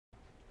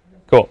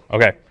Cool.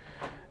 Okay.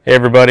 Hey,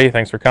 everybody.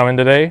 Thanks for coming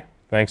today.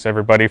 Thanks,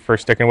 everybody, for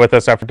sticking with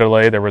us after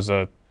delay. There was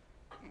a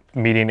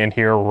meeting in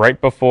here right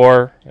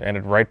before,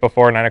 ended right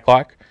before 9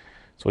 o'clock.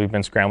 So we've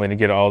been scrambling to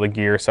get all the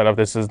gear set up.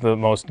 This is the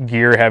most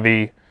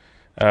gear-heavy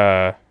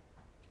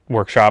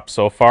workshop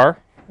so far.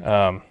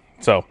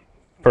 So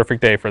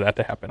perfect day for that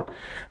to happen.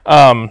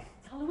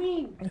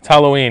 Halloween. It's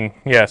Halloween,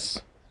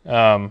 yes.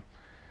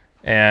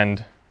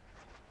 And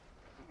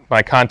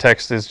my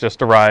context is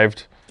just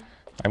arrived.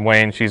 I'm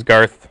Wayne, she's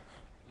Garth.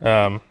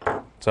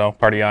 So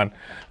party on.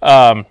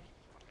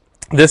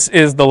 This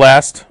is the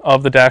last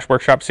of the Dash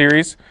Workshop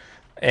series,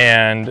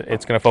 and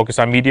it's going to focus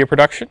on media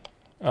production.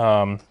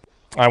 I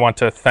want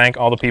to thank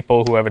all the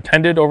people who have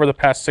attended over the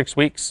past 6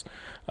 weeks,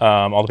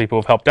 all the people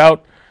who have helped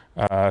out,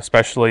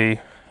 especially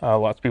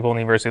lots of people in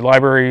the university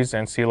libraries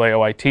and CLA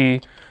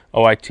OIT,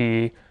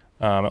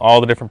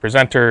 all the different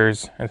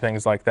presenters and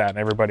things like that, and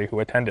everybody who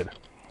attended.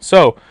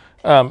 So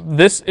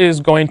this is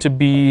going to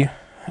be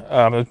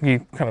kind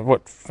of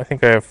what I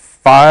think I have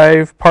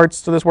 5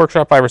 parts to this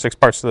workshop, 5 or 6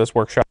 parts to this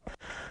workshop.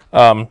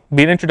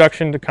 Be an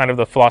introduction to kind of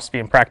the philosophy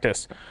and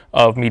practice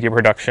of media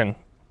production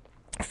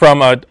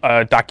from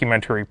a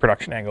documentary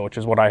production angle, which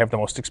is what I have the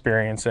most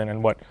experience in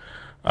and what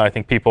I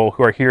think people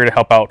who are here to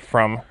help out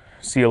from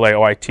CLA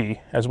OIT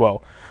as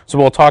well. So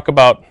we'll talk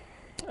about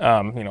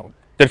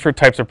different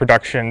types of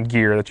production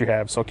gear that you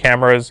have, so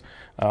cameras,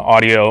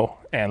 audio,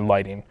 and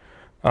lighting.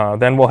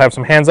 Then we'll have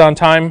some hands-on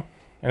time.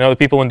 I know the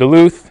people in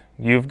Duluth,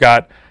 you've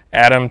got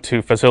Adam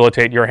to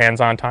facilitate your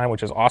hands-on time,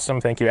 which is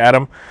awesome. Thank you,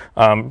 Adam.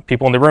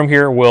 People in the room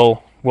here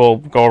will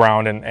go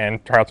around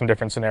and try out some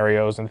different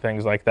scenarios and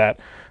things like that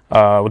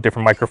with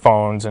different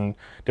microphones and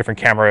different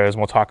cameras,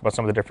 and we'll talk about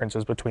some of the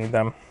differences between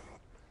them.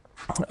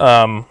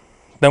 Then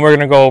we're going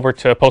to go over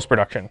to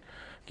post-production,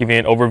 give you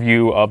an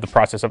overview of the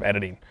process of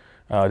editing,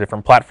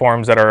 different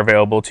platforms that are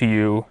available to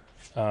you,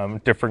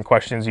 different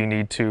questions you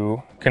need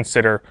to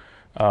consider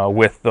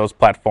with those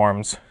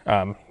platforms.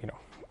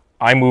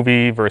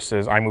 iMovie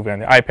versus iMovie on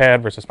the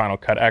iPad versus Final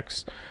Cut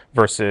X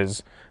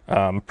versus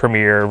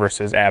Premiere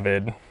versus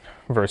Avid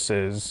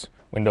versus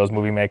Windows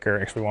Movie Maker.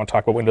 Actually, we want to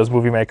talk about Windows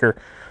Movie Maker.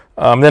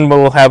 Then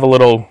we'll have a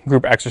little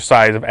group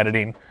exercise of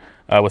editing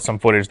with some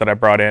footage that I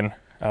brought in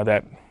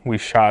that we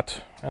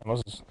shot.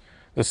 This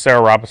is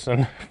Sarah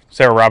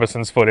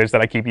Robinson's footage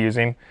that I keep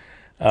using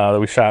that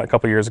we shot a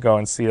couple years ago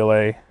in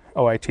CLA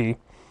OIT. And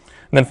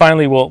then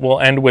finally,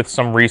 we'll end with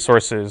some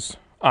resources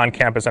on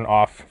campus and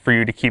off for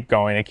you to keep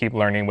going and keep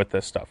learning with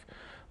this stuff,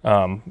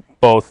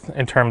 both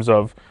in terms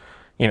of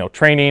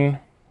training,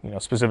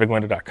 specific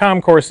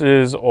lynda.com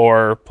courses,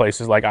 or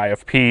places like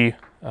IFP,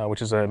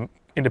 which is an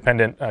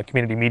independent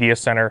community media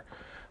center,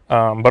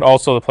 but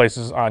also the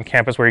places on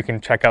campus where you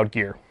can check out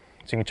gear.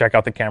 So you can check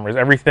out the cameras.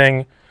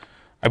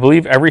 I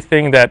believe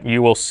everything that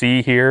you will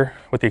see here,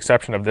 with the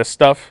exception of this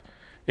stuff,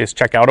 is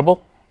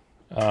checkoutable.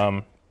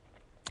 And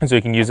so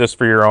you can use this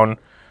for your own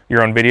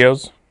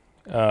videos.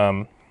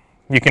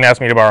 You can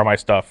ask me to borrow my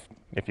stuff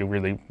if you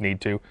really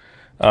need to.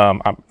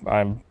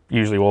 I'm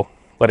usually will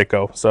let it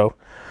go. So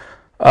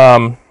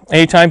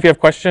anytime if you have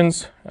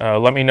questions,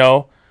 let me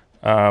know.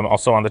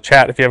 Also on the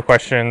chat if you have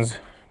questions.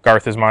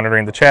 Garth is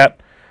monitoring the chat,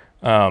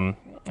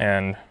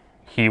 and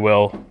he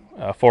will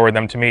forward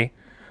them to me.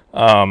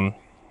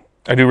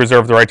 I do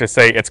reserve the right to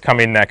say it's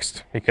coming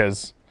next,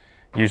 because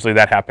usually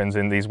that happens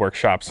in these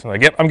workshops. I'm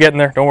like, yep, I'm getting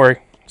there, don't worry.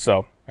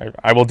 So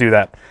I will do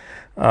that.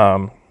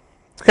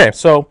 Okay,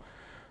 so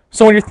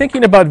when you're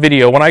thinking about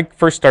video, when I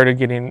first started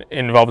getting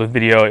involved with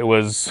video, it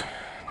was,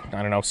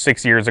 I don't know,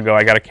 6 years ago.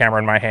 I got a camera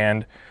in my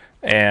hand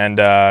and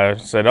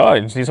said, oh,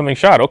 I see something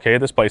shot. Okay,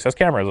 this place has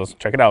cameras. Let's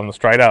check it out and let's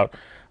try it out.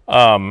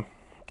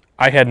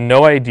 I had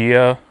no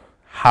idea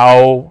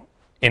how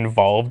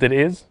involved it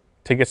is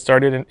to get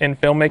started in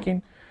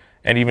filmmaking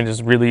and even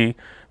just really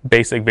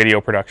basic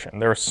video production.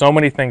 There are so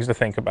many things to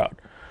think about.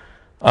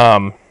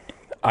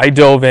 I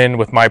dove in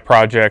with my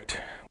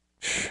project,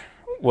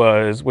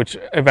 which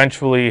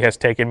eventually has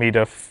taken me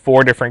to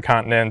 4 different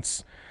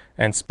continents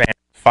and spanned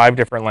 5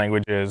 different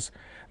languages.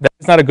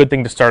 That's not a good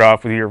thing to start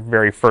off with your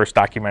very first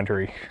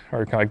documentary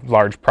or kind of like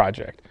large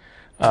project.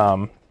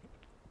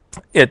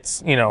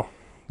 It's,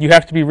 you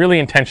have to be really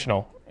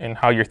intentional in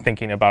how you're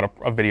thinking about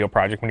a video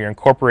project when you're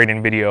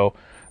incorporating video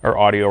or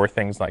audio or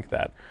things like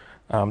that.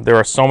 There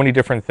are so many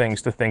different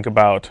things to think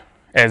about,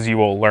 as you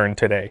will learn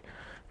today.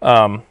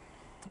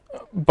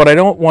 But I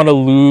don't want to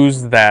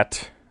lose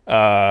that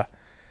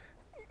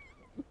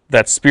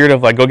spirit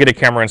of like, go get a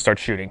camera and start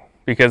shooting,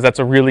 because that's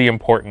a really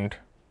important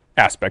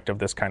aspect of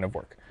this kind of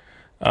work.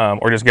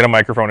 Or just get a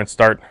microphone and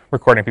start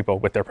recording people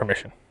with their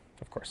permission,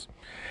 of course.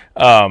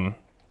 I've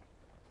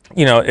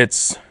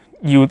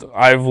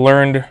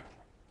learned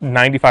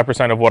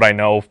 95% of what I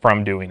know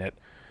from doing it,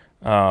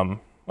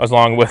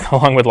 along with a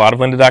lot of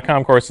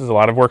lynda.com courses, a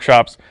lot of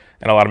workshops,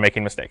 and a lot of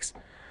making mistakes.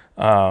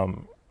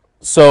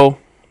 So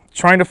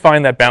trying to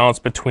find that balance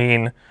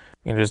between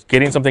just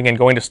getting something and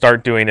going to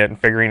start doing it and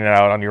figuring it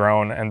out on your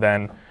own, and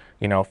then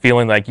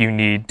feeling like you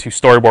need to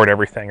storyboard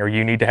everything, or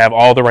you need to have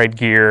all the right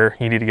gear,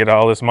 you need to get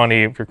all this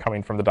money if you're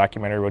coming from the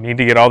documentary world, you need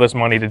to get all this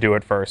money to do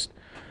it first.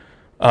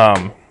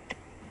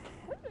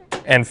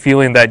 and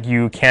feeling that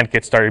you can't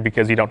get started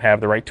because you don't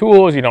have the right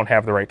tools, you don't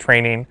have the right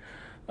training.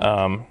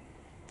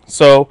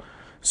 So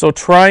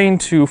trying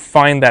to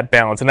find that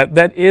balance, and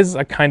that is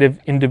a kind of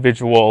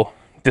individual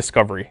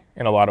discovery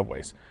in a lot of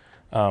ways.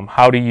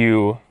 How do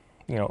you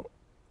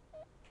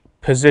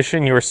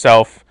position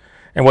yourself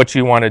and what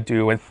you want to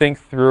do, and think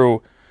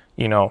through,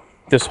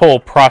 this whole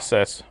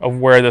process of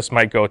where this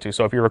might go to.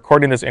 So if you're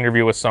recording this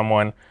interview with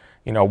someone,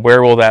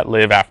 where will that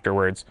live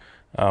afterwards?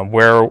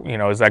 Where,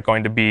 is that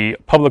going to be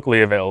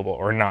publicly available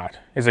or not?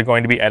 Is it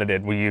going to be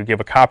edited? Will you give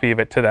a copy of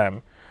it to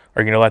them?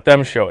 Are you going to let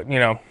them show it?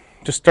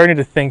 Just starting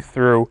to think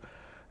through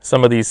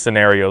some of these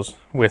scenarios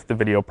with the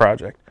video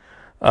project.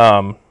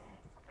 I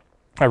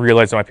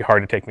realize it might be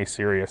hard to take me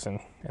serious in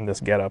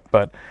this getup,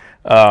 but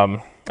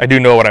I do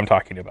know what I'm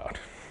talking about.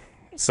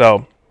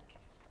 So,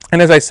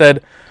 and as I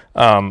said,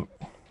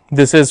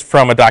 this is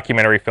from a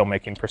documentary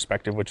filmmaking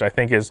perspective, which I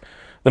think is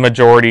the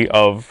majority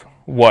of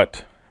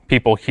what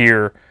people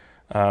here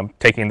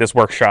taking this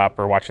workshop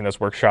or watching this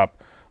workshop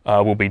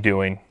will be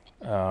doing.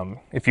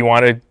 If you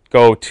want to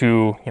go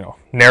to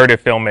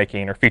narrative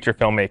filmmaking or feature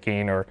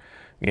filmmaking or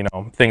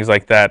things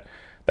like that,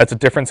 that's a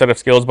different set of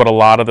skills, but a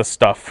lot of the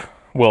stuff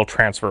will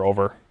transfer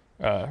over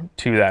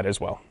to that as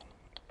well.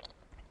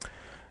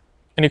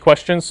 Any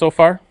questions so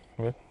far?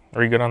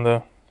 Are you good on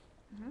the?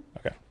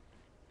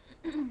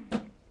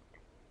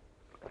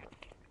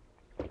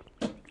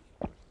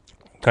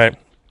 Okay.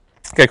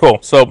 Okay, cool.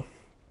 So,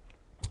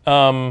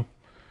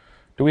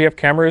 do we have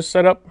cameras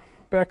set up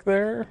back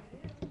there?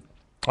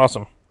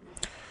 Awesome.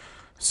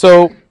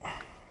 So,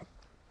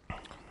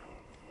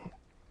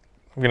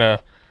 I'm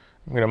gonna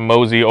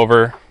mosey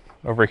over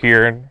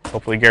here, and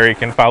hopefully Gary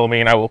can follow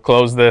me, and I will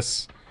close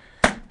this.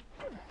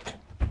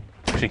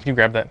 Actually, can you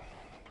grab that,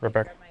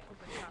 Rebecca?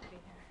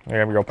 You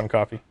have your open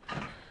coffee.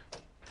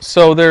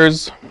 So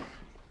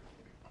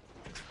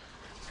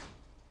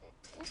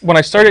when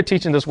I started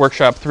teaching this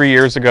workshop 3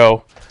 years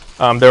ago,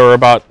 there were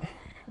about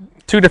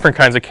 2 different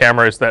kinds of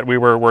cameras that we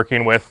were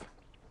working with.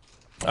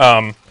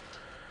 Now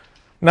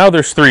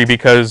there's 3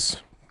 because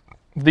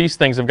these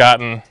things have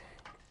gotten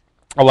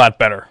a lot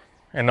better,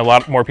 and a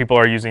lot more people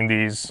are using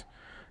these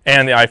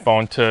and the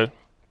iPhone to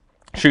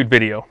shoot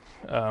video.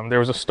 There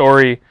was a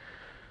story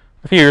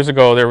a few years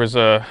ago. There was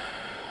a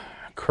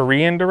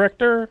Korean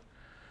director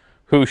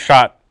who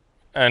shot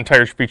an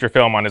entire feature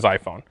film on his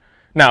iPhone.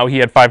 Now, he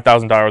had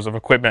 $5,000 of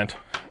equipment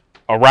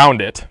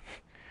around it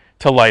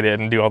to light it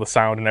and do all the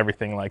sound and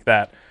everything like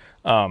that.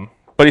 But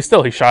he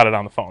shot it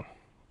on the phone.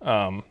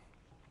 But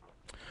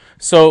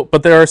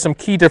there are some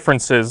key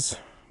differences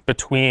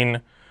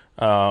between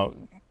the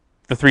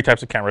 3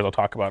 types of cameras I'll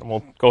talk about, and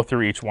we'll go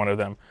through each one of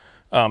them.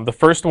 The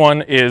first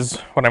one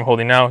is what I'm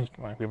holding now. We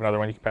have another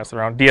one, you can pass it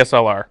around.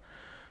 DSLR.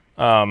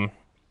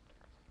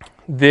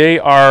 They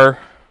are,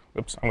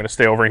 oops, I'm going to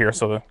stay over here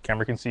so the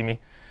camera can see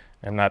me.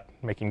 I'm not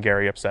making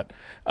Gary upset.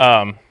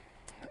 The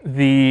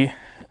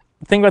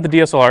thing about the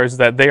DSLR is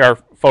that they are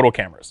photo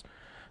cameras.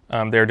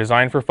 They're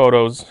designed for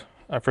photos,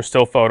 for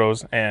still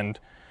photos, and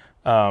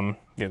the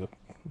lens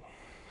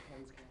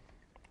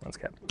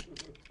cap.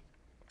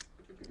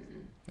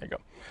 There you go.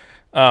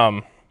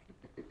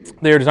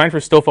 They are designed for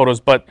still photos,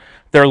 but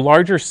their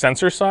larger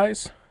sensor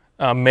size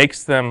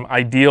makes them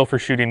ideal for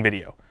shooting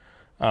video.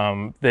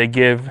 They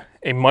give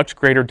a much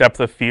greater depth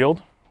of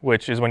field,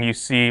 which is when you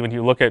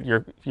look at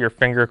your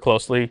finger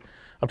closely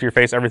up to your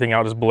face, everything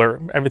is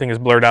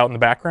blurred out in the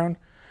background.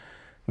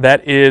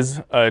 That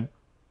is a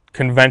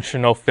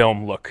conventional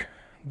film look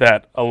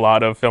that a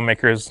lot of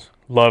filmmakers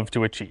love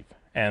to achieve,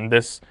 and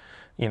this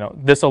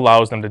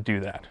allows them to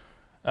do that.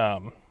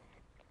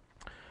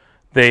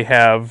 They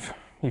have,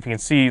 if you can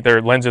see,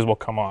 their lenses will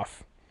come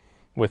off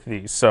with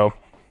these, so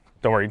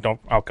don't worry,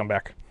 I'll come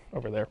back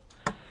over there.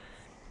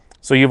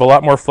 So you have a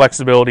lot more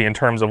flexibility in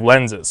terms of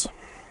lenses.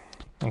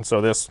 And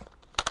so this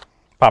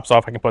pops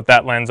off. I can put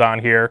that lens on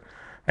here.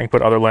 I can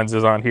put other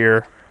lenses on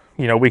here.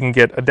 We can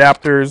get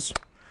adapters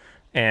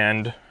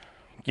and,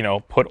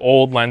 put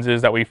old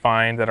lenses that we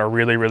find that are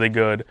really, really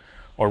good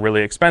or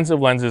really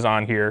expensive lenses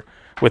on here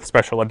with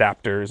special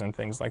adapters and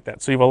things like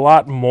that. So you have a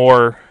lot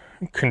more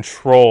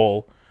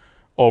control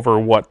over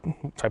what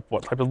type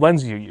of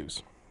lens you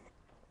use.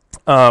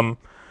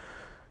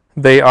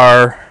 They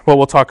are, well,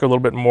 we'll talk a little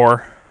bit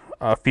more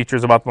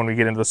features about when we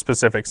get into the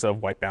specifics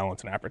of white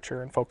balance and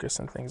aperture and focus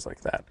and things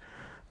like that.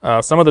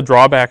 Some of the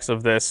drawbacks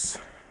of this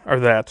are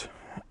that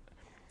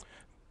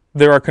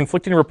there are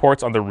conflicting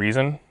reports on the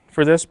reason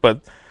for this,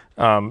 but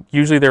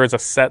usually there is a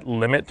set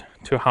limit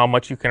to how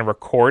much you can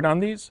record on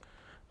these.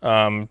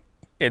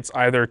 It's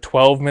either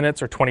 12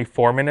 minutes or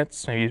 24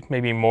 minutes,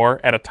 maybe more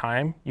at a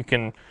time. You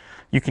can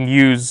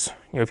use,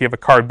 if you have a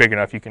card big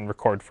enough, you can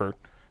record for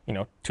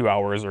 2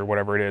 hours or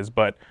whatever it is,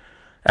 but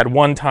at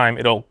one time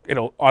it'll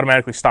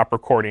automatically stop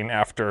recording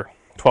after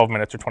 12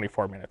 minutes or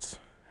 24 minutes.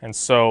 And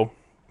so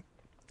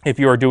if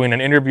you are doing an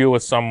interview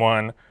with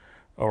someone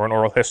or an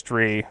oral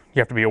history, you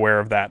have to be aware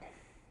of that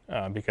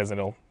because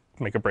it'll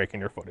make a break in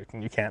your footage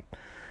and you can't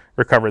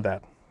recover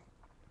that.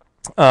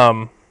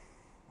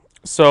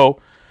 So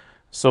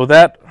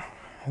that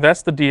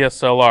that's the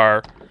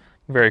DSLR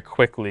very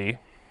quickly.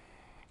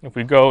 If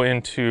we go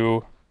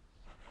into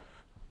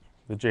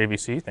the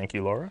JVC, thank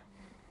you, Laura.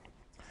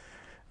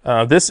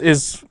 This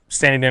is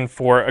standing in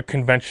for a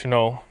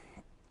conventional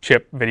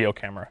chip video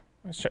camera,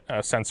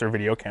 sensor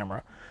video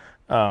camera.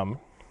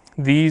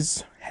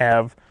 These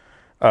have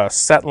a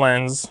set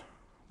lens.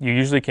 You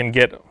usually can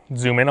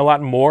zoom in a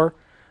lot more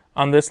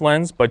on this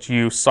lens, but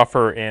you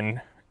suffer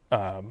in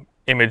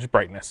image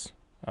brightness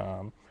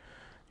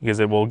because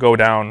it will go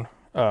down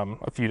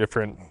a few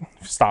different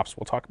stops.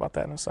 We'll talk about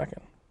that in a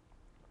second.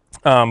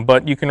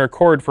 But you can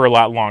record for a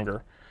lot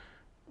longer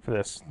for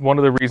this. One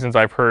of the reasons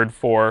I've heard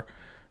for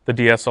the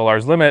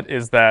DSLR's limit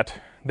is that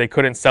they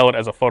couldn't sell it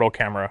as a photo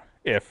camera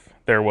if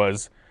there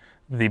was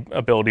the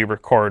ability to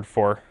record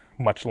for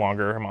much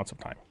longer amounts of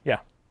time. Yeah?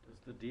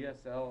 Does the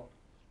DSL,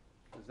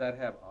 does that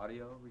have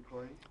audio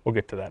recording? We'll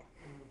get to that.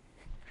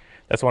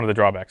 That's one of the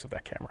drawbacks of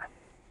that camera,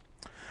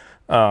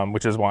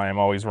 which is why I'm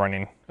always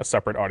running a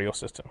separate audio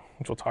system,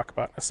 which we'll talk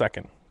about in a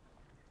second.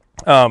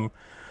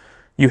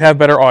 You have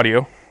better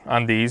audio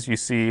on these. You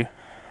see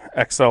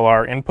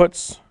XLR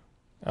inputs.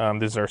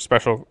 These are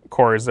special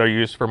cords that are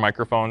used for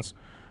microphones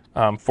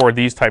for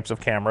these types of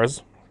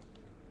cameras.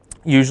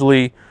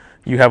 Usually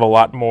you have a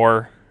lot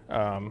more,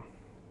 no,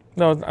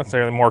 not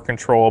necessarily more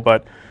control,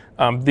 but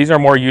these are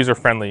more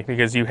user-friendly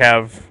because you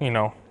have, we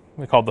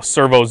call it the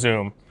servo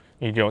zoom.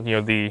 You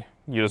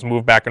just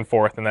move back and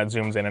forth and that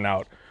zooms in and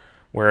out.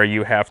 Where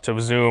you have to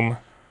zoom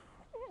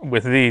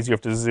with these, you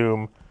have to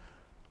zoom,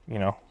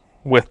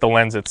 with the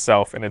lens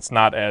itself, and it's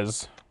not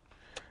as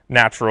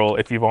natural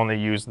if you've only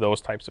used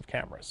those types of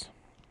cameras.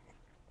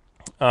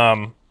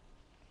 And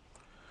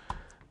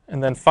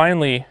then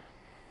finally,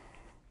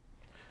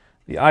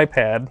 the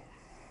iPad.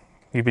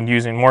 You've been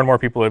using, more and more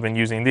people have been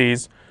using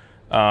these.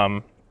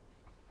 One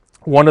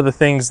of the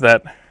things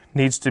that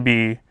needs to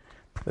be,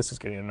 this is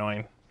getting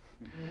annoying.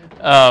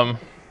 I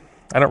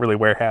don't really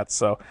wear hats,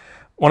 so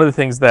one of the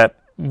things that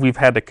we've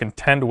had to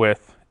contend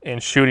with in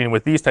shooting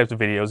with these types of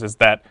videos is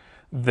that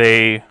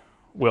they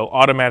will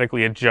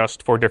automatically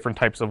adjust for different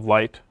types of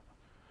light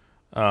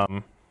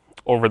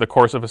over the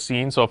course of a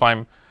scene. So if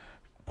I'm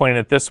pointing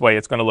it this way,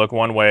 it's going to look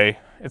one way.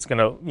 It's going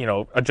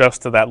to,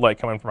 adjust to that light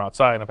coming from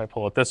outside. And if I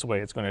pull it this way,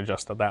 it's going to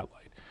adjust to that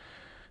light.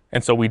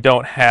 And so we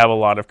don't have a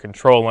lot of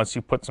control unless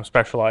you put some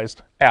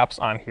specialized apps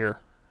on here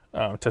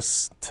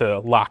to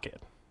lock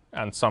it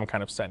on some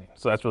kind of setting.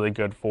 So that's really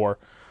good for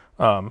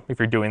if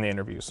you're doing the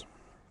interviews.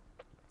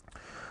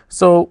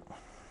 So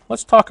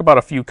let's talk about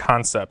a few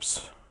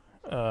concepts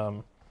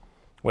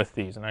with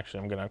these. And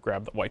actually, I'm going to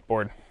grab the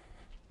whiteboard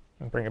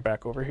and bring it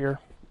back over here.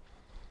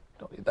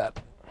 Don't need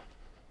that.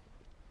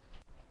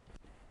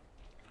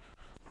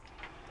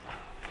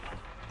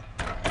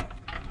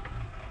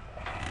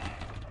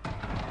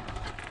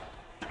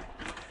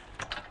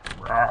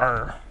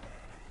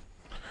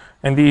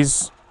 And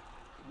these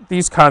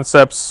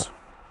concepts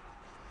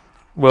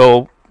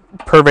will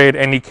pervade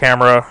any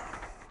camera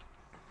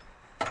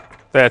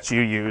that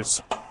you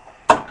use.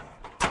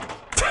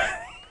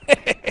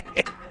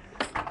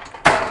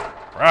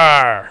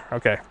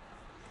 Okay.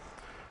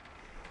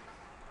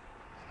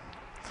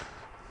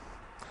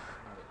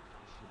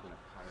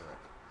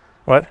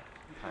 What?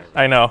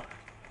 I know.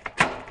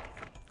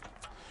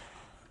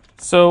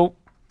 So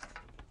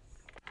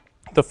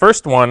the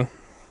first one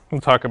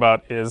we'll talk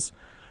about is,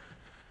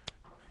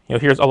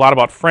 here's a lot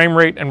about frame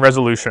rate and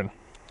resolution.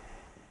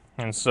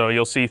 And so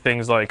you'll see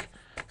things like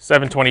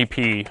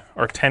 720p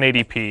or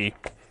 1080p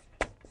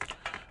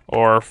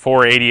or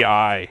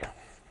 480i,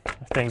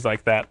 things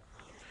like that.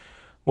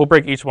 We'll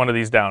break each one of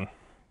these down.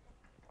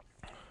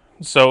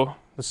 So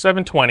the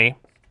 720, or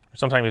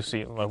sometimes you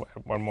see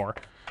one more,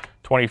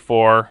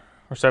 24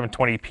 or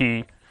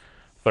 720p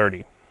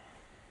 30.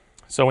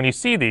 So when you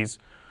see these,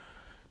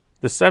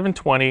 the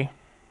 720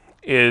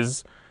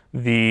 is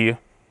the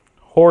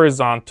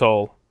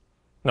horizontal,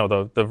 no,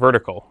 the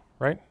vertical,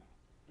 right?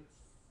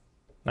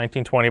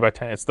 1920 by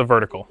 10, it's the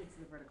vertical. It's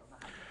the vertical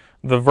side.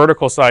 The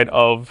vertical side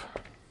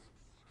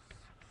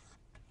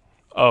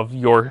of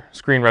your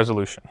screen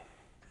resolution.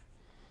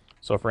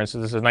 So for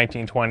instance, this is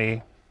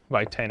 1920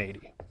 by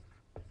 1080.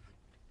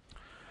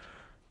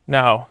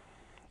 Now,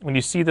 when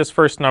you see this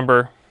first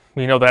number,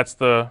 we know that's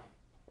the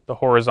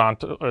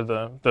horizontal or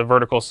the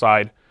vertical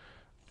side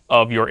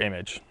of your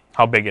image,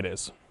 how big it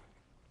is.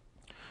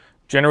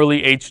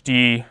 Generally,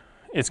 HD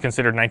is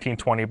considered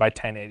 1920 by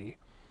 1080.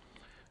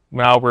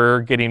 Now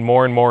we're getting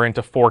more and more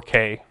into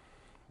 4K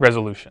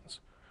resolutions,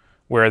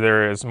 where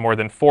there is more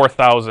than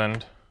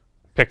 4,000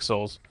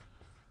 pixels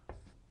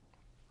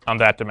on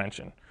that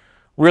dimension.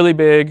 Really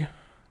big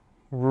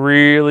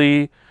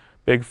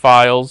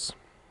files,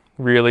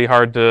 really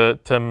hard to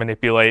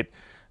manipulate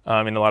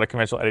in a lot of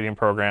conventional editing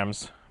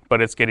programs,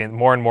 but it's getting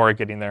more and more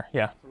getting there.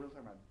 Yeah? So we're talking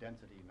about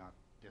density, not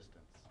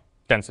distance.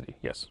 Density,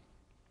 yes.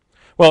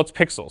 Well, it's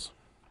pixels.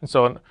 And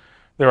so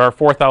there are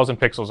 4,000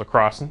 pixels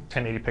across and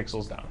 1080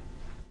 pixels down.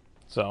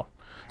 So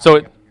it,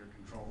 Your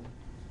control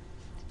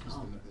is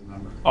the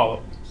number.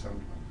 oh,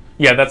 720.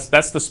 yeah,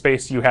 that's the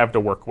space you have to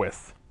work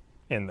with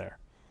in there.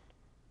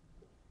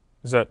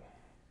 Is that?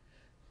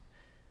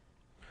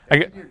 I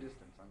get, Your distance,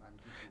 I'm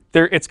confused.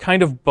 there, it's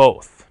kind of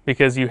both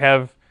because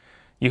I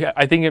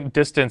think of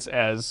distance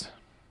as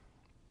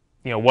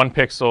 1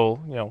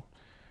 pixel,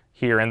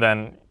 here, and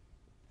then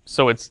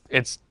so it's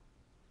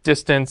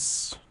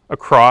distance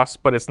across,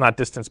 but it's not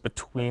distance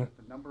between.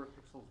 The number of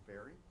pixels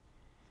vary?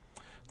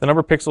 The number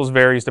of pixels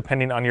varies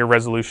depending on your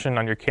resolution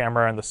on your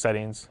camera and the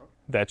settings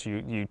that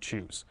you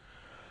choose.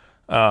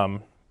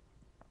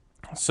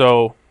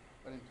 So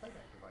But in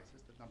playback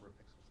devices, the number of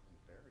pixels can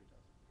vary,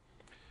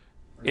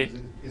 doesn't it it?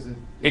 Or is it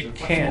it a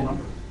flexible can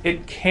number?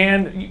 it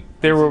can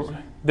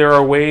there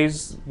are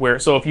ways where,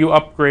 so if you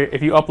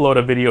upload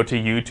a video to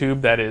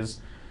YouTube that is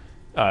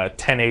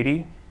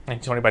 1080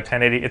 1920 by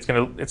 1080,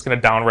 it's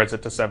gonna downres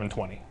it to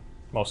 720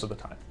 most of the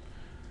time.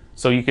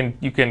 So you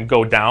can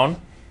go down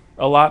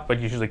a lot, but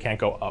you usually can't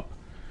go up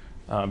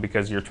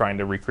because you're trying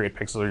to recreate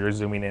pixels or you're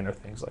zooming in or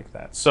things like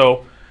that.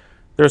 So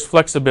there's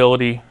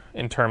flexibility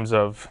in terms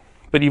of,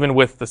 but even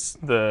with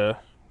the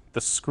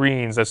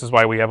screens, this is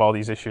why we have all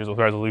these issues with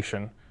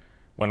resolution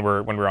when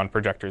we're on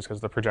projectors, because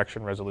the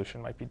projection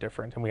resolution might be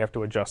different and we have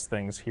to adjust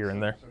things here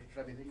and there. So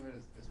should I be thinking of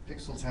it as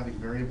pixels having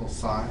variable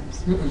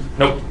size?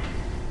 Nope.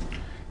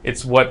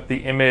 It's what the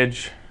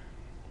image,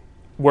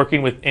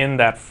 working within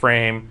that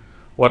frame,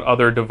 what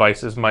other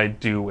devices might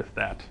do with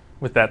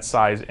that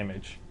size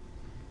image.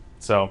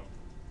 So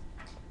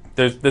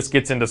this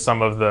gets into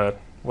some of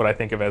what I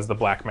think of as the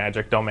black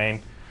magic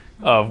domain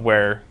of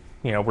where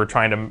we're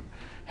trying to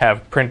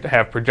have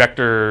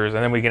projectors,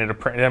 and then we get into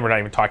print, and then we're not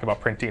even talking about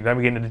printing. Then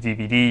we get into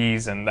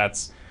DVDs, and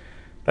that's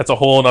a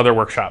whole other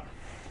workshop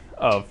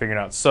of figuring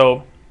out.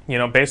 So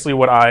basically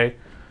what I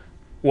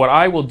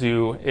will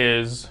do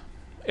is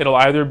it'll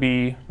either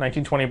be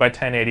 1920 by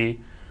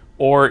 1080,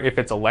 or if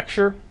it's a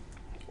lecture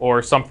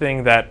or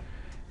something that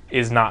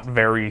is not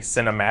very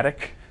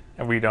cinematic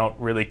and we don't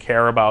really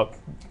care about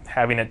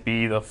having it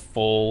be the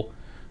full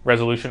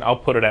resolution, I'll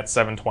put it at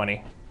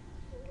 720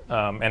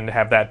 and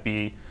have that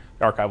be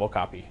the archival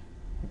copy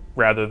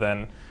rather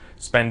than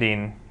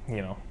spending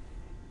a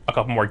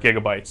couple more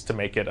gigabytes to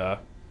make it a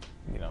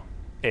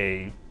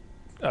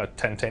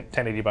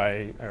 1080 by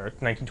or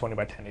 1920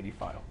 by 1080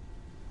 file.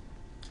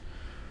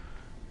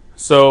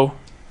 So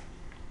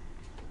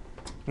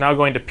now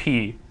going to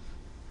P.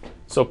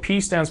 So P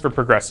stands for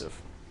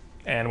progressive.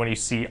 And when you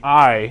see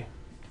I,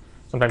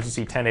 sometimes you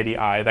see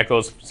 1080i, that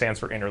stands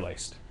for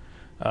interlaced.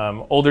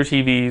 Older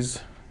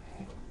TVs,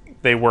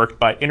 they worked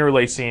by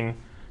interlacing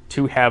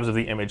two halves of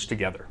the image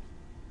together.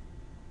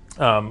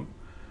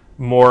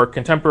 More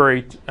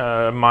contemporary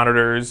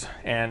monitors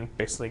and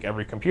basically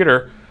every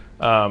computer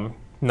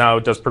now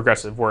does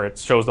progressive, where it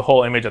shows the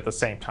whole image at the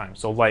same time.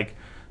 So like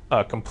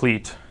a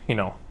complete,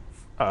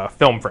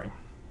 film frame,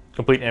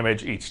 complete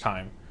image each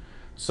time.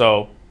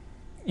 So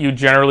you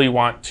generally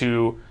want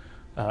to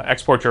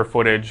export your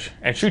footage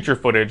and shoot your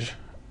footage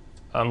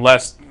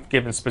unless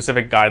given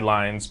specific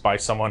guidelines by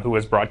someone who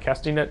is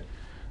broadcasting it.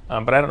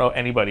 But I don't know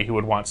anybody who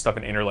would want stuff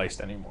in interlaced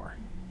anymore.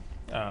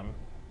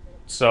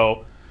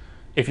 So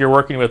if you're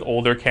working with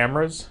older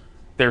cameras,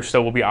 there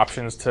still will be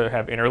options to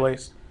have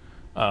interlaced,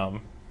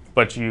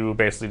 but you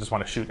basically just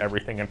want to shoot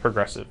everything in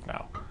progressive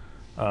now.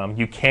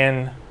 You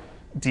can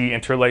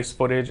de-interlace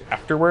footage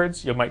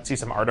afterwards. You might see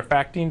some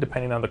artifacting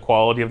depending on the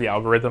quality of the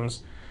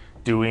algorithms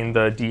doing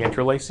the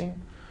de-interlacing.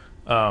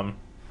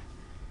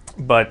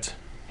 But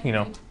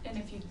And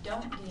if you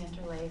don't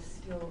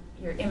de-interlace,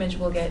 your image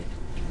will get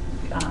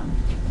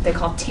they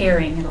call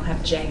tearing. It'll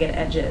have jagged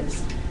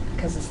edges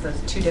because it's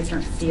those two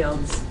different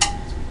fields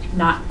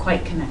not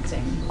quite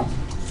connecting.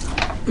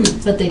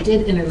 But they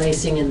did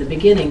interlacing in the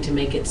beginning to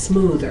make it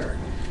smoother.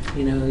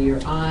 Your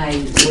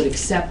eye would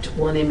accept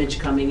one image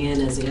coming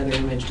in as the other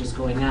image was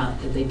going out.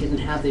 They didn't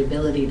have the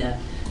ability to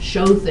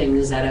show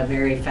things at a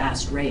very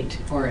fast rate,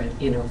 or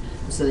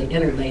so they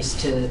interlaced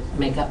to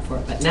make up for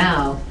it. But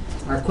now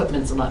our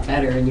equipment's a lot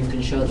better, and you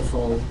can show the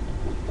full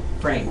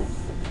frame.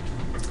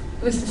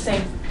 It was the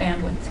same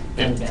bandwidth.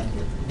 And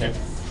bandwidth. yeah,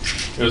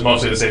 it was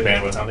mostly the same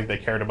bandwidth. I don't think they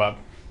cared about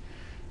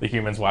the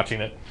humans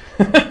watching it.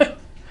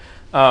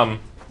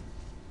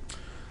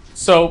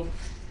 So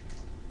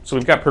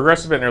we've got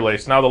progressive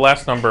interlace. Now the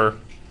last number,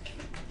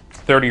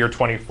 30 or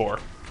 24,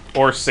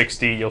 or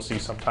 60, you'll see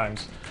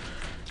sometimes.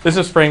 This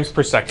is frames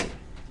per second.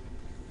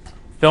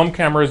 Film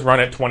cameras run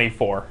at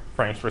 24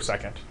 frames per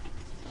second,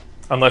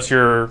 unless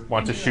you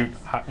want to shoot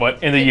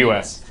in the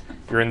U.S.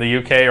 If you're in the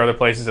U.K. or other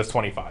places, it's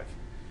 25.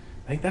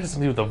 I think that has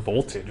something to do with the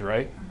voltage,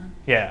 right?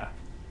 Yeah.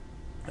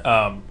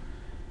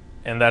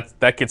 And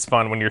that gets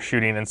fun when you're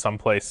shooting in some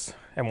place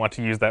and want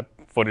to use that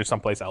footage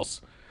someplace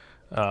else,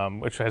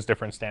 which has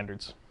different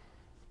standards.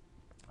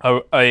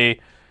 A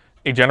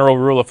general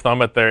rule of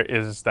thumb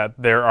is that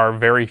there are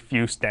very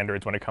few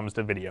standards when it comes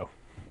to video,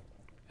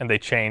 and they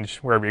change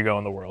wherever you go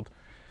in the world.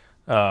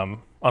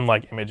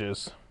 Unlike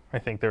images, I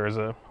think there is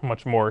a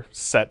much more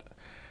set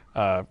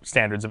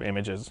standards of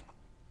images.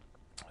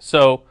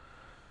 So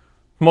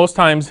most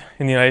times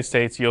in the United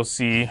States, you'll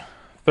see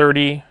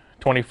 30,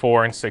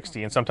 24, and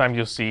 60, and sometimes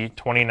you'll see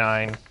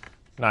 29,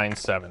 9,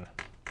 7.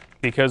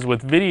 Because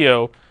with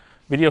video,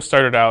 video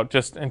started out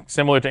just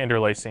similar to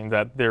interlacing,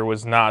 that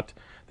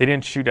they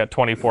didn't shoot at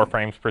 24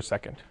 frames per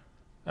second.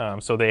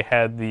 So they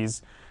had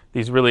these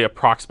really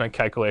approximate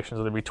calculations.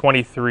 So there'd be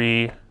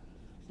 23,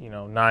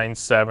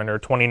 9.7 or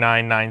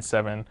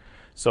 29.97.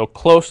 So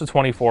close to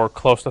 24,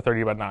 close to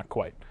 30, but not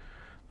quite.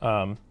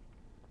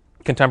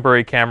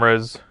 Contemporary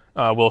cameras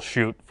will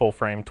shoot full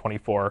frame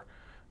 24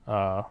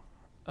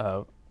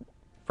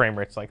 frame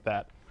rates like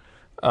that.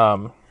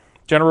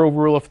 General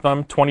rule of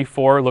thumb,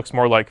 24 looks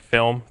more like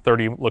film,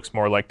 30 looks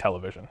more like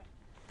television.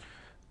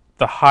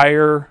 The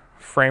higher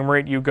frame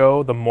rate you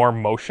go, the more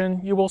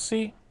motion you will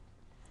see.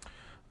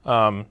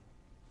 This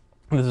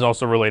is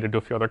also related to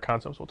a few other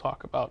concepts we'll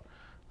talk about.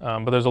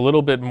 But there's a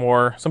little bit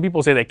more. Some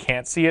people say they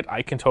can't see it.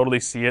 I can totally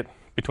see it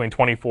between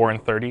 24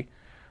 and 30.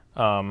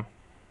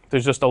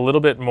 There's just a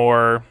little bit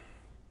more.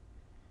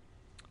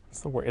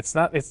 What's the word? It's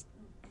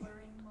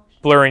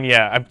blurring.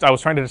 Yeah, I was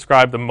trying to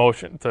describe the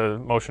motion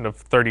of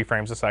 30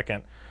 frames a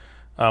second.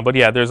 But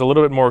yeah, there's a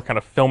little bit more kind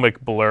of filmic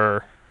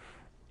blur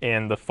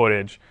in the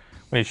footage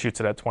when he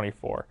shoots it at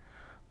 24.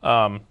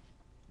 I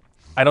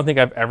don't think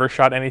I've ever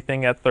shot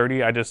anything at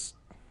 30. I just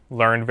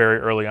learned very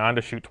early on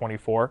to shoot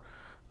 24.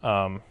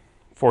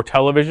 For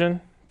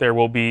television, there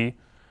will be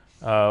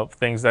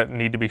things that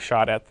need to be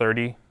shot at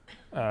 30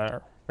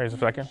 frames a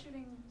second.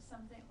 Shooting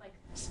something like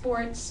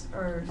sports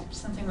or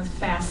something with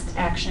fast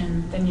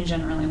action, then you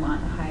generally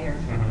want a higher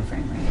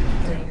frame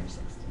rate, 30 or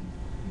 60.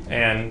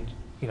 And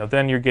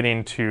then you're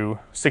getting to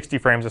 60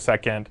 frames a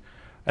second,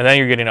 and then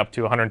you're getting up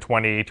to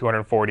 120,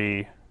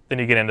 240. Then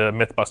you get into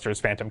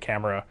Mythbusters Phantom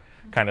camera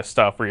kind of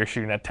stuff where you're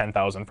shooting at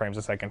 10,000 frames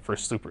a second for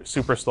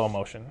super slow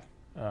motion.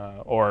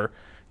 Or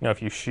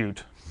if you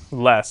shoot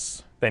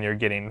less, then you're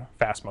getting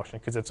fast motion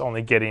because it's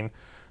only getting,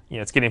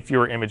 it's getting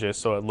fewer images,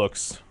 so it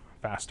looks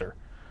faster.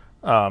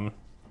 One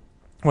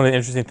of the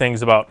interesting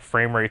things about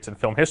frame rates in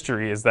film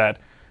history is that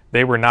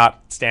they were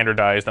not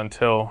standardized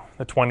until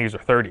the 20s or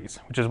 30s,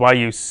 which is why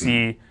you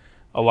see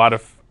a lot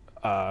of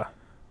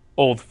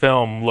old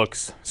film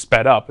looks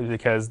sped up,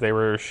 because they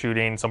were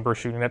shooting, some were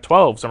shooting at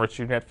 12, some were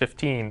shooting at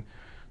 15,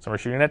 some were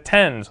shooting at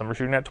 10, some were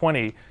shooting at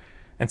 20.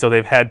 And so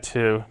they've had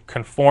to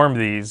conform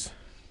these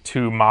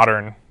to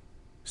modern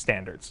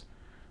standards.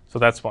 So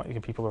that's why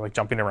people are like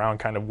jumping around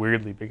kind of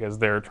weirdly, because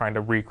they're trying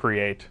to not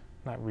recreate,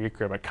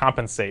 but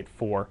compensate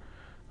for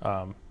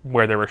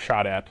where they were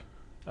shot at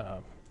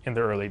in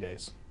the early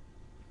days.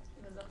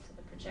 It was up to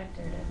the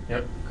projector to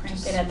Yep. crank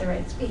it at the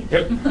right speed.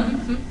 Yep.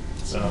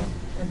 So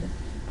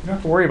you don't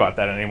have to worry about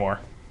that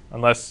anymore,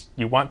 unless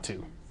you want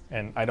to,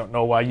 and I don't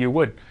know why you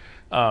would.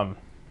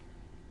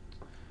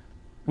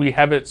 We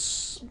have it,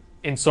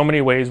 in so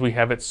many ways, we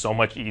have it so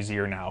much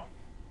easier now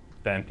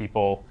than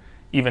people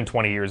even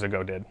 20 years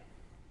ago did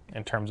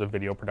in terms of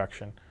video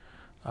production,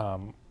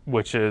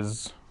 which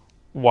is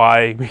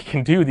why we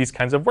can do these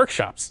kinds of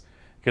workshops,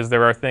 because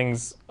there are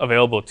things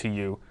available to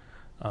you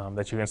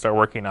that you can start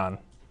working on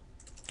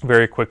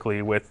very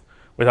quickly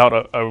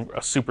without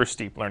a super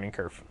steep learning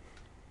curve.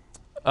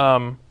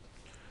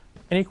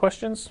 Any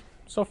questions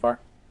so far?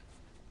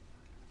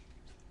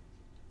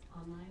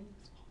 Online?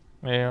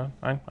 Yeah,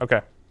 fine.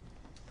 Okay.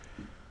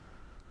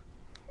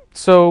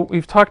 So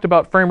we've talked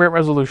about frame rate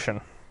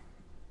resolution.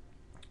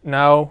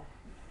 Now,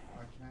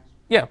 Can I ask,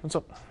 yeah, what's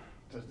up?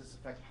 does this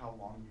affect how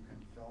long you can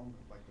film?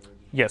 Like the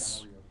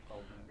Yes. generally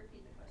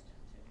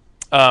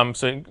a 12-minute?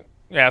 So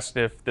you asked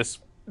if this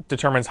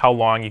determines how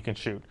long you can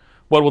shoot.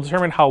 What will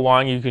determine how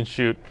long you can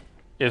shoot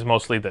is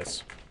mostly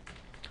this.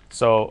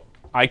 So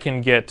I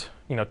can get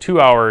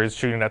 2 hours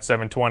shooting at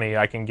 720.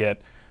 I can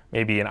get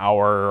maybe an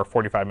hour or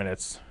 45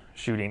 minutes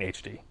shooting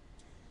HD,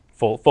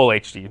 full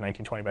HD,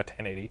 1920 by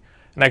 1080,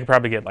 and I could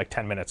probably get like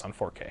 10 minutes on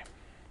 4K.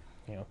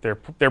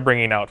 They're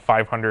bringing out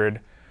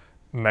 500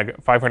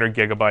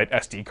 gigabyte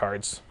SD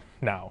cards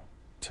now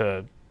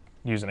to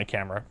use in a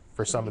camera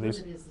for some of these.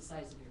 The limit is the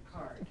size of your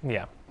card.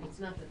 Yeah, It's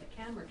not that the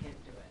camera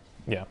can't do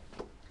it. yeah,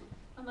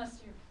 Unless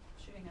you're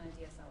shooting on a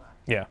DSLR.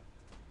 yeah.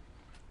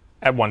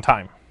 At one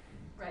time.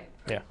 Right.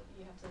 Yeah.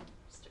 You have to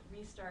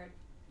restart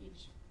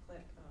each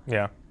clip.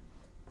 Yeah.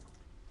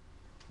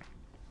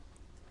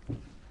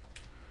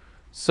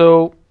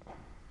 So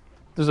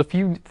there's a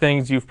few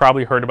things you've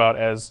probably heard about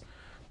as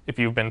if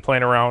you've been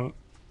playing around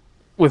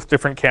with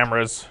different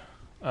cameras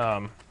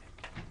that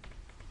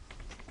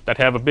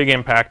have a big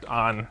impact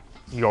on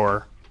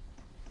your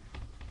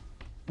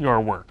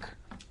work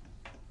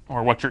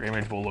or what your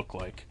image will look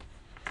like.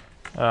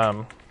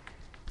 The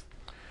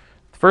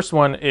first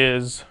one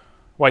is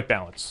white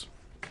balance.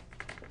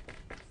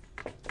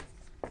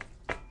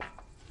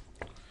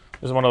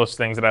 This is one of those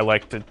things that I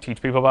like to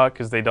teach people about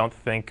because they don't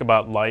think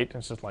about light.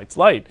 It's just light's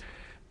light.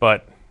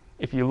 But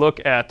if you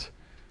look at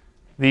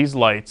these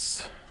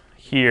lights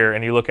here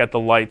and you look at the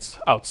lights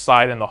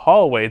outside in the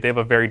hallway, they have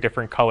a very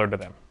different color to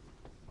them.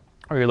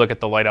 Or you look at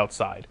the light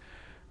outside.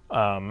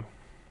 I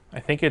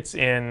think it's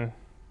in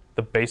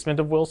the basement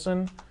of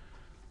Wilson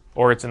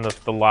or it's in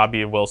the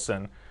lobby of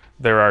Wilson.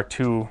 There are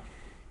two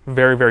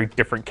very, very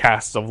different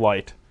casts of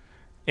light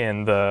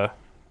in the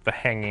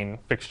hanging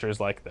fixtures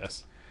like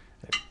this.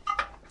 It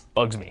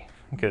bugs me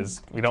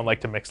because we don't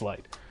like to mix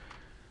light.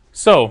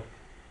 So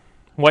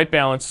white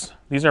balance,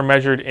 these are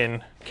measured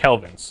in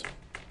kelvins.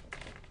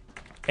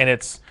 And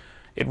it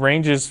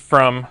ranges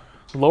from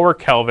lower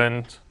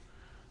kelvins,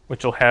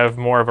 which will have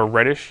more of a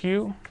reddish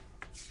hue,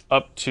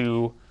 up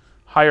to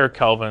higher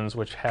kelvins,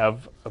 which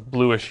have a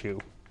bluish hue.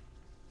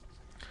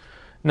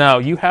 Now,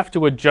 you have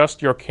to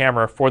adjust your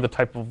camera for the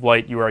type of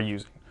light you are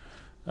using.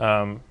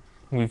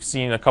 We've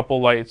seen a couple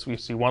lights. We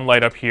see one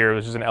light up here,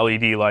 which is an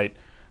LED light.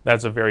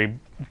 That's a very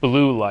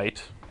blue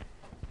light.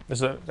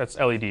 That's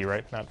LED,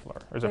 right? Not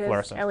fluorescent. Or is it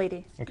fluorescent?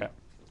 LED. Okay.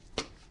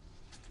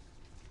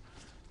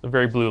 A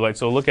very blue light.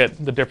 So look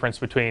at the difference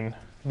between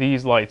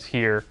these lights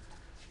here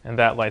and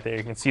that light there.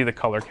 You can see the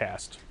color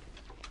cast.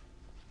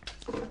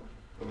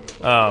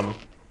 And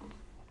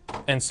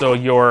so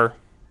you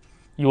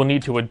will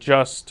need to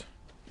adjust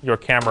your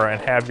camera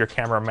and have your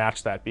camera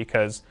match that,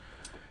 because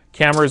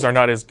cameras are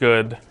not as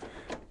good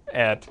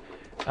at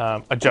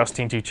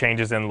adjusting to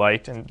changes in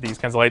light and these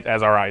kinds of light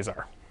as our eyes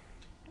are.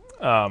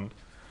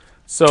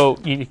 So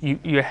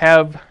you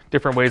have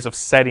different ways of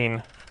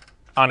setting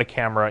on a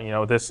camera. You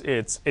know,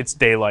 it's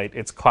daylight,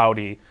 it's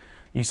cloudy.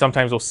 You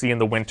sometimes will see in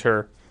the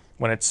winter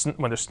when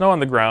there's snow on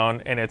the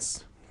ground and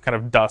it's kind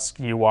of dusk,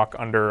 you walk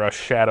under a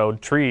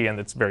shadowed tree and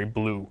it's very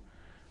blue,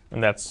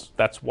 and that's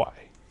why.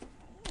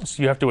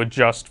 So you have to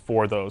adjust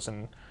for those,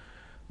 and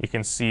you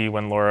can see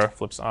when Laura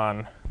flips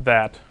on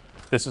that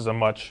this is a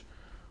much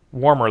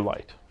warmer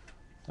light,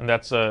 and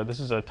this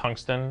is a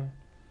tungsten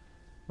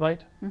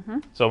light,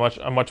 so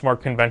a much more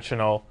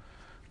conventional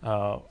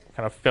kind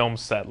of film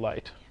set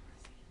light.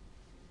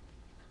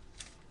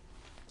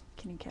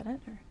 Can you get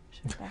it? Or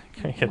should I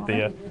Can you get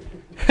the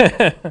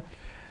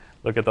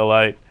look at the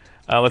light?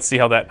 Let's see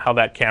how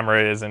that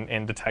camera is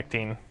in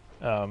detecting.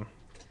 And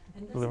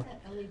doesn't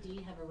that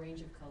LED have a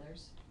range of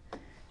colors?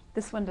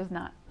 This one does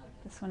not.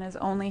 This one is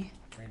only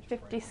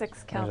 56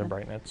 Range Kelvin. of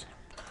brightness.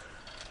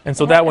 And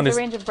so that one It's is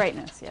a range of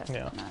brightness, yes.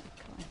 Yeah. Not color.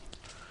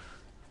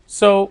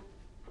 so.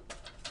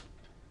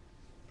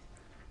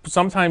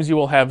 Sometimes you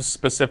will have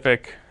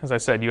specific, as I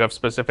said, you have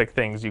specific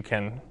things you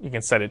can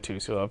set it to.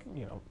 So you'll have,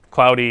 you know,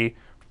 cloudy,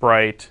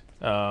 bright,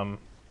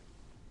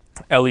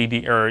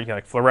 LED, or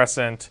like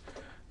fluorescent,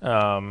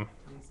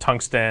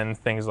 tungsten,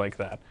 things like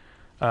that.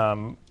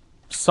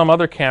 Some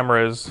other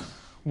cameras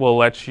will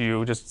let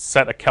you just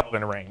set a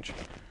Kelvin range,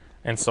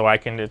 and so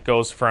it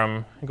goes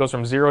from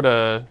 0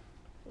 to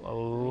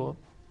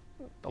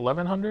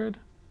 1100,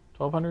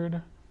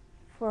 1200,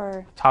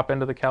 For top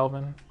end of the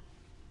Kelvin,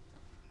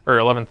 or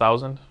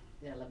 11,000,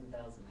 Yeah, 11,000,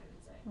 I would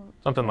say.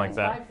 something like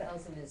that.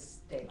 5,000 is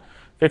daylight.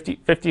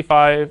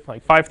 55,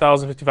 like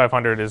 5,000,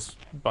 5,500 is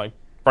like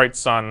bright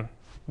sun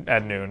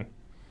at noon.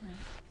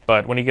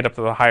 But when you get up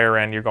to the higher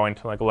end, you're going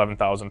to like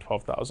 11,000,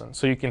 12,000.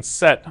 So you can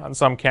set on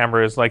some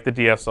cameras, like the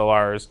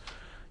DSLRs,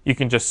 you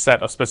can just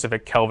set a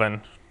specific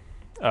Kelvin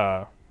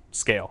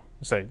scale.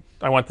 Say,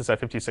 I want this at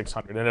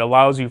 5,600. And it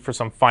allows you for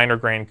some finer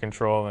grain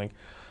control. Like,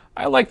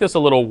 I like this a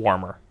little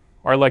warmer,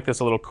 or I like this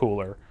a little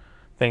cooler,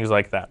 things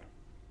like that.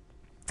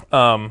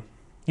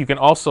 You can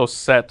also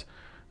set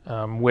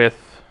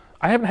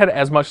I haven't had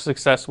as much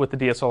success with the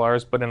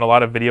DSLRs, but in a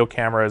lot of video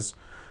cameras,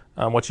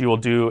 what you will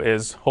do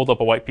is hold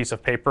up a white piece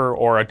of paper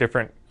or a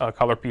different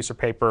color piece of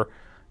paper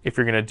if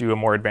you're going to do a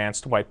more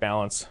advanced white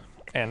balance,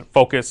 and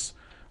focus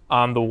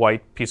on the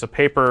white piece of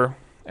paper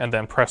and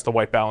then press the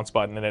white balance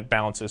button, and it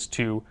balances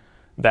to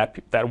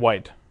that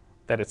white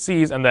that it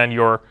sees, and then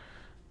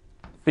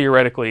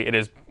theoretically it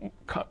is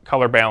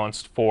color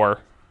balanced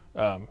for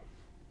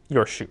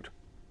your shoot.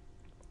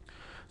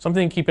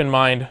 Something to keep in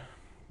mind,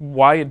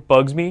 why it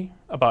bugs me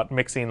about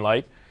mixing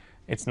light,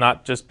 it's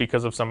not just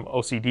because of some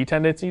OCD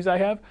tendencies I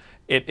have.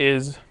 It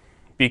is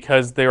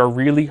because they are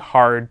really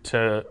hard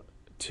to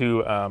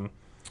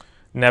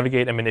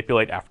navigate and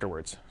manipulate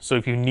afterwards. So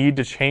if you need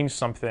to change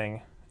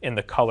something in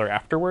the color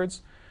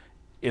afterwards,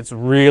 it's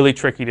really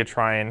tricky to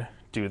try and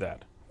do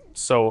that.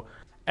 So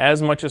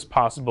as much as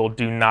possible,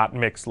 do not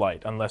mix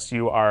light unless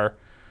you are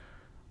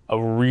a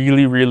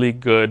really, really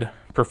good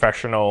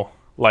professional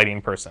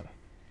lighting person,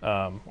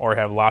 or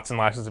have lots and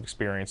lots of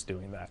experience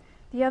doing that.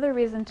 the other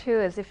reason too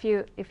is if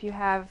you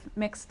have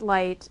mixed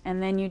light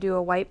and then you do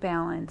a white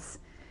balance,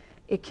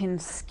 it can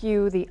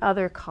skew the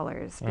other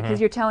colors because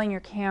you're telling your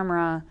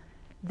camera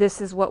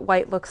this is what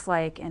white looks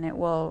like, and it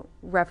will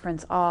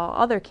reference all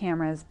other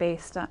cameras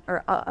based on,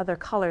 or other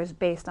colors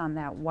based on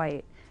that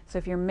white. So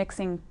if you're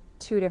mixing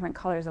two different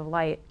colors of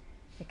light,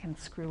 it can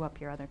screw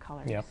up your other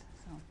colors. Yep.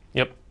 So.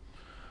 Yep.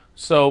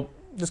 So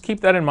just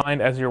keep that in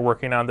mind as you're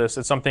working on this.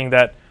 It's something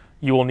that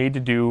you will need to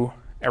do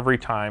every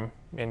time,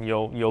 and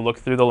you'll look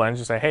through the lens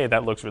and say, hey,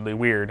 that looks really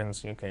weird, and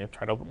so you can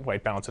try to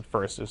white balance it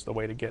first is the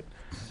way to get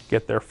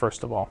there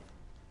first of all.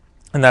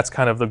 And that's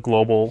kind of the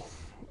global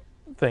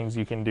things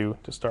you can do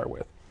to start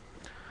with.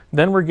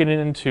 Then we're getting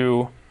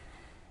into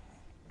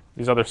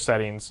these other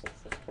settings: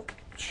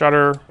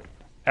 shutter,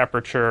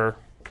 aperture,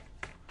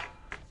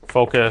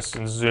 focus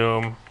and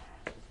zoom,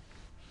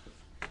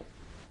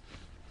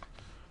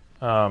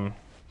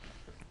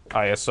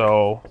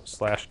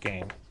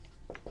 ISO/gain.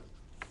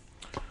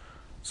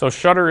 So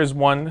shutter is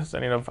one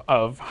setting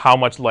of how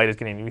much light is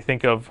getting. If you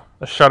think of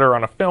a shutter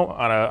on a film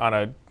on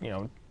a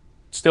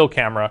still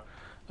camera,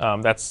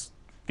 that's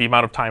the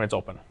amount of time it's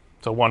open.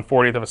 So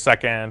 1/40th of a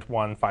second,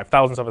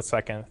 1/5000th of a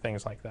second,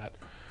 things like that.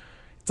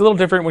 It's a little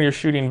different when you're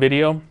shooting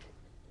video.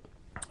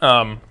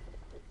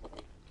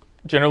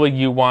 Generally,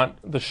 you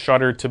want the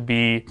shutter to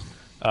be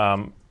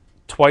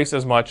twice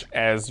as much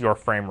as your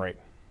frame rate.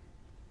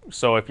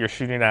 So if you're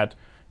shooting at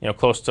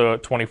close to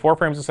 24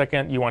 frames a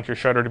second, you want your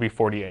shutter to be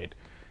 48.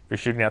 If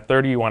you're shooting at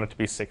 30, you want it to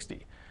be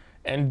 60.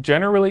 And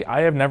generally,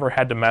 I have never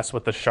had to mess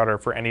with the shutter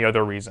for any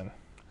other reason.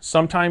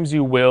 Sometimes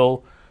you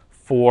will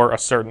for a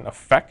certain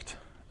effect.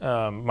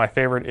 My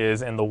favorite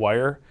is in The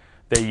Wire.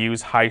 They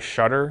use high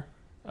shutter,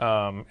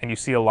 and you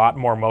see a lot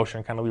more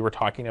motion, kind of we were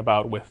talking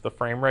about with the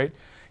frame rate.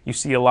 You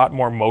see a lot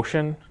more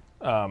motion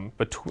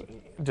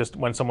between just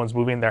when someone's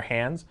moving their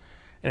hands,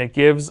 and it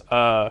gives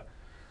I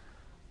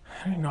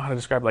don't even know how to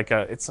describe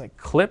it's like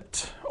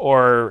clipped,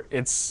 or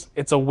it's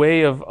a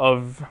way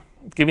of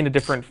giving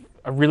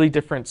a really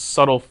different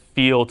subtle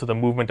feel to the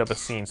movement of a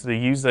scene. So they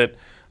use it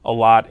a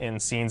lot in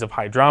scenes of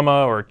high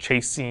drama or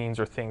chase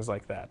scenes or things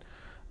like that.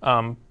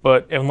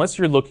 But unless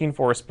you're looking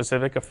for a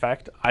specific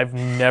effect, I've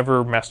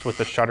never messed with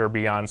the shutter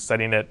beyond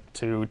setting it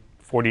to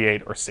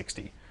 48 or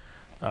 60.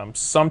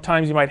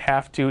 Sometimes you might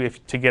have to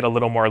to get a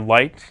little more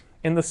light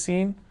in the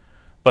scene,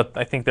 but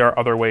I think there are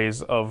other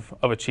ways of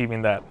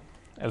achieving that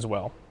as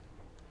well.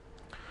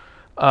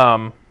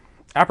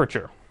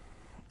 Aperture.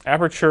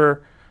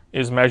 Aperture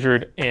is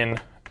measured in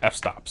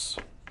f-stops.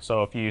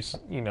 So if you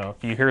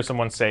hear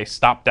someone say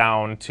stop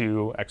down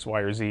to X, Y,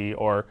 or Z,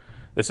 or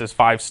this is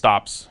 5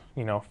 stops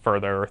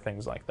further, or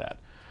things like that.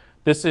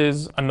 This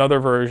is another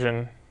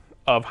version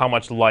of how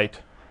much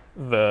light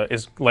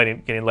is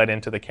getting let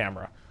into the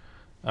camera.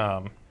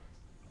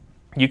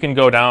 You can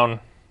go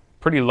down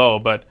pretty low,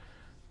 but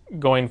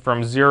going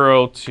from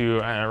 0 to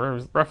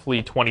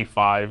roughly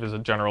 25 is a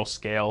general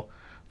scale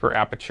for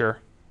aperture.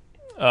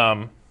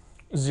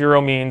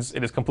 0 means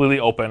it is completely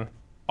open,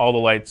 all the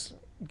light's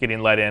getting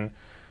let in,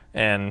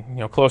 and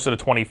closer to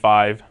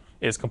 25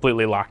 is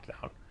completely locked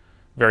down,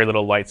 very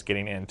little light's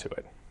getting into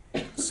it.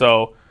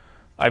 So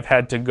I've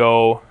had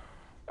to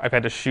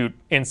shoot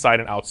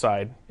inside and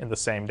outside in the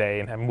same day,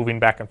 and I'm moving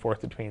back and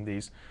forth between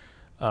these.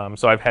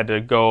 So I've had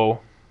to go,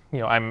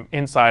 I'm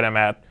inside, I'm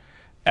at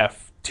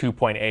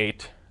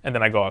f2.8, and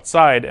then I go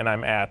outside and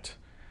I'm at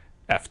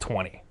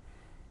f20.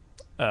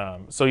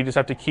 So you just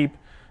have to keep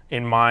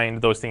in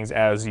mind those things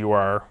as you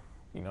are,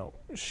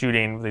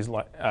 shooting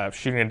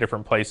in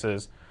different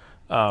places.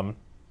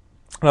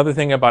 Another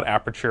thing about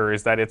aperture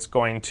is that it's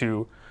going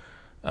to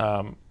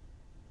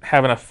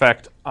have an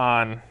effect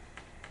on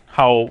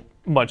how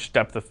much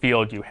depth of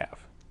field you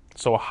have.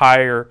 So a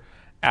higher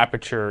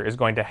aperture is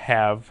going to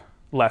have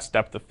less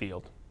depth of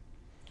field.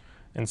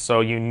 And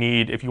so you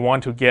need, if you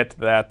want to get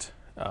that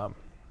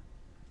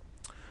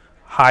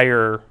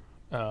higher,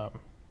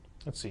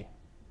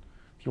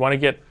 if you want to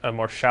get a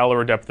more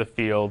shallower depth of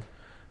field,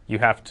 you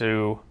have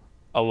to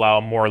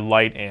allow more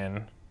light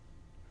in,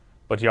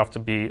 but you have to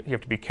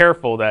be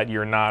careful that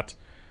you're not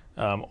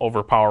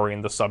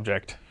overpowering the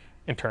subject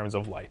in terms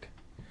of light.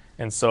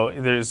 And so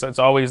it's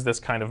always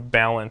this kind of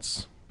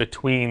balance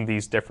between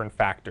these different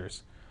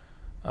factors,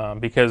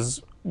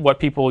 because what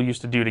people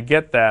used to do to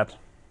get that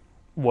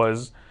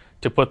was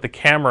to put the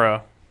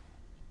camera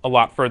a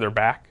lot further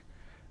back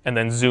and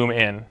then zoom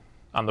in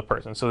on the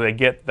person, so they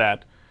get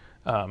that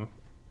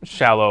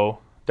shallow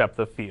depth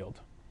of field.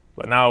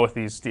 But now with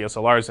these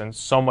DSLRs and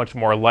so much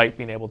more light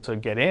being able to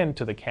get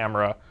into the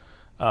camera,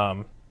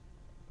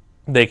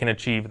 they can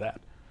achieve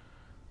that.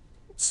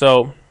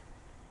 So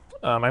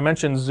I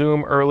mentioned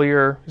zoom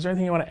earlier. Is there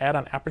anything you want to add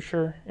on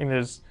aperture?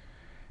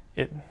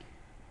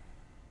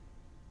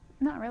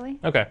 Not really.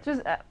 Okay.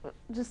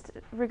 Just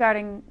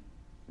regarding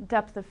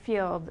depth of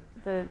field,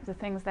 the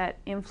things that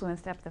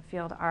influence depth of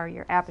field are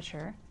your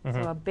aperture.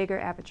 Mm-hmm. So a bigger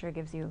aperture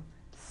gives you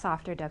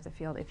softer depth of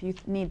field. If you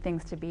need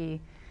things to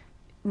be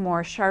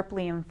more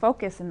sharply in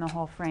focus in the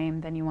whole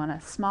frame, then you want a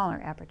smaller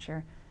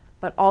aperture.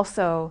 But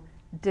also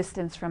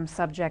distance from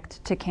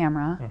subject to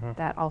camera, Mm-hmm.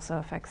 that also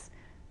affects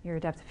your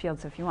depth of field.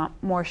 So if you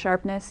want more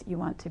sharpness, you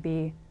want to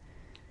be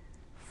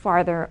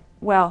farther,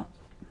 well,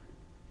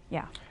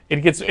 yeah.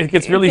 It gets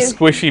really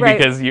squishy, right.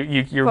 because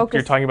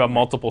you're talking about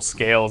multiple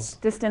scales.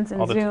 Distance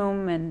and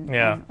zoom and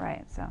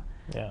right, so.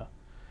 Yeah.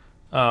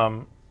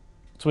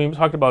 So we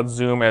talked about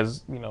zoom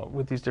as,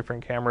 with these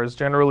different cameras.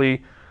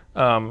 Generally,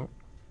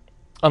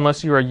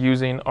 unless you are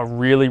using a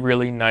really,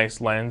 really nice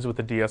lens with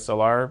a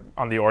DSLR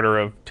on the order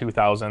of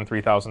 $2,000,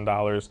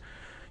 $3,000,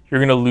 you're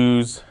going to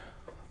lose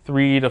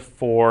 3 to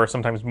 4,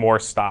 sometimes more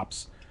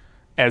stops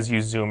as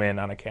you zoom in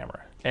on a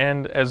camera,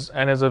 and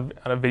on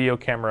a video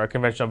camera, a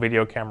conventional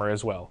video camera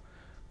as well,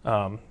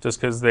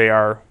 just because they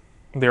are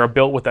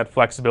built with that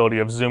flexibility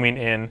of zooming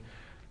in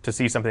to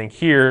see something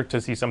here, to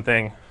see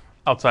something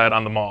outside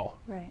on the mall.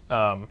 Right.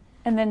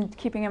 And then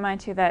keeping in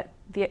mind too that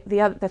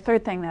the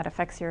third thing that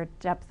affects your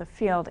depth of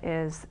field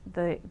is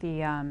the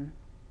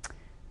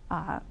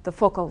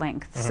focal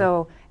length. Mm-hmm.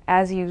 So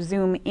as you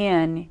zoom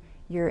in,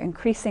 you're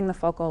increasing the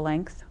focal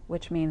length,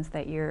 which means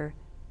that you're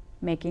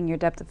making your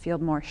depth of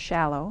field more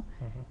shallow,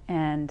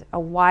 and a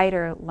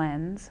wider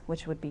lens,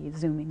 which would be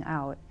zooming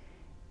out,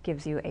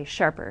 gives you a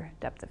sharper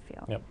depth of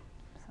field. Yep.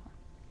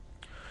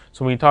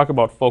 So when we talk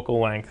about focal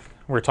length,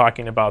 we're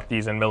talking about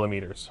these in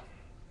millimeters.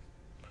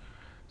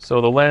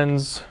 So the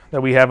lens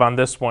that we have on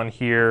this one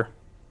here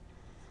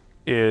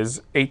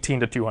is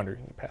 18 to 200.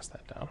 You can pass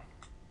that down.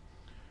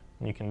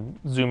 And you can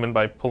zoom in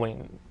by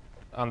pulling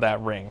on that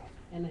ring.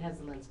 And it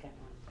has a lens cap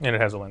on. And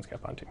it has a lens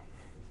cap on too.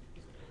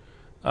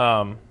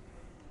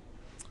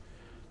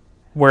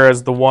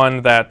 Whereas the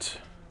one that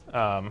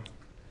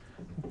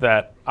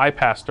that I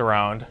passed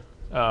around,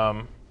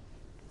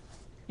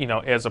 you know,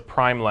 as a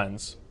prime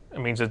lens, it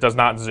means it does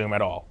not zoom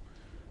at all.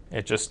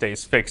 It just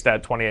stays fixed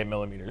at 28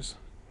 millimeters.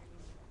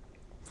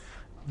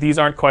 These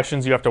aren't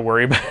questions you have to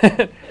worry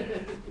about.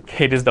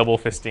 Kate is double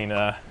fisting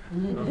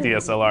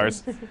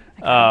DSLRs.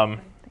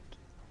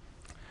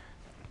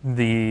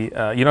 You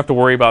don't have to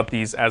worry about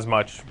these as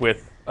much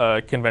with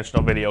a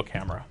conventional video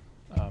camera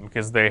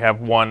because they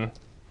have one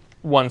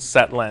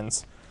set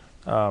lens.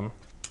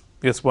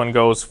 This one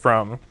goes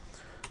from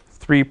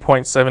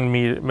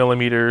 3.7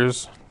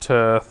 millimeters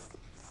to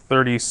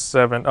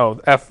 37. Oh,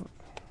 F.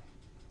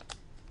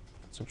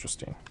 That's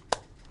interesting.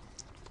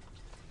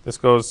 This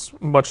goes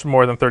much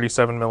more than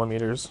 37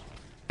 millimeters.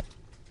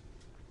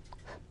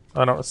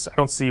 I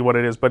don't see what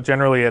it is, but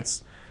generally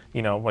it's,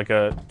 you know, like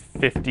a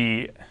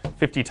 50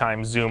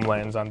 times zoom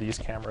lens on these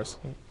cameras.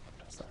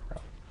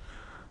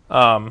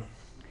 And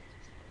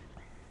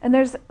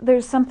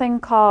there's something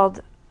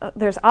called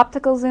there's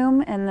optical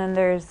zoom, and then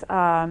there's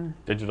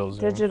digital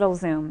zoom. Digital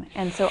zoom.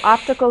 And so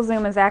optical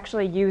zoom is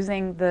actually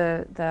using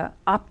the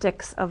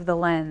optics of the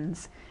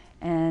lens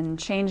and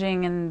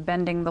changing and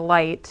bending the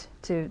light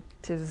to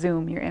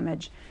zoom your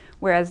image,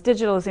 whereas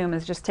digital zoom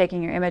is just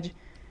taking your image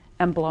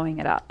and blowing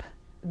it up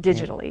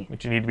digitally.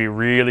 Which you need to be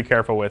really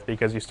careful with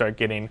because you start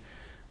getting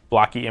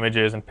blocky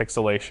images and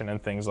pixelation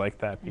and things like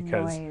that.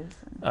 Because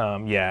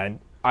yeah, and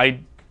I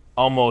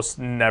almost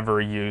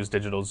never use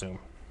digital zoom.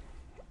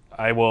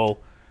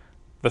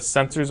 The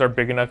sensors are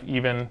big enough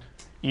even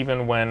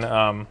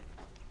when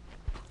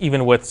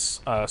even with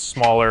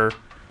smaller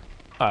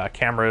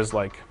cameras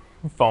like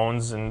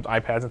phones and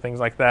iPads and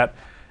things like that,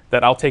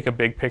 that I'll take a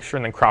big picture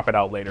and then crop it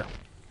out later.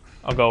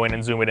 I'll go in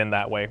and zoom it in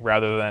that way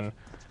rather than,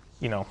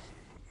 you know,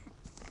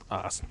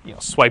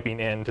 swiping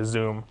in to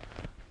zoom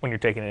when you're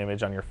taking an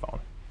image on your phone,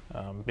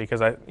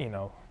 because I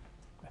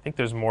think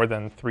there's more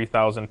than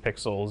 3,000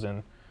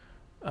 pixels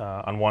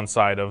on one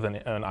side of an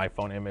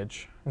iPhone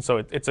image, and so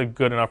it's a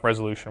good enough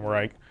resolution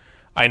where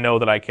I know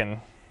that I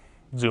can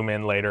zoom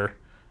in later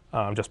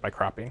just by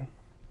cropping.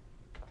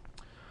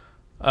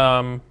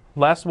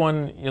 Last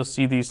one, you'll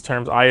see these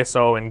terms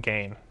ISO and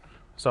gain.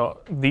 So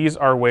these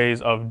are ways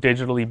of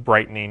digitally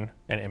brightening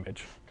an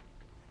image.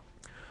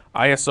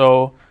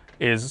 ISO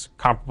is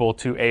comparable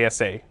to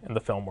ASA in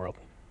the film world.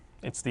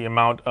 It's the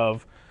amount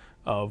of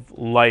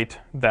light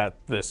that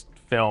this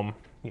film,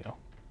 you know,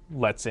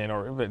 lets in,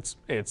 or it's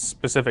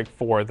specific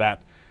for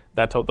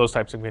those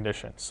types of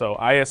conditions. So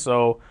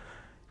ISO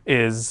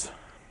is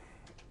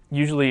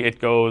usually it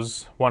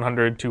goes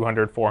 100,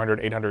 200,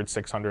 400, 800,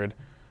 600,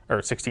 or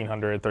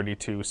 1600,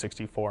 32,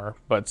 64.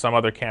 But some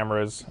other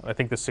cameras, I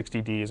think the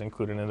 60D is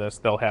included in this,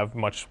 they'll have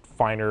much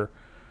finer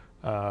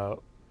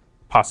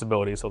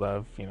possibilities. So they'll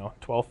have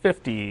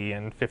 1250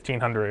 and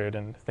 1500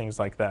 and things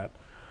like that.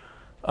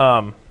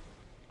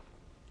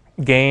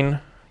 Gain,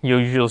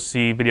 you'll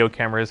see video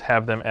cameras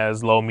have them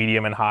as low,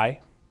 medium, and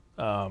high.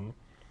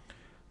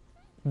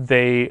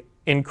 They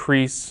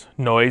increase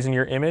noise in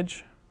your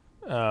image.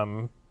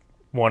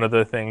 One of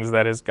the things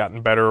that has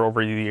gotten better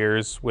over the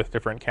years with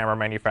different camera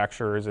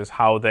manufacturers is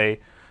how they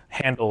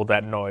handle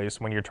that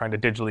noise when you're trying to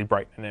digitally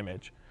brighten an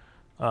image.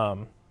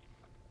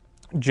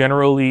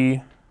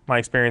 Generally, my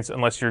experience,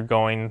 unless you're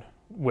going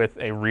with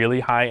a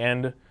really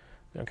high-end,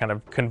 kind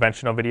of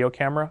conventional video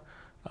camera,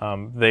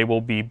 they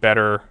will be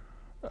better.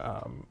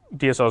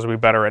 DSLRs will be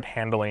better at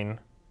handling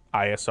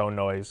ISO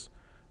noise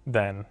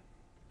than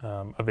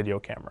a video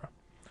camera.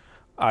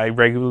 I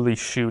regularly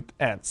shoot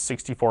at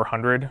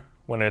 6400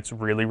 when it's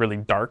really, really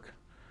dark,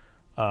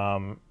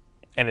 and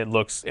it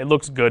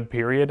looks good,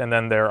 period. And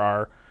then there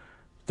are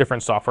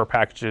different software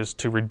packages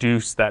to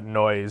reduce that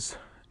noise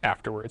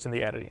afterwards in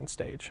the editing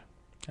stage.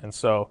 And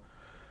so,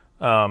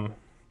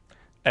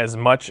 as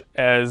much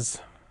as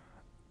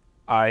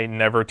I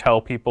never tell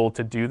people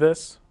to do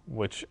this,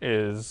 which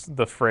is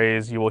the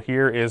phrase you will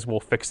hear is, "We'll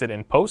fix it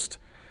in post."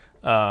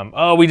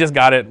 Oh, we just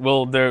got it.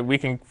 We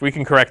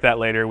can correct that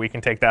later. We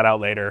can take that out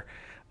later.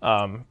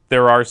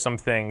 There are some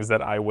things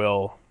that I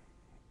will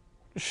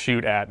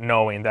shoot at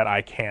knowing that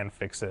I can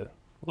fix it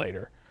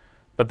later,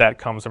 but that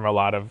comes from a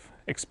lot of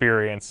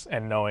experience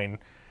and knowing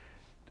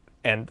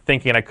and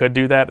thinking I could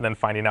do that and then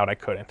finding out I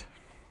couldn't,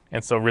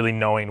 and so really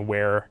knowing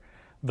where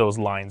those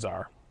lines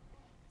are.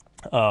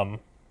 But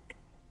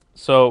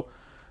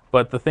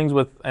the things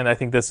with, and I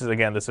think this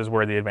is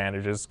where the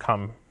advantages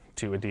come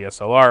to a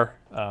DSLR,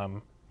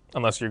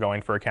 unless you're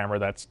going for a camera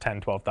that's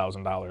 $10,000,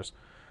 $12,000.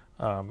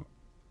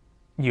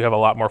 you have a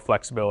lot more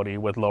flexibility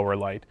with lower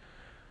light.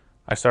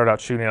 I started out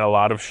shooting at a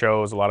lot of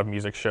shows, a lot of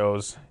music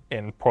shows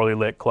in poorly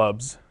lit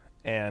clubs,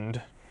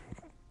 and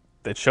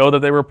it showed that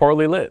they were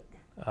poorly lit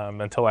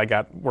until I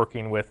got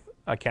working with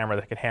a camera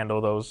that could handle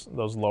those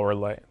lower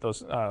light,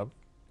 those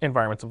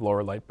environments of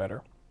lower light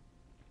better.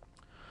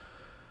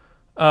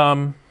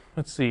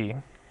 Let's see.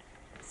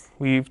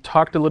 We've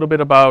talked a little bit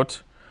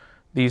about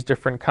these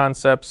different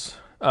concepts.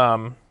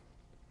 Did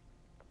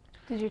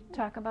you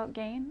talk about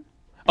gain?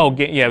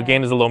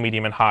 Gain is the low,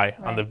 medium, and high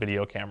on the Right.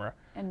 video camera.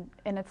 And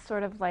it's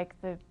sort of like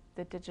the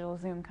digital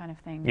zoom kind of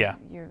thing. Yeah.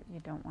 You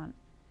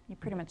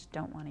pretty much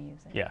don't want to use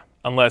it. Yeah,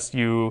 unless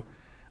you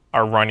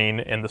are running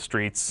in the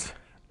streets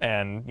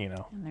and,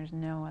 And there's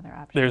no other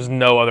option. there's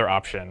no other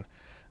option.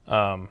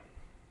 I've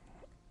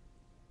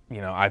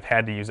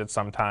had to use it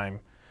sometime.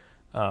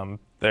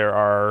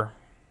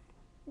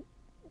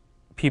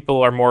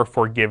 People are more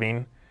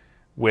forgiving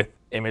with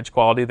image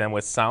quality than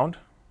with sound,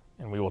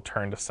 and we will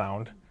turn to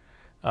sound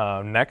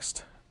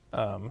next.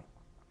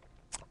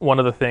 One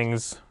of the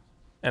things,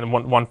 and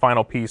one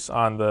final piece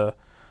on the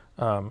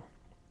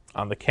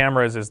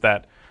cameras is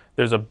that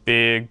there's a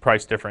big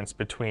price difference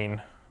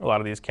between a lot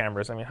of these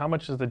cameras. I mean, how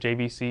much is the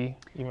JVC,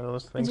 even though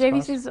those The things JVC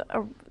cost? is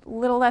a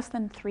little less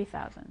than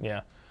 3,000. Yeah,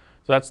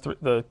 so that's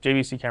the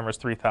JVC camera is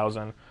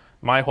 $3,000.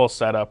 My whole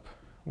setup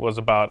was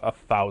about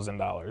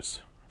 $1,000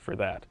 for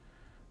that,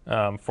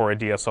 for a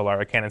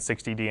DSLR, a Canon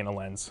 60D, and a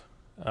lens.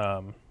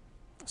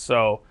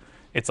 So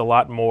it's a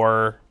lot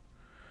more.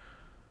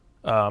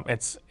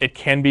 It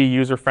can be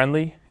user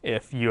friendly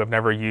if you have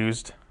never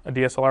used a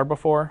DSLR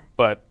before,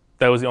 but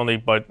that was the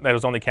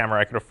only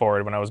camera I could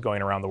afford when I was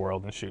going around the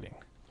world and shooting.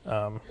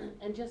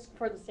 And just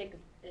for the sake of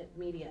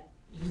media,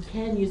 you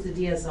can use the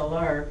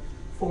DSLR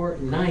for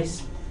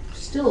nice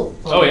still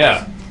photos. Oh,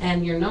 yeah.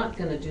 And you're not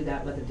going to do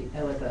that with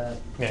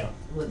Yeah.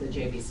 with a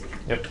JVC.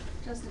 Yep.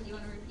 Justin, do you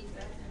want to repeat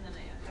that? And then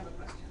I have a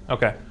question.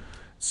 Okay.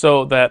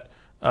 So that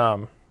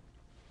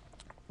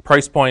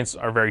price points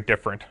are very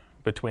different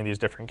between these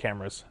different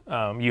cameras.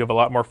 You have a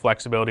lot more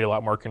flexibility, a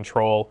lot more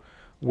control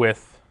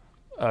with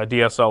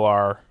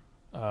DSLR.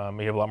 You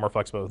have a lot more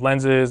flexibility with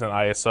lenses and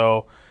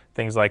ISO,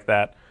 things like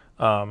that.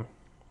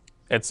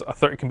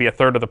 It can be a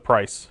third of the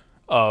price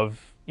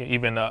of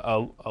even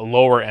a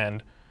lower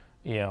end,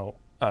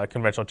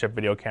 conventional chip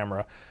video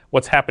camera.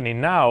 What's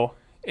happening now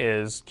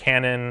is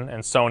Canon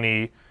and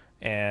Sony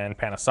and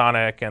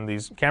Panasonic and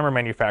these camera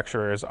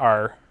manufacturers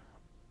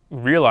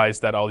realize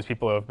that all these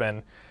people have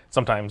been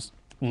sometimes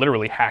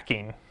literally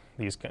hacking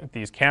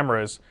these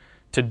cameras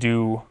to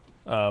do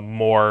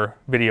more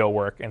video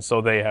work, and so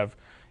they have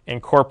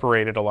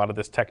incorporated a lot of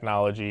this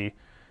technology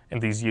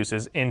and these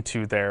uses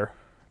into their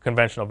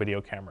conventional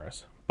video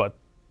cameras. But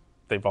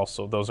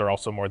those are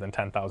also more than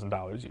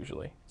 $10,000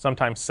 usually,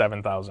 sometimes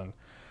 $7,000.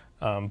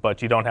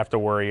 But you don't have to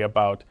worry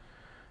about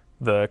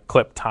the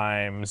clip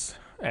times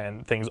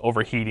and things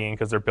overheating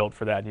because they're built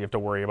for that. You have to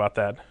worry about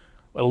that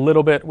a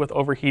little bit with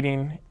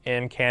overheating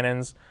in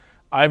Canons.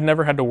 I've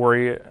never had to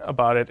worry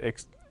about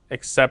it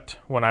except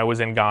when I was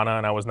in Ghana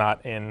and I was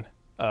not in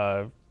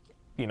a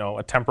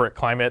temperate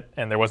climate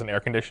and there wasn't air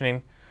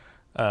conditioning.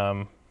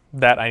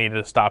 That I needed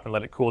to stop and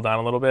let it cool down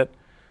a little bit.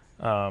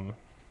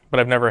 But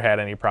I've never had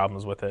any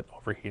problems with it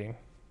overheating.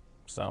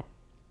 So,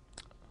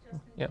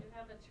 Justin, yeah. do you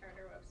have a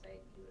charter website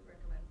you would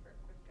recommend for a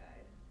quick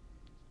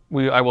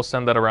guide? I will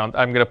send that around.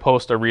 I'm going to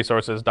post a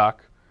resources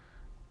doc.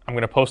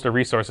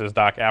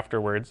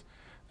 Afterwards,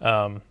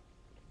 and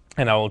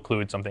I'll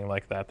include something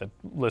like that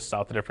lists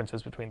out the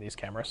differences between these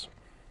cameras.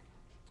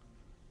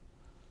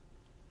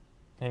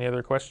 Any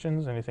other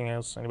questions? Anything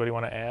else anybody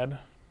want to add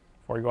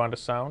before we go on to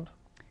sound?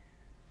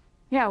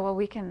 Yeah, well,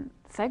 we can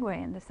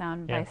segue into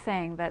sound by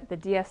saying that the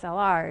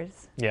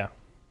DSLRs. Yeah,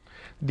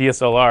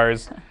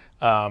 DSLRs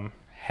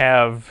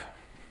have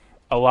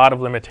a lot of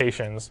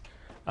limitations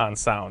on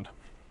sound.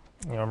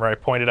 Remember, I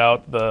pointed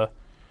out the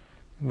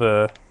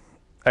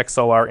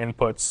XLR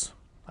inputs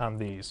on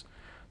these.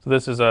 So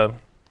this is a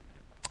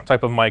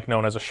type of mic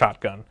known as a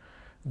shotgun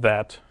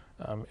that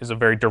is a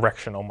very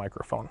directional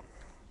microphone.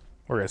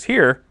 Whereas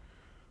here,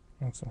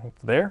 that's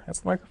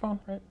the microphone,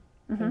 right?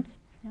 Mm-hmm.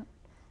 Yep.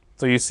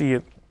 So you see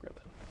it.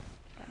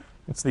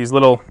 It's these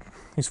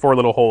four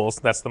little holes.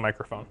 That's the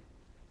microphone.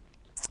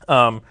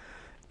 And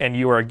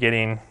you are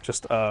getting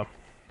just a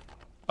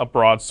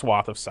broad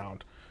swath of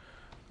sound.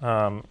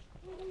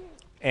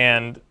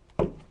 And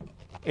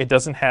it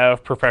doesn't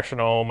have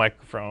professional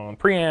microphone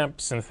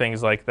preamps and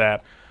things like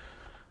that.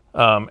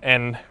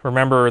 And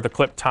remember the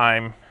clip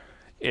time.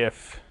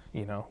 If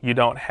you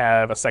don't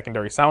have a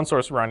secondary sound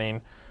source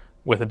running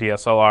with a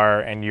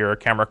DSLR and your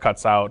camera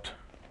cuts out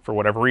for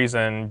whatever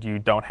reason, you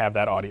don't have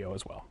that audio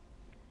as well.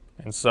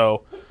 And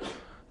so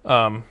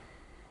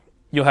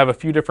you'll have a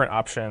few different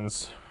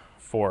options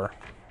for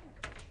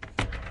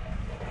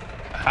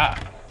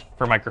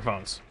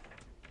microphones.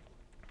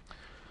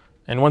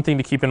 And one thing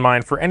to keep in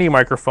mind for any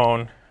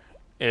microphone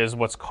is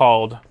what's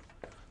called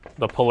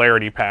the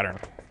polarity pattern.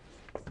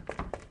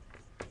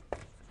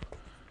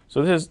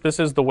 So this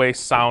is the way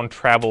sound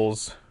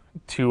travels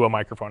to a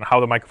microphone, how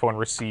the microphone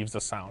receives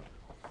the sound.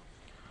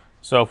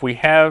 So if we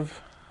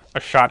have a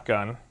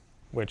shotgun,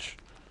 which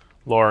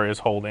Laura is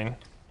holding,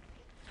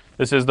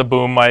 this is the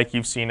boom mic.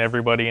 You've seen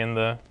everybody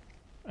on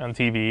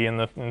TV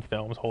and in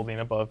films holding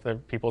above their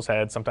people's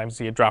heads. Sometimes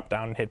you see it drop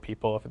down and hit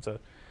people if it's a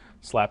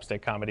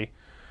slapstick comedy.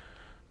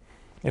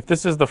 If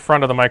this is the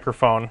front of the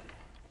microphone,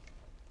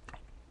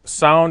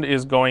 sound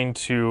is going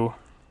to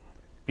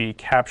be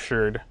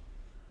captured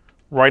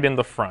right in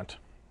the front.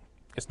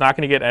 It's not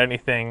going to get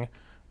anything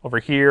over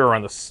here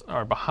or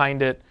or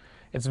behind it.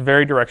 It's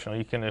very directional.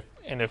 You can,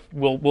 if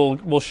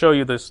we'll show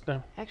you this.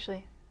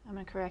 Actually, I'm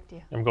going to correct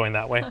you. I'm going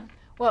that way.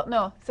 Well,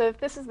 no. So if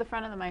this is the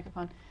front of the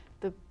microphone,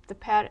 the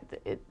pattern,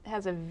 it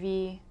has a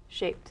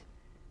V-shaped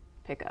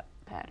pickup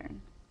pattern.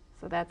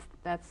 So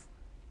that's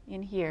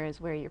in here is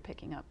where you're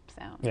picking up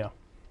sound. Yeah.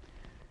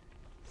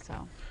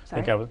 So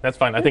sorry. That's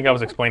fine. I think I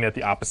was explaining it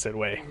the opposite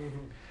way.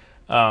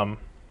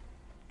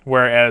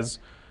 Whereas,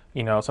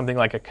 something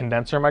like a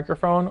condenser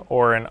microphone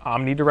or an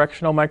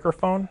omnidirectional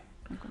microphone,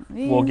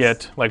 we'll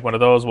get, like one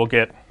of those, we'll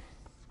get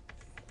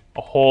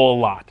a whole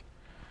lot.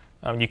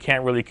 You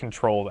can't really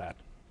control that.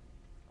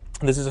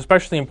 This is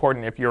especially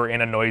important if you're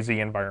in a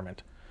noisy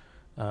environment.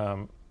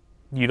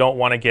 You don't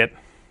want to get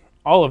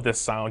all of this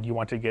sound. You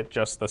want to get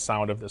just the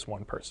sound of this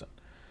one person.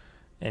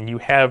 And you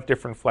have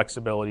different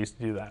flexibilities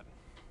to do that.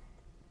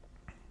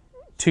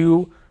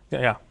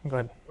 Yeah, go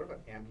ahead. What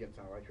about ambient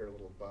sound? I heard a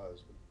little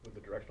buzz. Would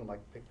the directional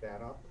mic pick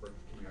that up, or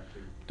can you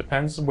actually?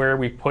 Depends where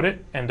we put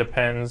it and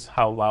depends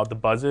how loud the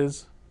buzz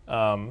is.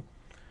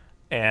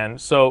 And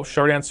so,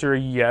 short answer,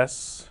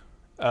 yes.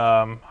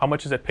 How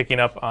much is it picking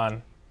up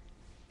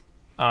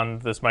on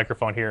this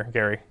microphone here,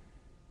 Gary?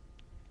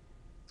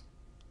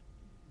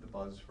 The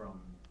buzz from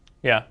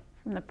Yeah.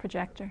 From the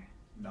projector.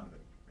 none of it.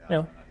 Yeah.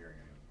 I'm not hearing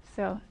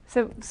anything.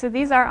 So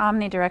these are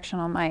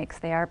omnidirectional mics.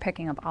 They are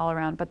picking up all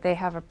around, but they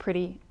have a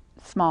pretty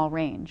small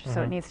range,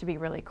 so it needs to be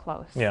really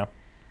close. Yeah.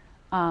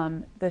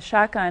 The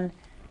shotgun,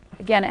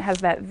 again, it has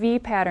that V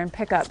pattern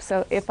pickup.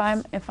 So if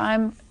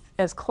I'm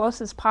as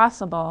close as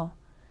possible,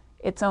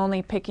 it's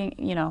only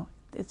picking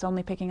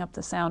up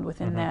the sound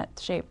within that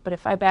shape. But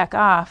if I back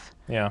off,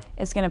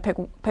 it's going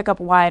to pick up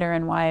wider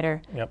and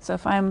wider. Yep. So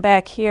if I'm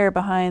back here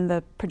behind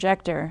the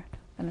projector,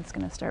 then it's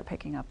going to start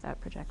picking up that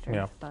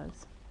projector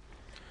buzz.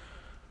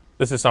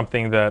 This is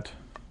something that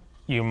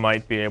you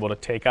might be able to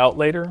take out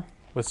later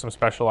with some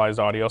specialized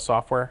audio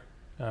software,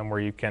 where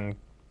you can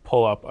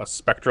pull up a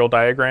spectral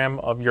diagram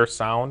of your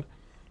sound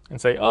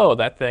and say, oh,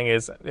 that thing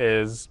is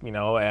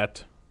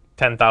at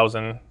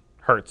 10,000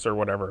 hertz or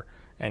whatever,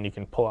 and you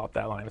can pull out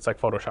that line. It's like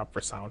Photoshop for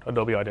sound.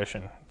 Adobe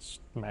Audition, it's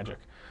magic.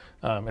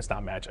 It's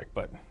not magic,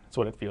 but it's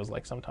what it feels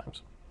like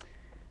sometimes.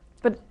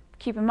 But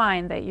keep in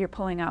mind that you're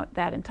pulling out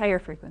that entire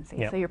frequency.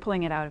 Yep. So you're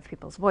pulling it out of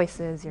people's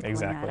voices. You're pulling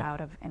Exactly. that out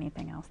of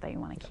anything else that you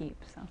want to keep.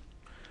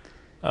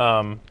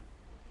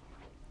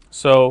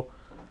 So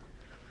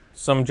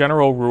some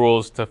general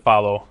rules to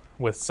follow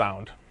with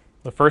sound.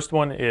 The first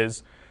one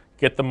is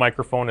get the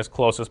microphone as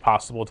close as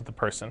possible to the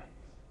person.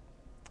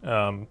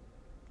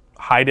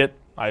 Hide it.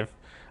 I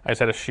just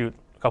had a shoot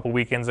a couple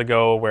weekends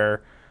ago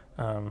where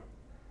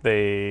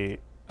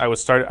I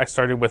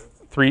started with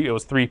three. It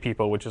was 3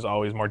 people, which is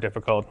always more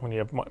difficult when you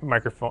have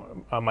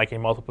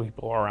miking multiple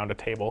people around a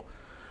table.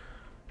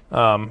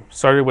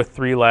 Started with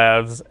 3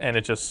 lavs, and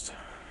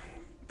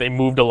they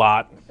moved a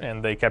lot,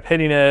 and they kept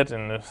hitting it,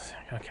 and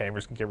okay, we're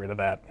just gonna get rid of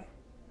that.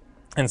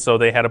 And so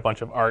they had a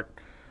bunch of art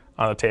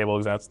on the table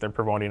because they're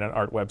promoting an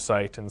art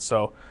website, and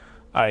so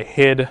I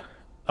hid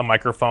a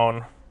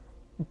microphone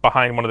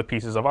behind one of the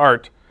pieces of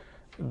art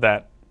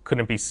that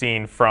couldn't be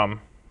seen from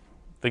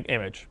the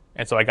image.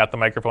 And so I got the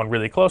microphone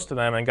really close to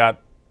them and got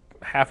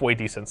halfway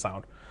decent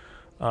sound.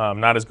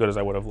 Not as good as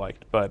I would have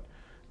liked, but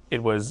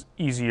it was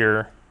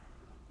easier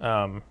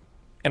and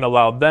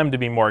allowed them to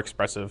be more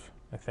expressive,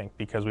 I think,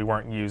 because we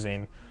weren't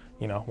using,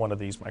 one of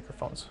these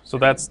microphones. So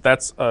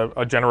that's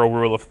a general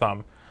rule of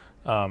thumb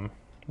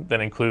that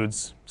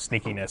includes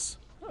sneakiness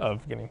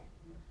of getting.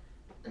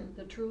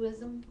 The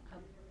truism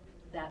of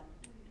that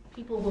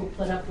people will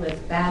put up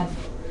with bad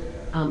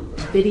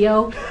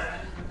video.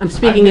 I'm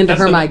speaking into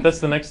her mic. That's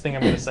the next thing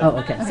I'm going to say. Oh,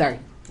 okay, sorry.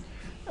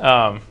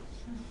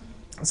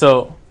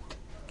 So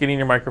getting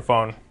your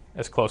microphone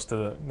as close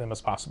to them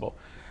as possible.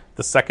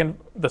 The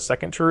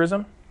second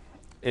truism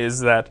is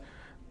that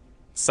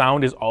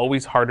sound is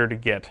always harder to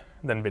get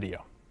than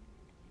video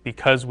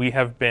because we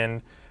have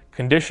been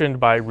conditioned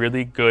by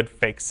really good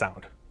fake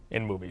sound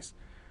in movies.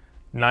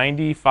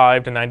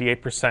 95 to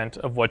 98%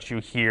 of what you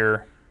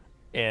hear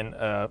in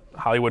a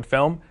Hollywood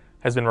film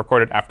has been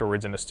recorded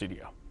afterwards in a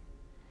studio.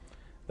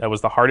 That was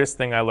the hardest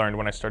thing I learned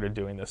when I started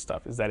doing this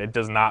stuff, is that it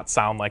does not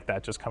sound like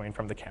that just coming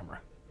from the camera.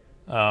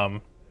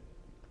 And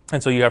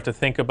so you have to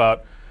think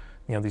about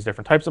these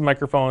different types of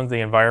microphones, the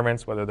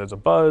environments, whether there's a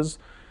buzz.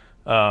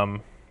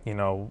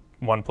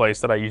 One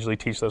place that I usually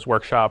teach this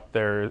workshop,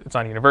 it's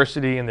on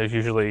University, and there's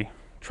usually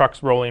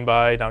trucks rolling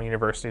by down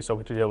University, so we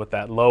have to deal with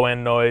that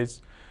low-end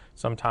noise.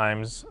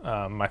 Sometimes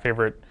my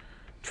favorite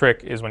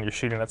trick is when you're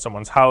shooting at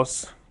someone's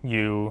house,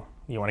 you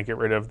You want to get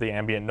rid of the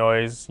ambient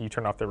noise, you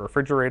turn off the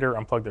refrigerator,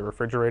 unplug the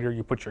refrigerator,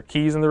 you put your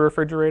keys in the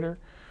refrigerator,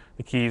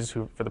 the keys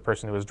for the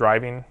person who is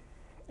driving,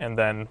 and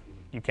then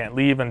you can't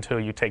leave until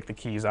you take the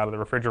keys out of the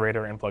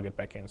refrigerator and plug it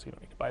back in, so you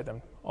don't need to buy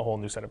them a whole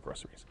new set of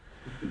groceries.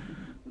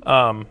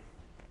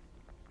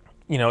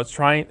 You know,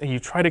 you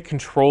try to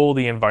control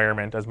the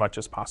environment as much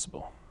as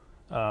possible,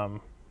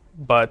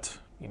 but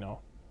you know,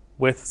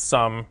 with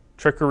some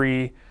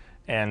trickery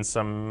and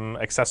some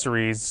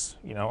accessories,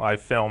 you know, I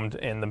filmed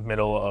in the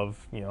middle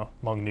of, you know,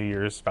 among New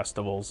Year's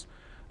festivals,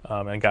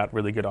 and got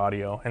really good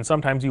audio. And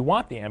sometimes you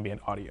want the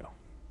ambient audio.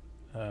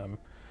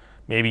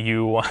 Maybe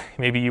you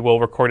will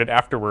record it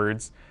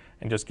afterwards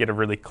and just get a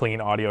really clean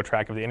audio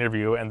track of the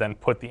interview and then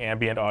put the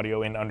ambient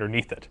audio in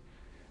underneath it,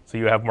 so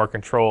you have more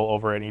control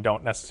over it and you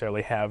don't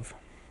necessarily have,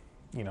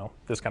 you know,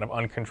 this kind of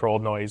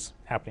uncontrolled noise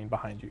happening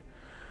behind you.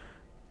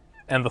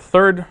 And the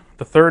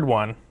third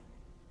one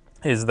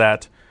is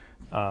that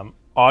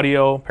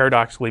audio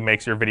paradoxically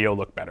makes your video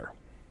look better.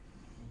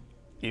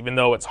 Even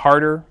though it's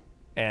harder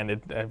and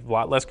it has a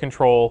lot less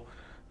control,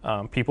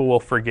 people will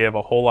forgive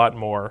a whole lot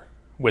more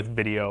with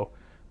video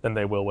than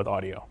they will with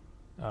audio.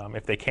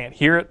 If they can't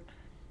hear it,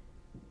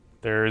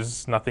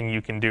 there's nothing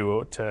you can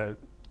do to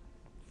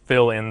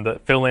fill in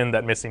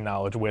that missing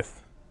knowledge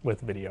with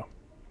video.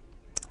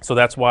 So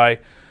that's why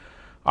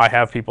I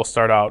have people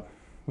start out,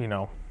 you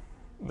know,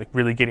 like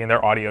really getting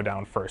their audio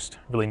down first,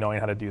 really knowing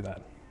how to do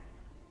that.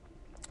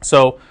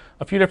 So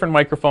a few different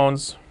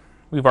microphones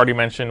we've already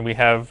mentioned. We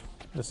have,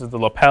 this is the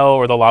lapel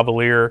or the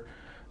lavalier.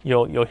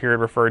 You'll hear it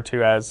referred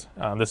to as,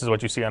 this is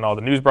what you see on all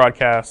the news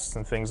broadcasts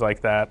and things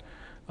like that.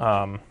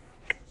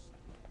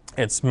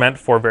 It's meant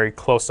for very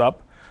close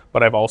up,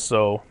 but I've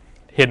also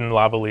hidden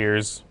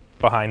lavaliers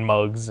behind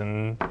mugs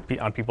and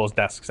on people's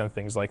desks and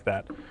things like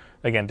that.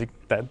 Again,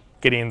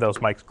 getting those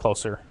mics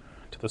closer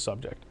to the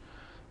subject.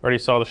 Already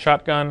saw the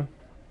shotgun.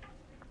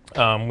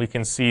 We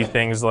can see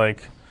things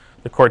like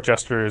the court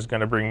jester is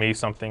going to bring me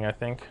something, I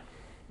think.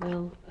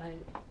 Well,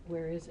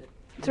 where is it?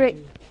 It's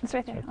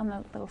right there on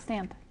the little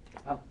stand.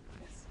 Oh,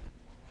 yes.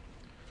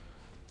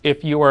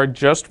 If you are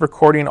just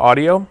recording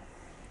audio,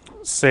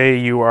 say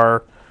you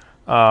are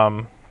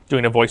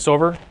doing a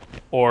voiceover,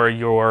 or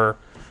you're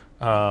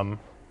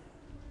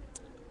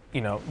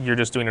you're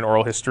just doing an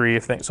oral history,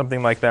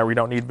 something like that where you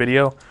don't need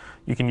video,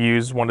 you can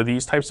use one of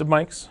these types of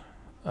mics.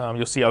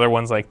 You'll see other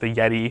ones like the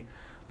Yeti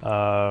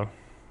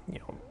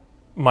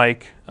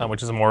mic,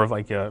 which is more of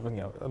like a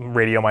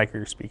radio mic where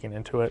you're speaking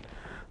into it.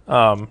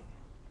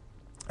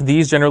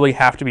 These generally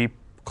have to be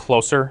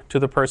closer to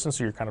the person,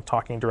 so you're kind of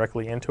talking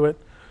directly into it.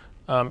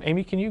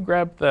 Amy, can you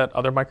grab that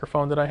other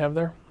microphone that I have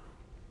there?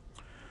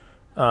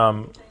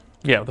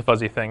 Yeah, the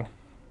fuzzy thing.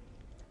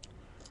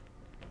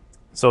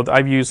 So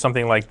I've used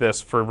something like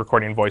this for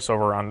recording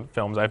voiceover on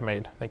films I've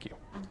made. Thank you.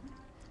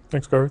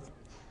 Thanks, Garth.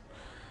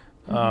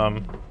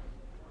 Grab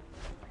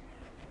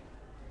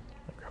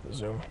the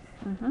zoom.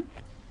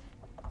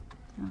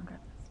 Okay.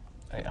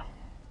 Yeah.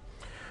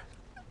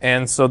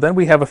 And so then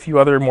we have a few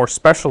other more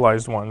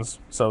specialized ones.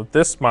 So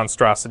this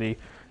monstrosity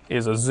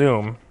is a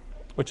Zoom,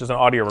 which is an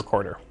audio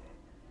recorder.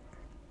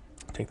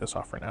 Take this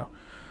off for now.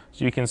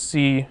 So you can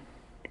see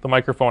the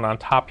microphone on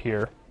top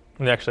here,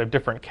 and they actually have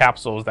different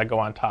capsules that go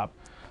on top.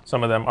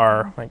 Some of them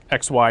are like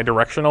XY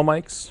directional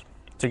mics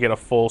to get a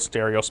full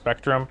stereo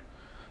spectrum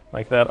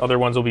like that. Other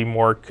ones will be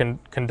more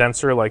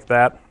condenser like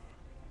that.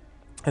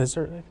 There's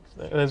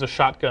a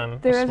shotgun.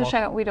 There is a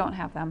shotgun. We don't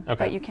have them, Okay.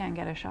 but you can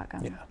get a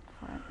shotgun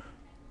for it.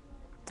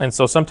 And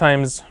so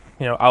sometimes,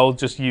 I'll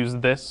just use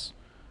this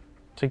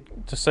to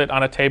sit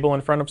on a table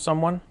in front of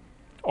someone,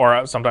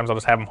 or sometimes I'll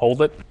just have them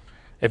hold it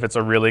if it's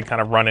a really kind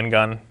of run and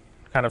gun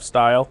kind of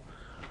style.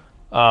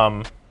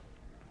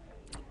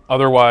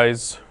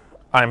 Otherwise,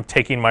 I'm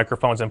taking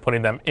microphones and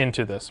putting them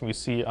into this. We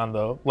see on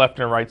the left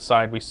and right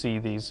side, we see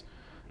these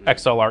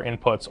XLR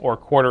inputs or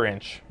 1/4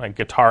 inch, like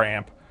guitar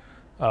amp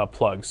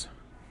plugs.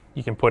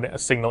 You can put a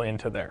signal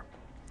into there.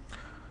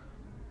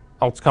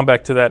 I'll come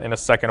back to that in a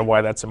second of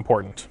why that's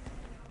important.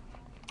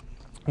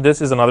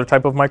 This is another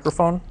type of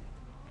microphone.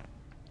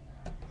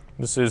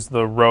 This is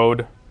the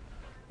Rode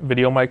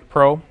VideoMic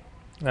Pro.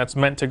 That's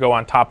meant to go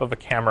on top of a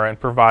camera and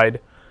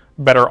provide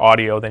better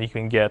audio than you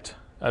can get,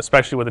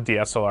 especially with a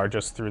DSLR,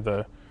 just through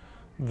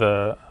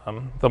the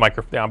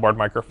onboard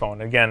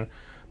microphone. Again,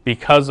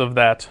 because of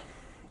that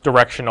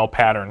directional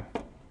pattern,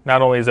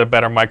 not only is it a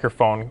better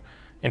microphone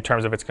in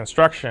terms of its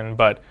construction,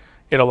 but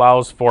it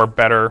allows for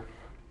better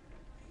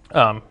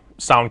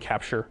sound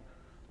capture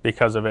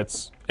because of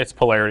its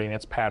polarity and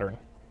its pattern.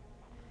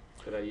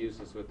 Could I use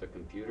this with the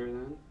computer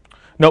then?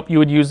 Nope, you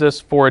would use this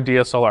for a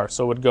DSLR,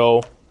 so it would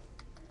go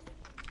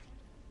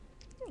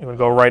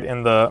right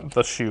in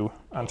the shoe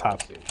on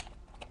top.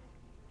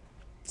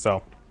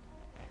 So,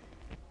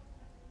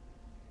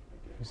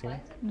 you see me?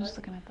 I'm just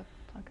looking at the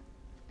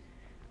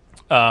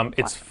plug.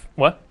 It's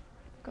what?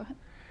 Go ahead.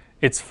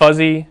 It's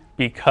fuzzy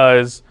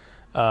because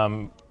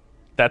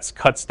that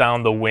cuts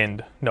down the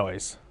wind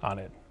noise on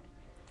it.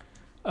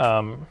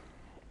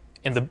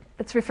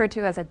 It's referred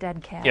to as a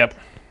dead cat. Yep.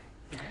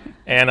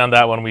 And on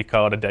that one, we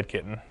call it a dead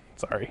kitten.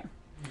 Sorry.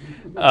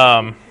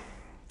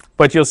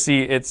 But you'll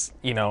see it's,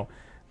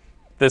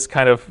 this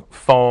kind of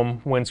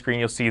foam windscreen.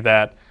 You'll see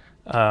that.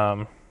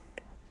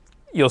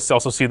 You'll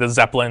also see the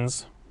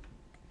Zeppelins,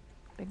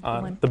 Big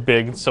one. the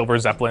big silver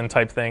Zeppelin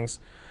type things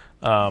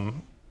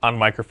on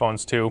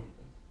microphones too.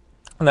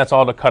 And that's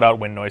all to cut out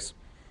wind noise.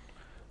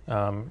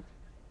 Again,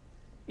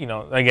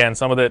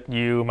 some of it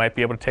you might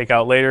be able to take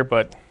out later,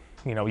 but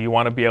you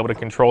want to be able to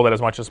control that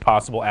as much as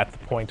possible at the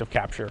point of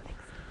capture.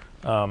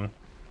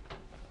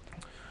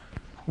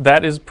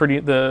 That is pretty.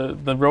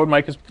 The Rode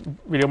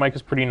video mic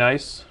is pretty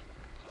nice,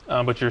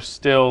 but you're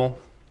still.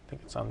 I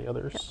think it's on the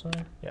other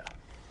side.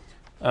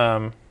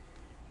 Yeah.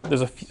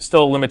 There's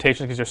still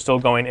limitations because you're still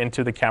going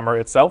into the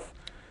camera itself,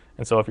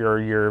 and so if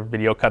your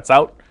video cuts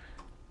out,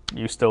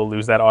 you still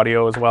lose that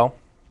audio as well.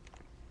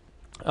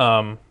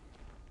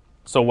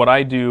 So what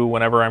I do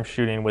whenever I'm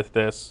shooting with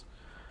this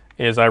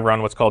is I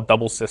run what's called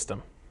double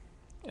system.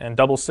 And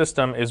double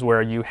system is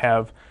where you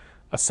have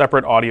a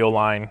separate audio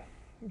line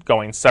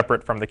going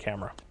separate from the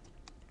camera.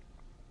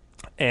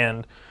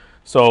 And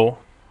so,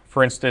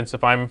 for instance,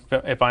 if I'm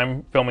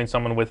filming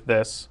someone with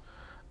this,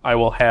 I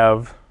will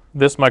have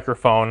this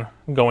microphone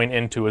going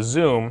into a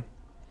zoom,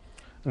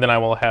 and then I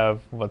will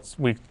have what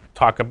we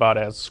talk about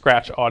as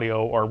scratch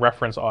audio or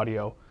reference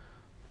audio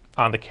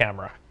on the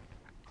camera.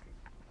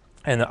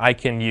 And I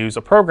can use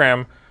a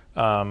program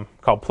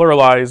called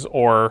Pluralize,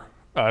 or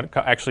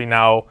actually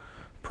now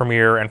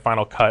Premiere and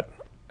Final Cut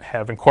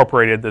have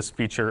incorporated this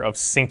feature of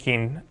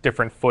syncing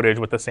different footage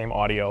with the same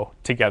audio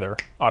together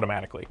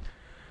automatically.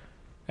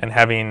 And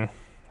I'm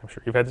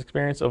sure you've had this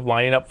experience of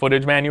lining up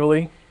footage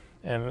manually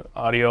and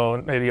audio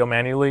and video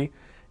manually.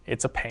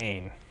 It's a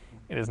pain.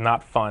 It is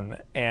not fun.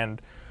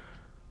 And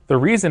the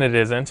reason it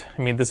isn't,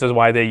 this is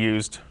why they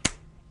used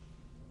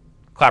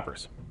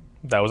clappers.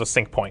 That was a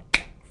sync point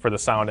for the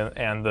sound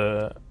and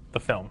the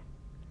film.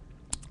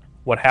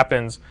 What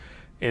happens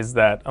is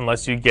that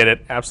unless you get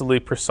it absolutely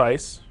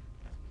precise,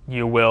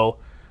 you will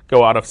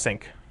go out of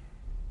sync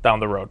down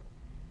the road.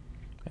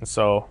 And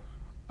so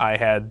I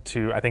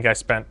think I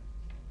spent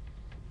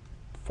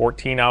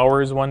 14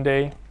 hours one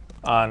day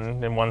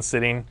in one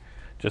sitting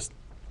just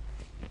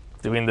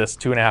doing this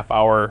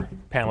 2.5-hour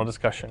panel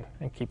discussion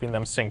and keeping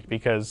them synced,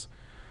 because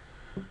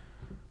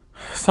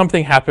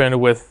something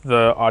happened with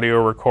the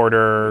audio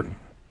recorder,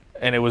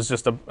 and it was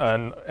just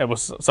it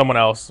was someone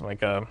else,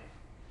 like a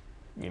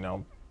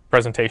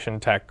presentation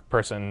tech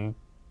person.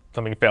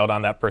 Something failed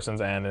on that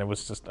person's end, and it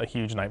was just a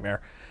huge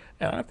nightmare.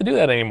 And I don't have to do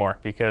that anymore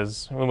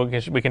because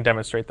we can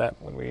demonstrate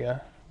that when we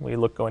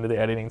go into the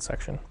editing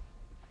section.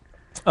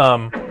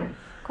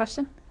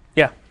 Question?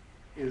 Yeah.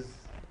 Is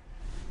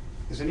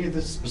any of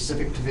this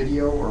specific to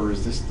video, or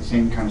is this the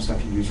same kind of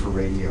stuff you use for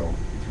radio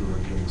if you were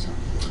doing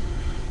something?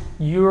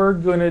 You're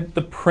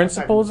the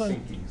principles.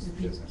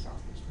 Business,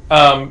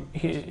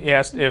 obviously. He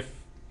asked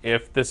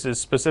if this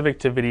is specific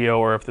to video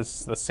or if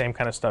this is the same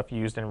kind of stuff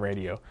used in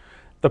radio.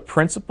 The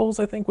principles,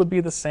 I think, would be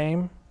the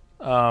same,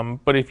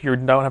 but if you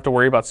don't have to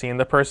worry about seeing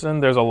the person,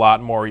 there's a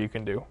lot more you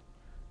can do.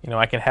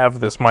 I can have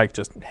this mic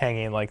just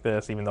hanging like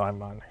this, even though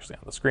I'm actually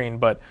on the screen,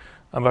 but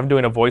if I'm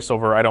doing a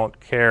voiceover, I don't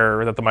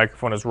care that the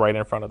microphone is right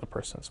in front of the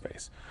person's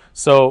face.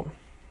 So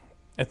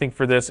I think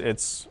for this,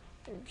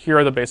 here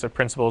are the basic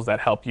principles that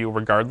help you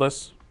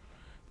regardless.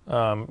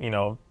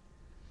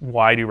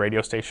 Why do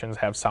radio stations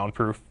have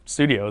soundproof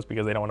studios?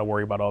 Because they don't want to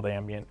worry about all the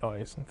ambient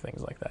noise and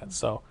things like that.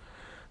 So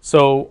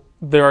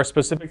there are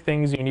specific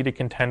things you need to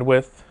contend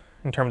with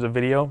in terms of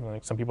video.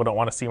 Like some people don't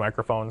want to see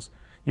microphones.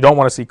 You don't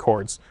want to see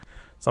cords.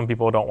 Some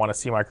people don't want to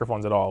see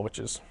microphones at all, which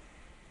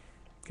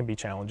can be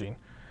challenging.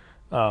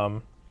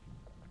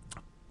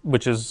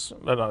 Which is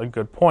a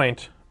good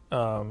point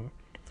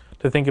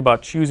to think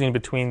about choosing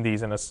between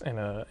these in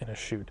a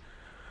shoot.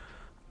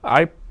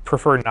 I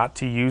prefer not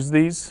to use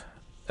these,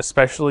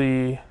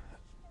 especially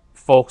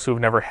folks who've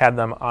never had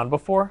them on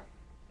before.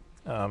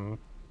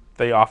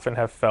 They often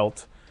have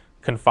felt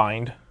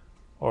confined,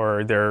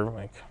 or they're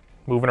like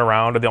moving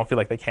around, or they don't feel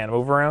like they can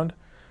move around.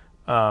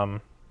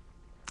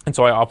 And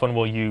so I often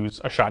will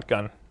use a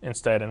shotgun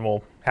instead, and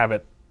we'll have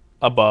it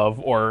above,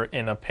 or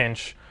in a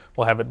pinch,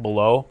 we'll have it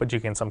below, but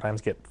you can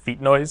sometimes get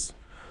feet noise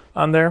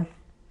on there.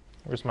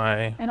 Where's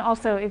my... And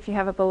also, if you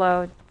have it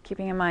below,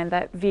 keeping in mind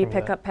that V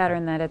pickup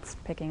pattern, that it's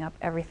picking up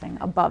everything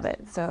above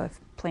it. So if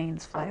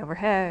planes fly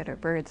overhead, or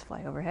birds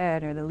fly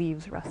overhead, or the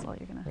leaves rustle,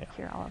 you're going to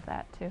hear all of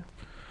that too.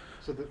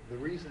 So the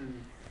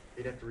reason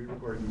they'd have to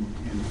re-record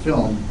in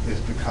film is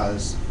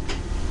because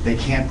they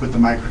can't put the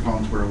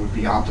microphones where it would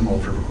be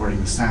optimal for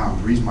recording the sound.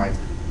 The reason why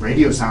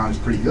radio sound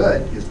is pretty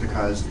good is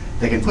because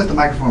they can put the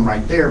microphone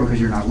right there because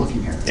you're not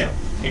looking at it. Yeah,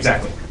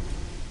 exactly.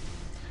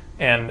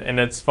 And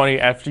it's funny,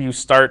 after you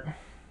start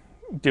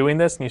doing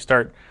this and you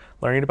start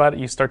learning about it,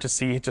 you start to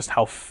see just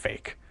how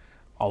fake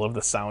all of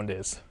the sound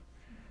is.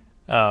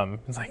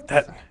 It's like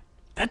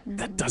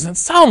that doesn't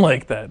sound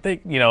like that.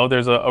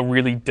 There's a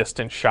really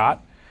distant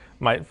shot.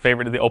 My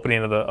favorite, the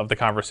opening of the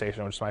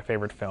conversation, which is my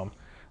favorite film.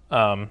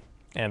 And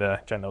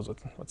Jen knows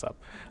what's up.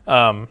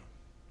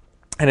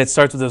 And it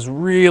starts with this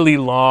really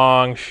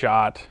long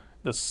shot,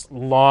 this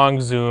long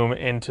zoom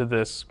into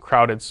this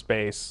crowded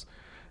space,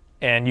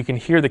 and you can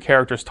hear the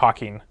characters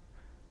talking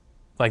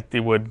like they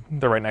would.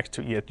 They're right next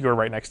to you. You're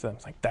right next to them.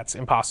 It's like, that's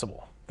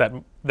impossible.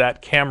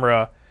 That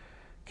camera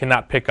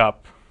cannot pick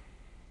up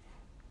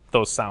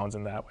those sounds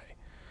in that way.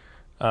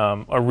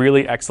 A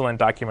really excellent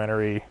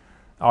documentary,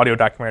 audio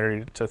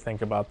documentary to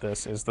think about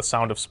this is The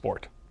Sound of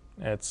Sport.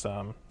 It's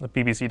the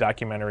BBC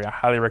documentary. I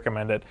highly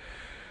recommend it.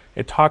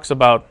 It talks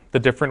about the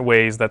different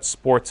ways that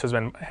sports has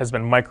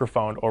been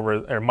microphoned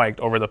mic'd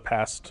over the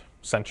past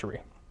century,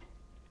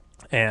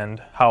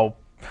 and how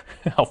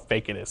how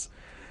fake it is.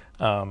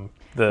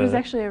 There's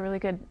actually a really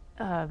good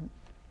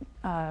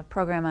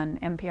program on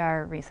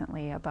NPR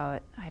recently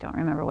about, I don't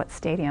remember what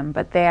stadium,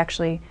 but they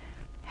actually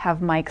have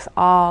mics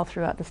all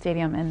throughout the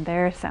stadium, and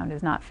their sound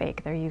is not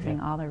fake. They're using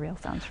all the real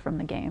sounds from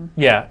the game.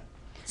 Yeah.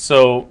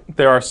 So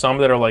there are some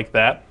that are like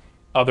that.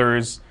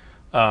 Others,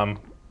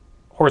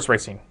 horse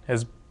racing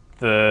is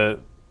the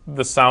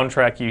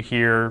soundtrack you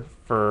hear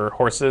for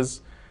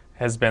horses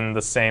has been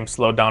the same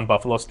slowed down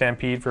buffalo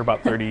stampede for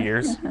about 30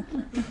 years.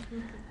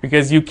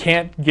 Because you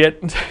can't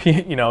get,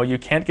 you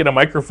can't get a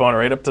microphone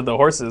right up to the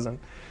horses, and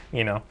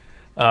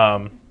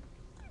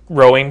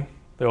rowing,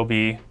 there'll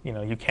be,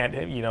 you can't,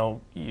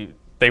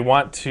 they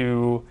want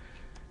to.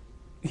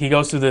 He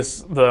goes through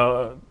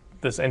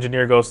this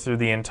engineer goes through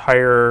the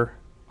entire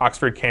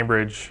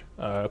Oxford-Cambridge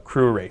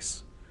crew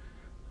race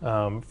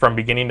from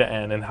beginning to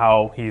end, and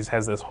how he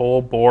has this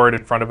whole board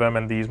in front of him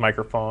and these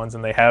microphones,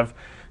 and they have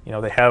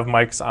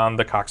mics on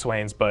the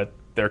coxswains, but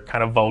they're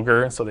kind of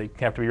vulgar, so they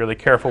have to be really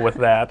careful with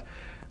that.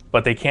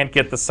 But they can't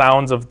get the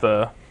sounds of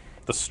the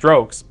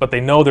strokes, but they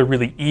know they're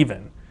really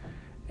even,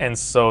 and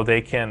so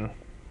they can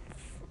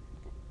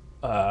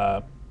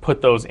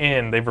put those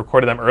in. They've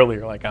recorded them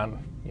earlier, like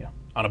on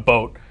a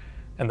boat,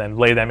 and then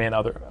lay them in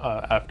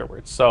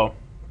afterwards. So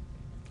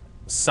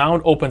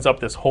sound opens up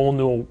this whole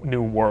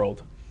new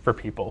world for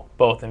people,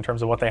 both in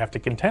terms of what they have to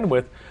contend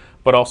with,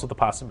 but also the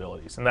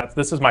possibilities. And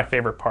this is my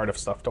favorite part of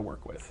stuff to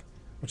work with,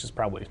 which is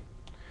probably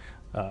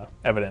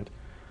evident.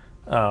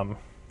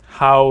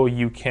 How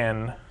you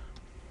can,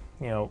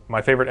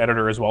 my favorite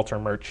editor is Walter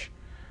Murch,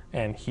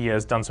 and he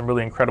has done some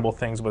really incredible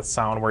things with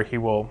sound where he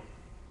will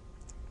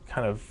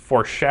kind of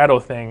foreshadow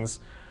things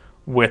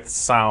with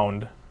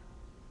sound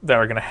that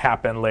are going to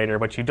happen later,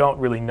 but you don't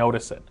really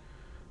notice it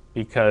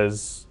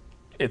because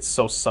it's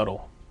so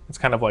subtle. It's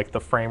kind of like the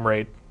frame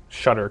rate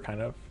shutter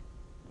kind of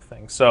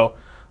thing. So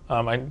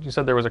you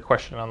said there was a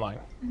question online.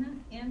 Mm-hmm.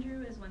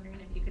 Andrew is wondering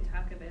if you could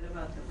talk a bit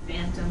about the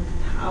phantom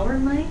power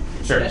mic,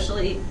 Sure.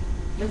 especially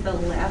with the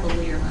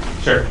lavalier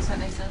mic. Sure. Does that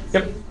make sense?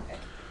 Yep. Okay.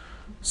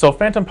 So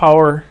phantom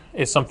power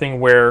is something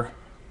where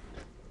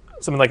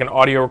something like an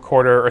audio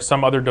recorder or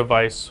some other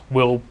device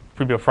will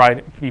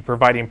be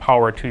providing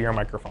power to your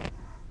microphone.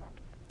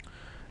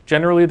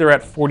 Generally, they're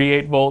at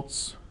 48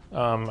 volts.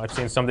 I've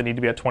seen some that need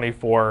to be at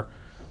 24.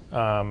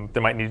 They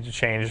might need to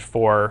change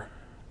for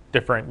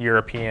different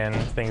European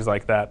things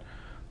like that.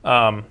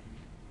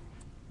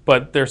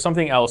 But there's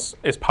something else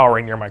is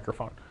powering your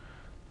microphone,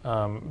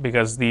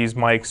 because these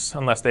mics,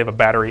 unless they have a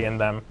battery in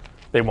them,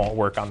 they won't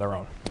work on their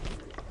own.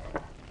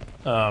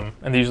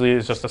 And usually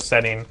it's just a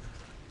setting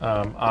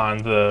on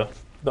the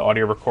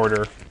audio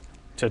recorder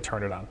to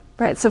turn it on.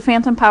 Right, so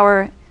phantom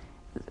power,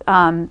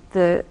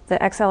 the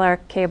XLR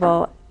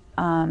cable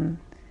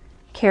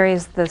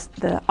carries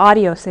the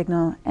audio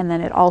signal, and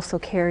then it also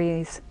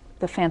carries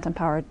the phantom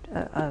power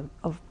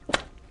of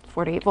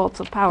 48 volts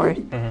of power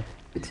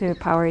to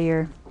power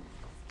your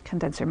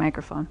condenser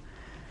microphone.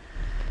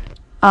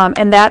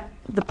 And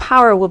the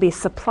power will be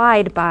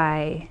supplied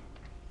by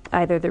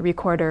either the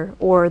recorder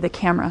or the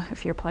camera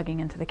if you're plugging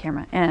into the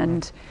camera.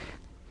 And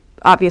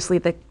obviously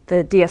the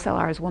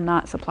DSLRs will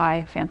not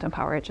supply phantom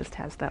power. It just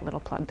has that little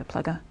plug to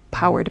plug a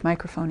powered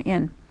microphone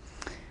in.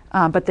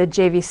 But the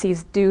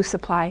JVCs do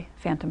supply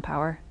phantom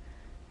power,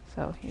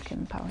 so you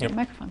can power your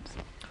microphones.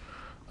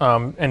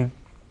 And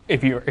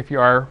if you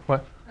are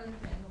what?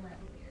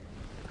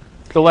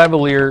 The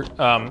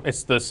lavalier,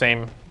 it's the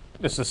same.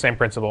 It's the same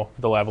principle.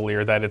 The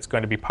lavalier, that it's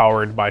going to be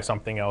powered by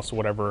something else,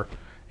 whatever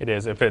it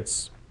is. If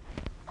it's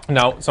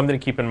now something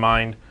to keep in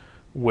mind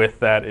with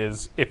that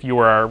is if you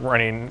are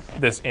running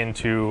this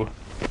into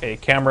a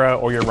camera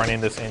or you're running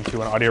this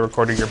into an audio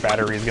recorder, your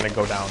battery is going to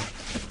go down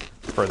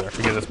further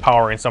because it's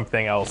powering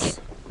something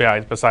else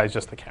besides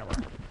just the camera.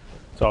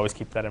 So always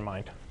keep that in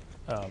mind.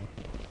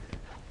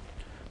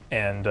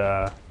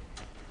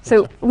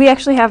 So we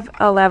actually have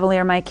a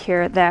lavalier mic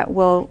here that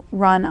will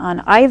run on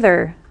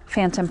either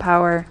phantom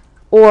power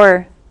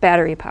or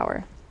battery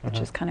power, which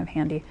is kind of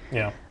handy.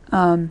 Yeah.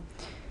 And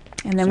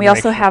then we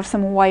also have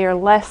some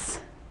wireless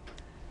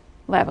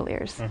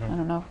lavaliers. I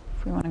don't know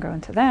if we want to go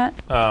into that.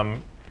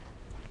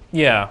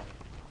 Yeah.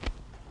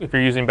 If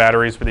you're using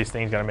batteries for these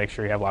things, you got to make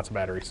sure you have lots of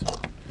batteries.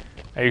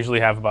 I usually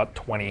have about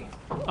 20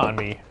 on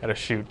me at a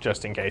shoot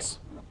just in case,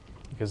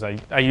 because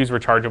I use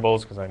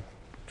rechargeables because I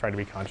try to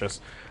be conscious,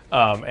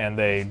 and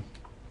they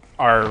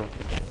are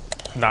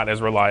not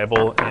as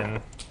reliable in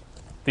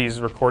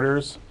these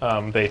recorders.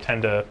 They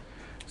tend to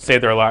say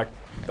they're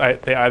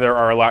they either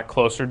are a lot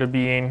closer to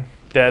being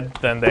dead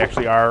than they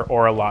actually are,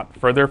 or a lot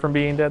further from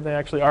being dead than they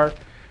actually are.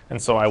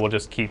 And so I will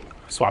just keep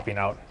swapping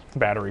out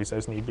batteries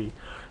as need be.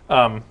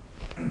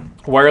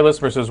 Wireless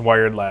versus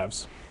wired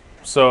lavs.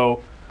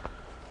 So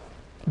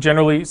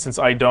generally, since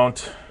I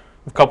don't,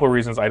 a couple of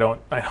reasons I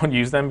don't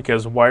use them,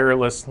 because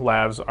wireless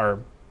lavs are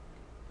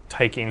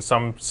taking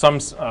some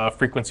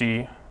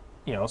frequency,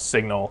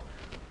 signal,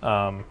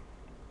 and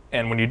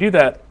when you do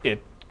that,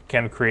 it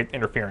can create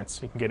interference.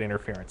 You can get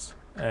interference,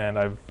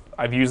 and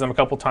I've used them a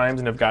couple times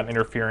and have gotten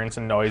interference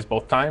and noise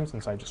both times,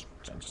 and so I just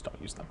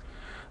don't use them.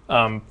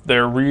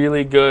 They're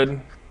really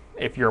good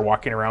if you're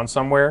walking around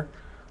somewhere,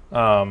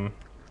 or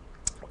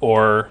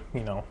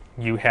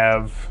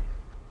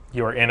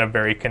you're in a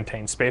very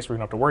contained space where you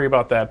don't have to worry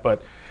about that.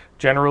 But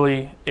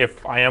generally,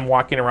 if I am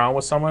walking around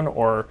with someone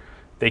or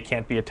they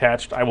can't be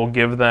attached, I will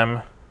give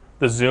them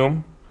the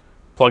Zoom,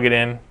 plug it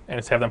in, and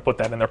just have them put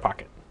that in their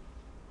pocket,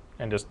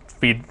 and just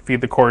feed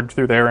the cord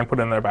through there and put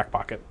it in their back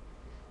pocket.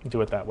 Do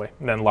it that way,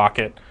 and then lock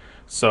it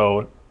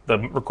so the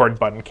record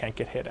button can't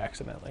get hit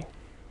accidentally.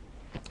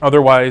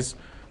 Otherwise,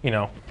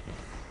 we're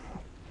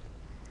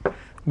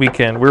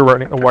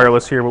running a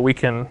wireless here, but we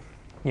can,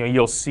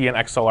 you'll see an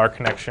XLR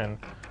connection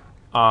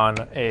on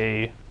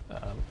a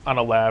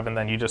lav, and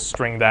then you just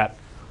string that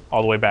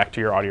all the way back to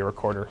your audio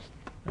recorder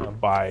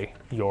by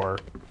your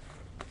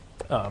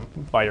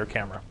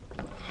camera.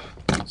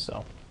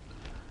 So,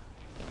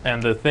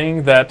 and the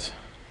thing that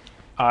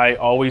I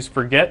always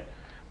forget,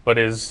 but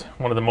is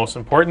one of the most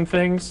important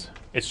things,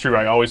 it's true,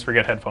 I always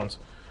forget headphones.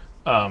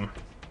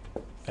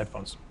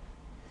 Headphones.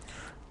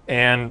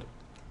 And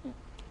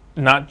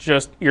not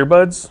just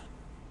earbuds,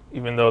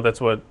 even though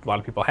that's what a lot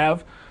of people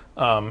have,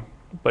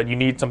 but you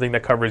need something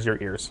that covers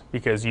your ears,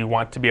 because you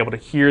want to be able to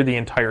hear the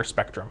entire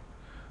spectrum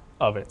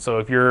of it. So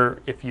if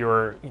you're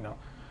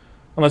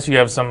unless you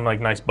have some like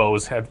nice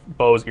Bose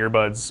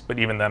earbuds, but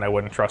even then I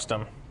wouldn't trust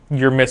them.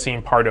 You're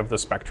missing part of the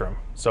spectrum.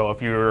 So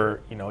if you're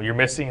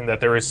missing that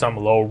there is some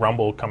low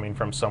rumble coming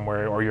from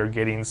somewhere, or you're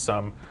getting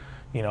some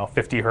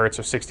 50 hertz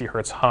or 60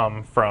 hertz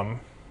hum from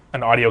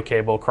an audio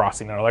cable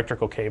crossing an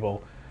electrical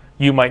cable,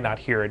 you might not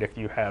hear it if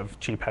you have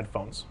cheap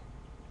headphones.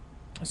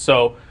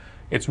 So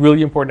it's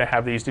really important to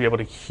have these to be able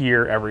to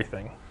hear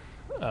everything.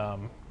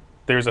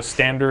 There's a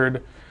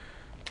standard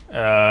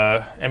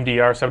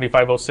MDR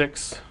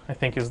 7506, I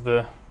think, is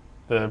the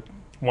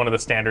one of the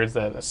standards,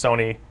 that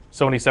Sony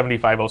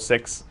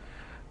 7506.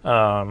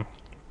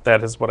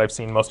 That is what I've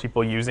seen most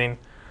people using.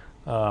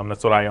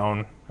 That's what I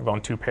own. I've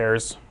owned 2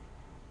 pairs,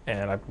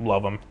 and I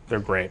love them. They're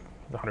great.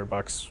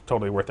 $100,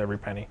 totally worth every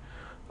penny.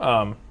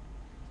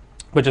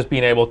 But just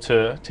being able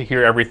to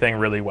hear everything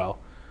really well.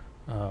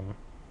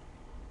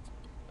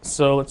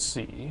 So let's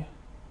see.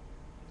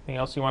 Anything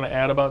else you want to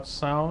add about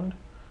sound?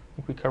 I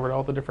think we covered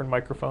all the different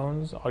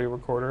microphones, audio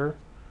recorder.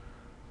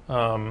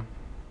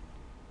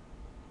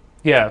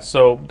 Yeah,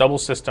 so double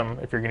system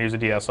if you're going to use a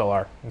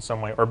DSLR in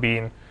some way, or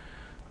being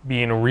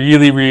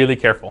really, really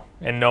careful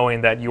and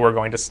knowing that you are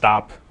going to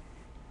stop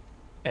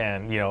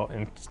and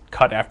and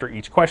cut after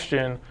each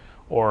question,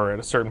 or at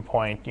a certain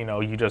point,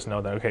 you just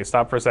know that, okay,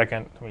 stop for a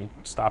second, let me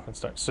stop and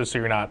start, so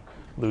you're not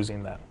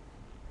losing that.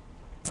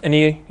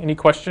 Any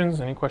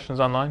questions? Any questions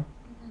online?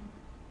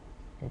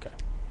 Okay.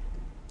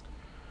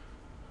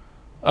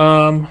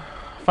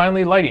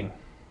 Finally, lighting.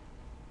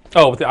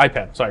 Oh, with the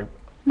iPad, sorry.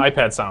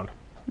 iPad sound.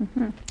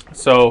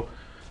 So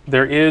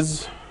there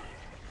is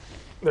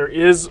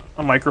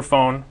a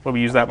microphone, but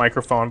we use that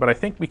microphone, but I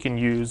think we can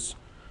use,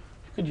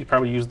 you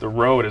probably use the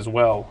Rode as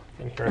well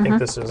in here. I think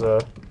this is a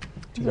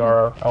TR,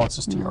 oh, it's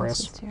just TRS. No,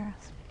 it's just TRS.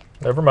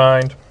 Never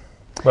mind.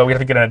 Well, we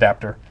have to get an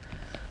adapter.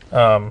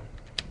 But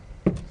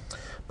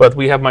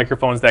we have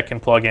microphones that can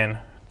plug in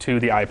to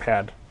the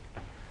iPad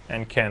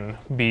and can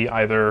be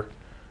either,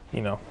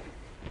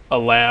 a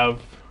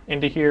lav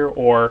into here,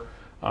 or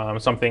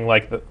something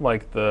like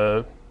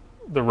the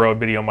Rode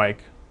video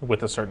mic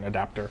with a certain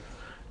adapter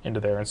into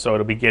there, and so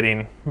it'll be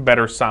getting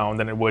better sound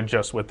than it would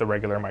just with the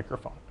regular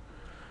microphone.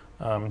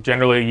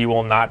 Generally, you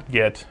will not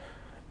get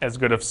as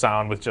good of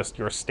sound with just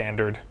your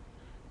standard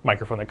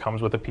microphone that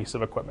comes with a piece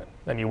of equipment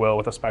than you will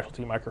with a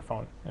specialty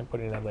microphone and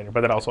putting it in later.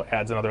 But that also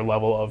adds another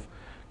level of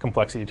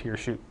complexity to your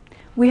shoot.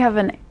 We have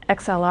an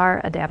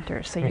XLR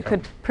adapter, so you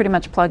could pretty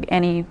much plug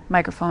any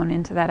microphone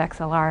into that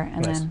XLR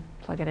and Nice. then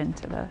plug it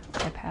into the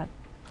iPad.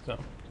 So,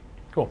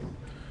 cool.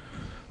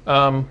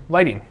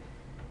 Lighting.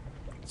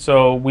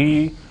 So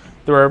we'll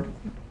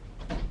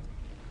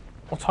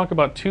talk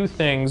about 2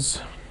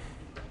 things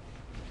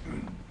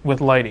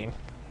with lighting.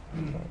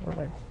 Where'd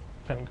my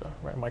pen go?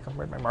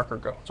 Where'd my marker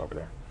go? It's over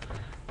there.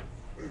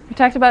 We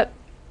talked about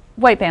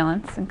white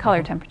balance and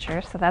color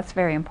temperature, so that's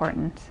very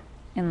important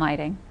in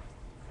lighting.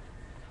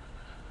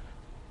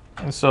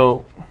 And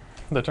so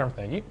the term,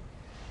 thank you.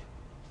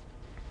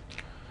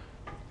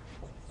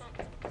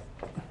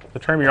 The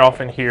term you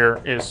often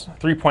hear is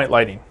 3-point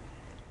lighting.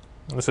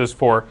 This is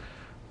for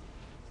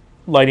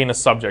lighting a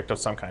subject of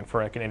some kind,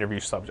 for like an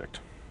interview subject.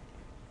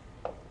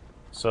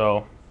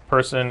 So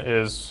person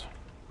is,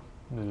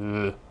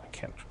 I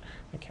can't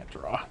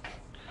draw.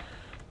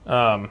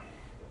 So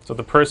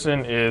the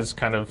person is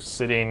kind of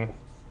sitting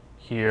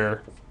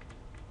here.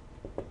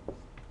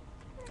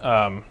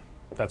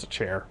 That's a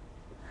chair.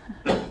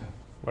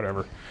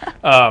 Whatever.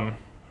 And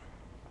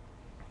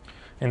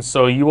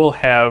so you will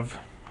have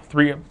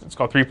three, it's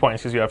called 3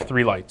 points because you have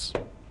 3 lights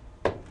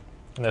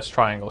in this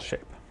triangle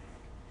shape.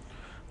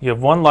 You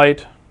have 1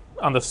 light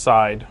on the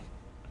side,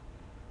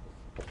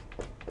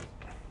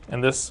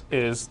 and this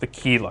is the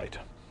key light.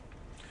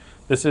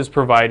 This is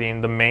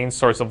providing the main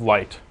source of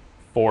light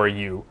for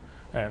you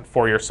and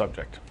for your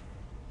subject.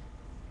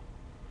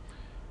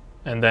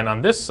 And then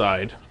on this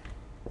side,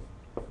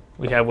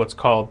 we have what's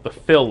called the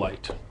fill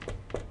light.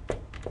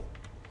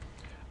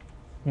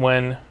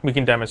 When we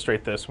can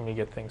demonstrate this when we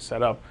get things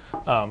set up,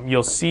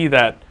 you'll see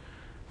that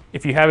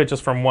if you have it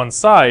just from one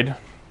side,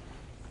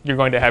 you're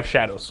going to have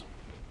shadows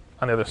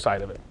on the other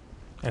side of it.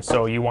 And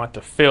so you want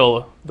to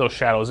fill those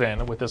shadows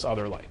in with this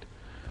other light.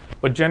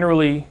 But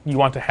generally, you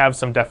want to have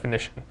some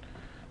definition.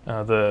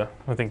 I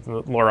think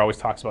Laura always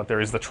talks about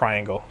there is the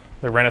triangle,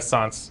 the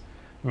Renaissance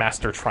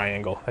master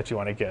triangle that you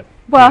want to get.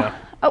 Well,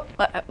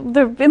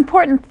 the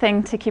important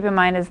thing to keep in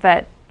mind is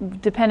that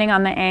depending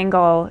on the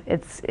angle,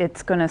 it's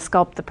going to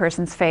sculpt the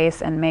person's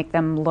face and make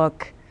them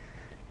look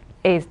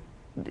it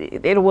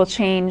will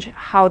change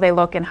how they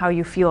look and how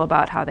you feel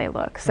about how they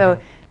look. So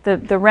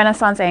the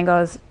Renaissance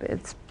angle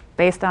it's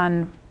based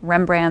on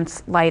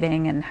Rembrandt's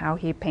lighting and how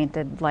he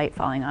painted light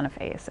falling on a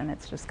face, and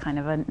it's just kind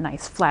of a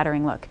nice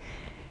flattering look.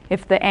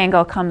 If the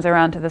angle comes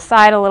around to the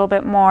side a little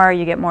bit more,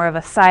 you get more of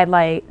a side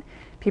light.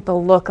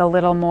 People look a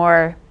little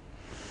more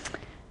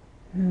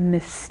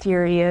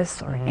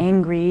mysterious or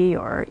angry,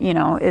 or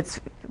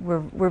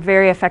we're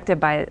very affected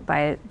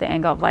by the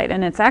angle of light,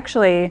 and it's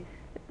actually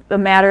a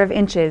matter of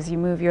inches. You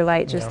move your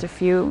light just a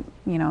few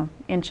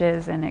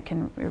inches, and it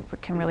can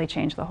really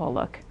change the whole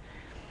look.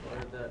 Or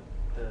the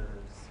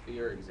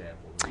sphere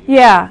example.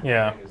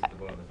 Yeah.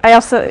 I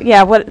also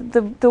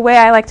what the way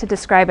I like to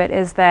describe it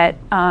is that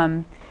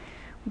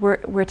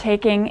we're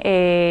taking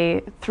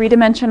a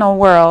 3-dimensional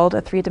world,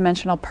 a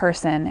 3-dimensional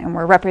person, and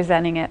we're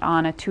representing it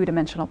on a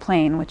 2-dimensional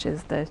plane, which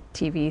is the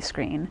TV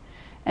screen.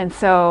 And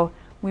so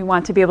we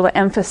want to be able to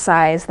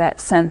emphasize that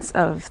sense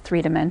of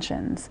 3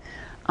 dimensions.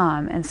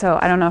 And so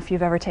I don't know if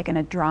you've ever taken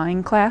a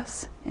drawing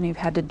class and you've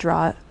had to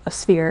draw a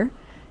sphere,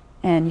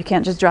 and you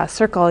can't just draw a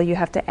circle. You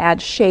have to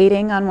add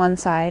shading on one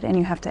side, and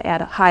you have to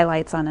add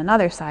highlights on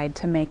another side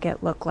to make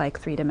it look like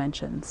 3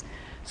 dimensions.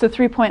 So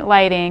 3-point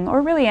lighting,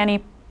 or really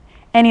any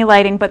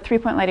lighting, but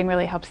 3-point lighting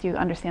really helps you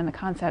understand the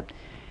concept,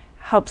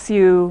 helps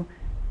you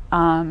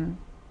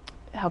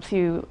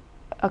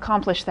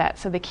accomplish that.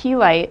 So the key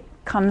light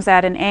comes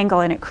at an angle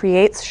and it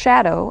creates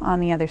shadow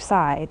on the other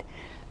side.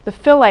 The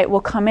fill light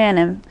will come in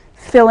and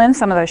fill in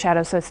some of those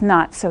shadows so it's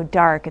not so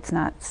dark, it's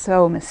not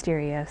so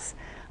mysterious,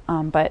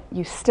 but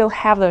you still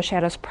have those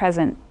shadows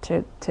present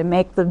to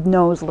make the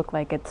nose look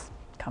like it's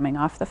coming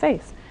off the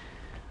face.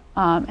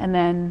 And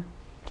then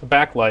the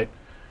backlight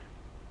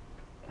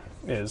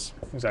is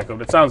exactly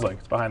what it sounds like.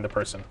 It's behind the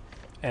person.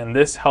 And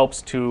this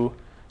helps to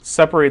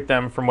separate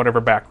them from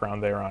whatever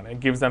background they're on. It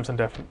gives them some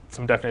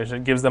definition.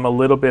 It gives them a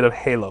little bit of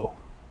halo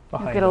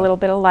behind you get a little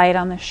bit of light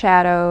on the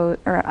shadow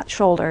or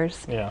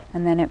shoulders. Yeah.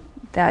 And then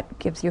that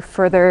gives you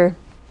further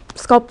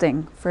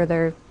sculpting,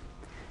 further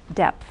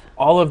depth.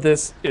 All of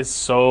this is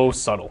so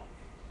subtle.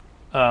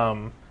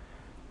 And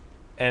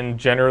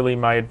generally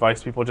my advice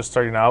to people just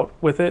starting out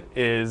with it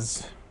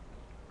is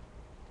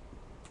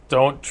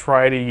don't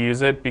try to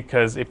use it,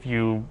 because if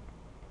you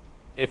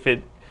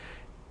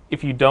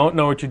don't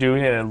know what you're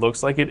doing and it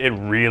looks like it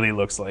really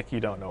looks like you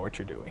don't know what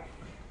you're doing.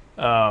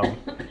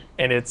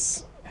 And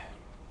it's,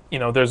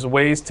 there's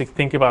ways to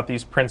think about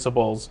these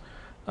principles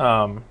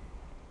in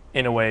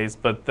a ways,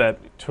 but that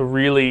to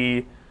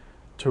really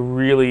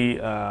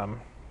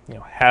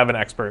have an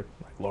expert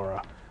like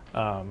Laura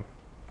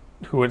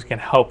who can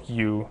help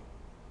you,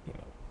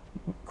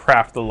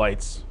 craft the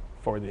lights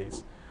for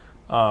these.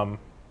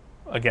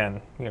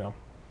 Again,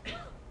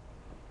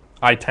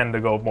 I tend to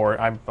go more,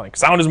 I'm like,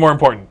 sound is more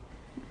important.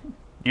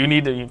 You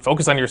need to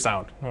focus on your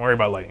sound. Don't worry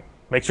about lighting.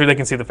 Make sure they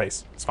can see the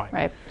face. It's fine.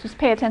 Right. Just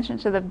pay attention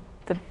to the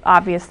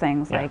obvious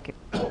things, like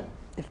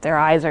if their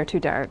eyes are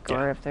too dark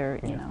or if they're,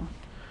 can't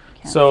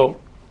So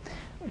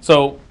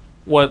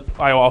what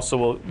I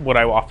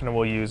often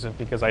will use is,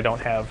 because I don't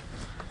have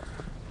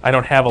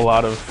a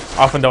lot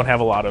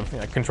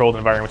of controlled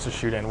environments to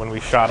shoot in. When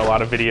we shot a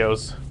lot of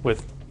videos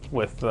with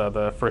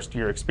the first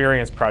year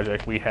experience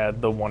project, we had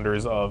the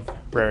wonders of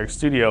Rarick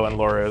Studio and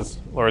Laura's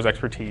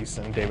expertise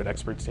and David's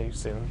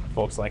expertise and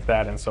folks like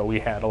that, and so we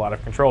had a lot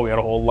of control. We had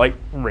a whole light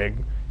rig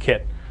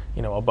kit,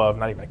 above,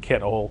 not even a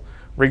kit, a whole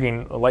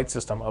rigging, a light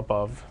system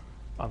above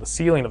on the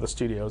ceiling of the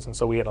studios, and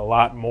so we had a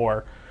lot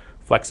more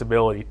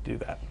flexibility to do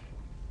that.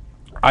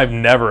 I've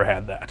never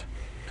had that.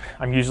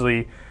 I'm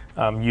usually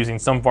using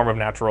some form of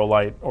natural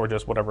light or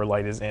just whatever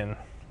light is in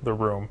the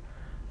room,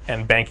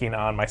 and banking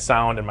on my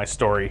sound and my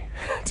story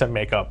to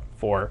make up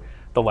for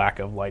the lack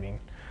of lighting.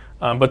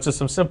 But just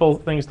some simple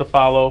things to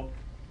follow.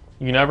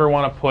 You never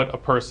want to put a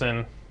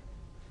person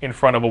in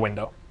front of a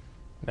window.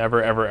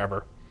 Never, ever,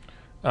 ever.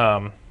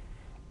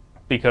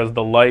 because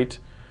the light,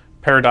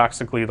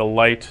 paradoxically,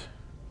 well,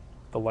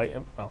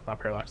 not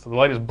paradoxically, the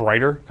light is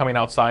brighter coming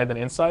outside than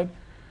inside,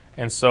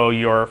 and so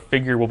your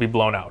figure will be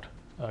blown out.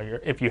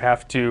 If you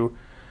have to,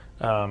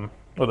 well,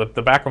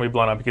 the background will be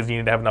blown out because you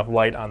need to have enough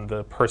light on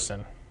the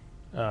person,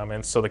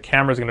 and so the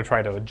camera is going to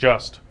try to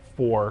adjust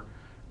for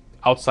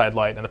outside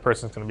light, and the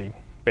person's going to be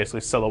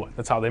basically silhouette.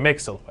 That's how they make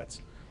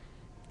silhouettes.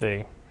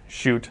 They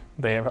shoot.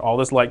 They have all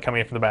this light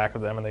coming in from the back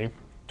of them, and they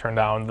turn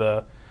down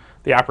the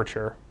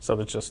aperture so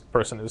that just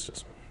person is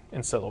just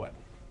in silhouette.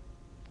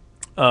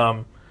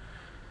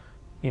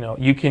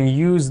 You can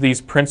use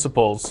these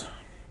principles.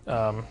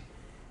 For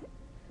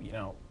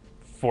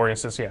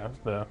instance,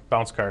 the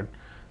bounce card,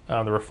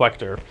 the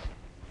reflector.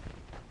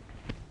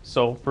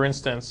 So, for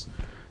instance,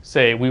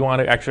 say we are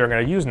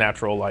going to use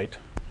natural light.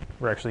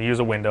 We're actually use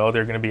a window.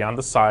 They're going to be on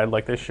the side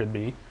like they should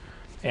be,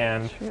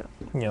 and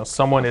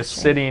someone is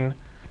sitting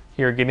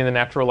here getting the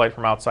natural light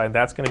from outside.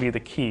 That's going to be the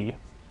key,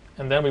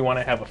 and then we want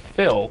to have a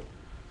fill,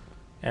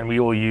 and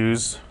we will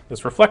use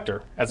this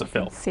reflector as a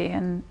fill. See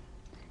in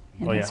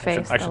his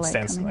face. I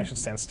should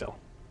stand still.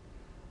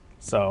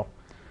 So,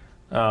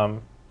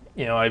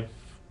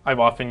 I've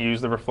often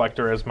used the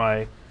reflector as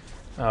my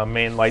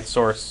main light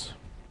source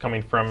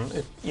coming from.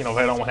 If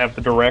I don't have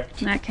the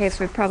direct. In that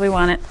case, we probably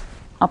want it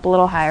up a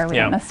little higher. We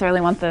Yeah. don't necessarily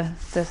want the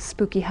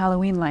spooky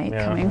Halloween light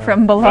coming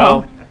from below.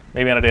 Well,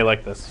 maybe on a day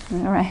like this.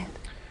 All right.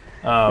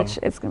 Which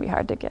it's going to be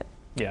hard to get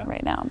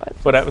right now.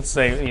 But I would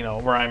say,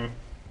 where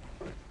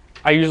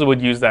I usually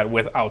would use that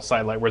with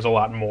outside light, where there's a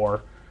lot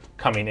more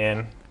coming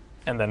in,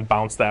 and then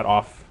bounce that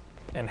off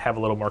and have a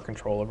little more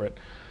control over it.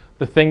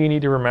 The thing you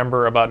need to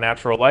remember about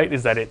natural light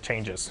is that it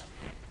changes,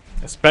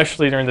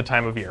 especially during the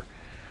time of year.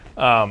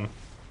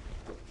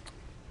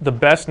 The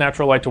best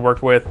natural light to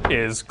work with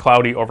is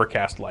cloudy,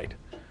 overcast light,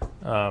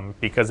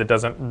 because it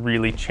doesn't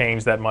really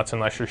change that much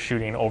unless you're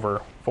shooting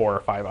over 4 or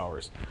 5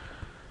 hours.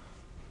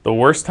 The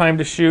worst time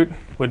to shoot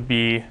would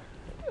be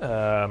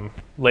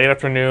late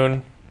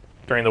afternoon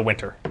during the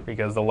winter,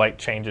 because the light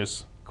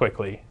changes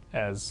quickly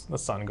as the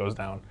sun goes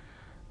down.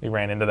 We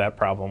ran into that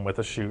problem with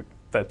a shoot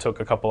that took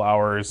a couple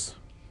hours,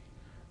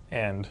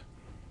 and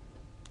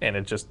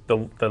it just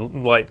the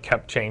light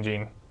kept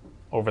changing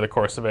over the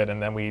course of it,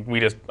 and then we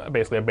just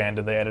basically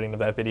abandoned the editing of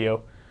that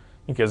video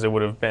because it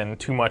would have been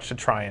too much to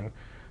try and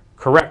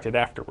correct it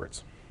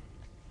afterwards.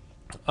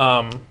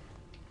 And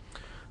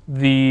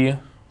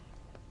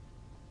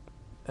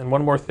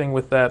one more thing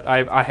with that,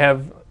 I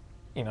have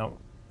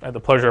the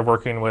pleasure of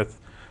working with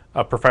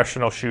a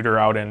professional shooter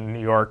out in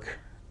New York,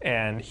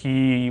 and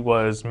he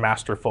was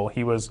masterful.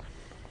 He was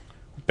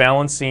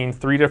balancing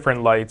 3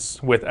 different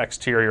lights with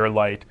exterior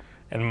light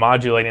and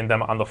modulating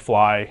them on the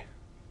fly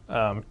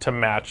to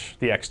match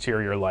the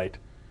exterior light.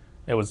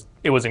 It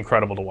was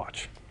incredible to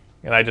watch,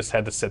 and I just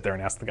had to sit there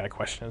and ask the guy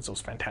questions. It was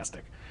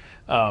fantastic.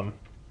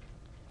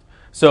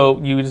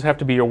 So you just have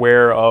to be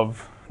aware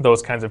of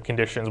those kinds of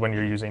conditions when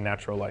you're using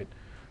natural light,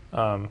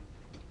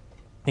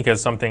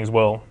 because some things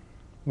will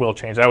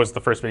change. That was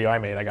the first video I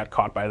made. I got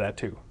caught by that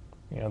too.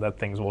 That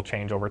things will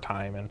change over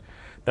time, and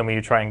then when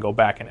you try and go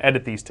back and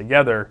edit these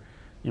together,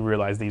 you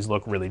realize these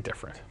look really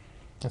different.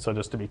 And so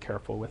just to be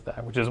careful with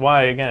that, which is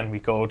why, again, we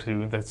go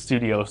to the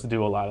studios to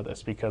do a lot of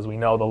this, because we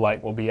know the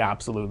light will be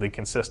absolutely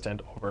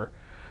consistent over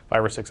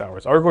 5 or 6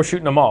 hours. Or go shoot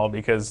in the mall,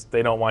 because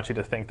they don't want you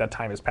to think that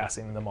time is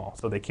passing in the mall,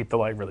 so they keep the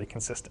light really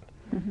consistent.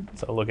 Mm-hmm.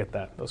 So look at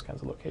that, those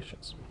kinds of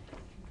locations.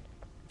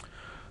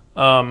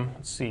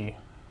 Let's see.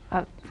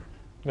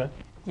 Good.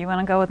 You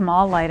want to go with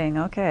mall lighting,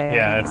 okay.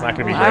 Yeah, it's not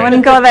going to be great. I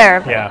wouldn't go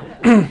there. Yeah,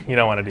 you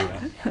don't want to do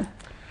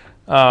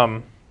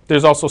that.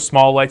 There's also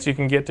small lights you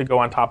can get to go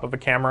on top of a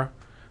camera,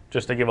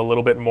 just to give a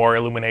little bit more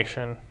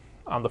illumination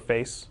on the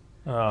face.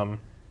 Then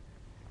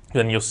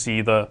you'll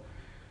see the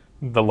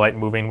light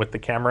moving with the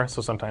camera,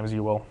 so sometimes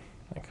you will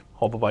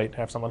hold the light,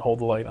 have someone hold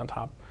the light on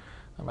top.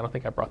 I don't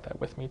think I brought that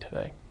with me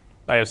today.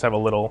 I just have a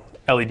little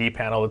LED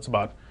panel that's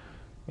about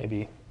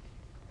maybe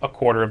a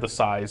quarter of the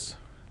size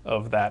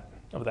of that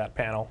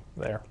panel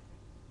there.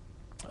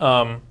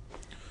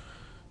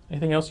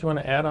 Anything else you want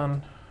to add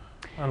on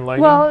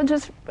lighting? Well,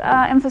 just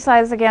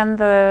emphasize again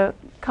the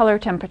color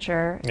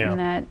temperature, Yeah. and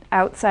that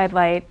outside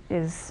light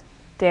is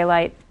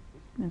daylight.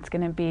 It's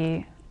going to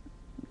be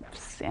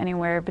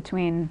anywhere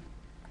between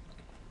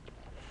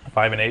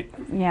 5 and 8.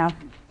 Yeah,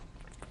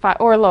 5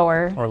 or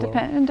lower, Or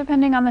lower.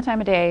 depending on the time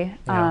of day.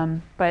 Yeah.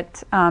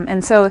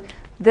 And so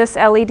this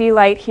LED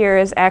light here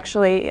is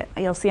actually,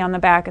 you'll see on the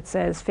back it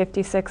says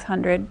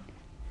 5600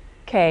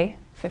 K,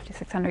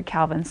 5600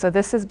 Kelvin. So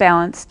this is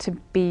balanced to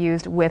be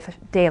used with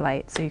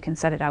daylight. So you can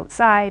set it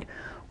outside,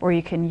 or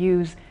you can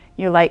use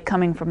your light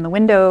coming from the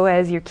window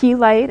as your key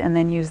light, and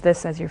then use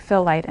this as your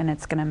fill light, and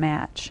it's going to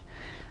match.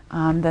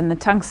 Then the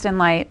tungsten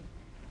light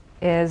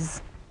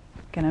is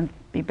going to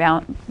be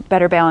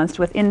better balanced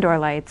with indoor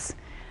lights.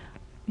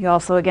 You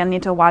also, again,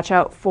 need to watch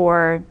out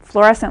for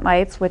fluorescent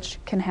lights, which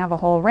can have a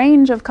whole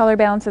range of color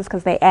balances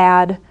because they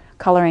add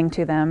coloring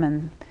to them,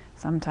 and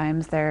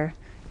sometimes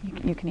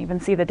you can even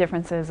see the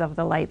differences of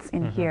the lights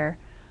in here.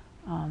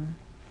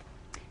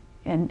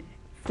 And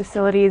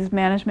facilities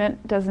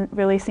management doesn't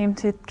really seem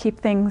to keep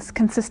things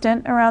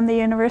consistent around the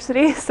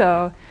university.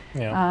 So,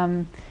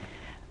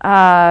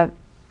 Yeah.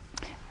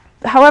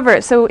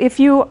 however, so if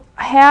you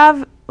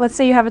have, let's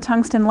say you have a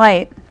tungsten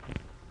light,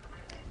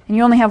 and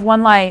you only have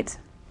one light,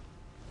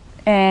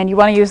 and you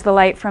want to use the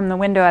light from the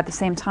window at the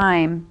same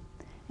time,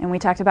 and we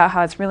talked about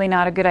how it's really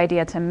not a good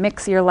idea to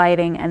mix your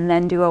lighting and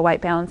then do a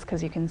white balance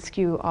because you can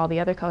skew all the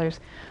other colors.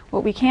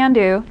 What we can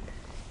do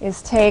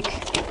is take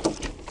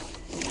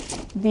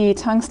the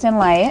tungsten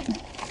light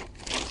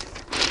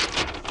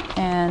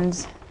and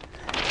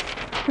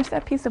where's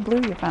that piece of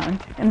blue you found?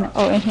 In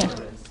here.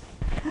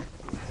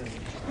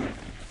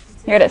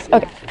 Here it is.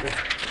 Okay.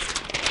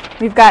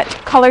 We've got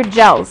colored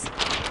gels.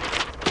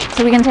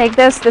 So we can take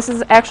this. This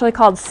is actually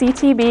called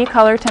CTB,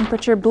 color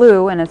temperature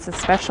blue, and it's a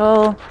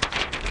special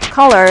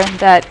color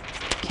that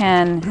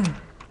can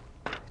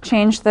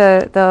change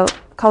the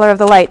color of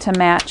the light to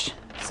match.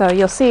 So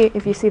you'll see,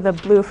 if you see the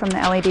blue from the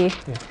LED,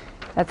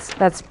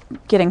 that's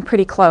getting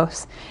pretty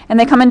close. And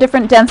they come in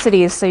different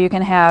densities, so you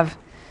can have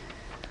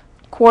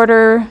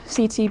quarter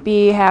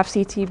CTB, half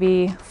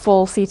CTB,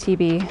 full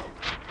CTB.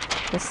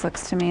 This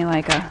looks to me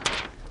like a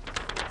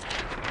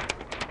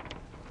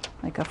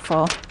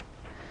full.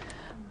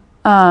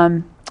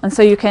 And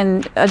so you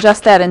can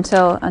adjust that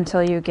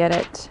until you get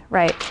it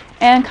right.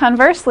 And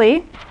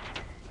conversely,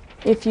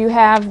 if you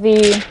have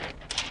the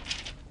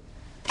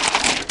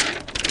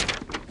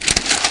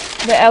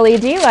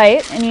LED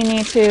light and you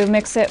need to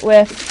mix it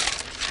with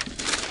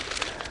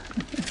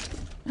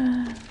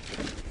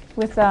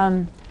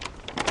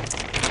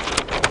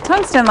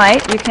tungsten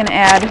light, you can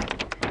add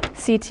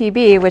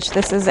CTB, which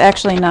this is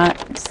actually not,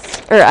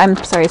 or I'm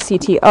sorry,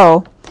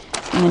 CTO,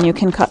 and then you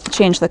can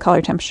change the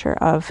color temperature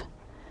of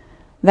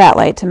that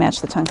light to match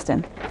the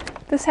tungsten.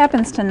 This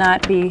happens to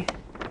not be,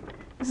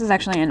 this is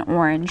actually an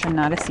orange and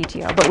not a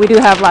CTO, but we do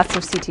have lots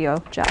of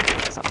CTO gel.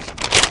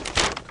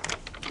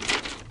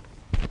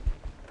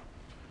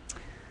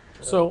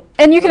 So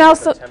And you can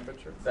also,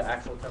 The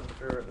actual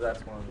temperature,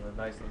 that's one of the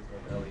nice things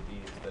about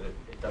LEDs, that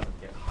it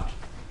doesn't get hot.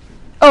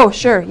 oh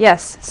sure,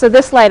 yes. So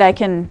this light I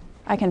can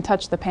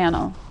touch the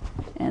panel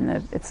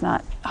and it's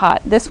not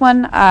hot. This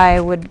one I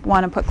would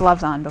want to put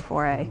gloves on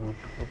before I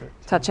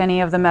touch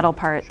any of the metal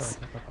parts.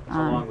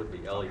 How long would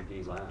the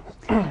LED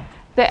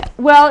last?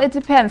 Well, it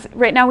depends.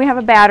 Right now we have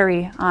a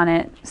battery on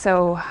it,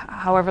 so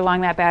however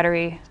long that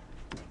battery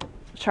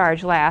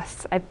charge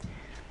lasts.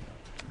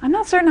 I'm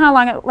not certain how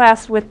long it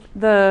lasts with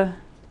the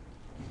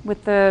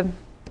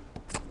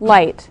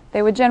light.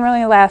 They would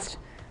generally last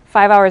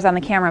 5 hours on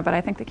the camera, but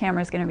I think the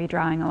camera is going to be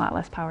drawing a lot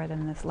less power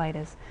than this light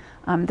is.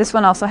 This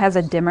one also has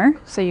a dimmer,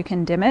 so you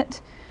can dim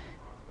it.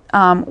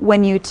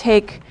 When you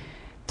take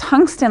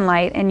tungsten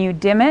light and you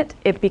dim it,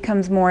 it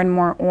becomes more and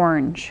more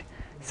orange.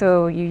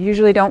 So you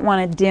usually don't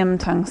want to dim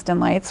tungsten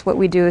lights. What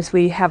we do is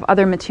we have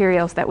other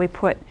materials that we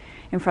put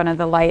in front of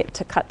the light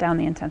to cut down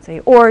the intensity.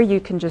 Or you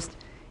can just,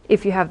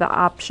 if you have the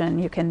option,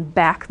 you can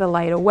back the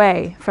light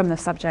away from the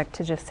subject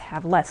to just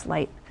have less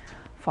light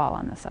fall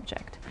on the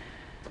subject.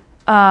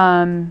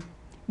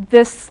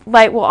 This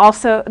light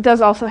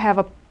does also have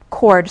a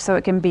cord, so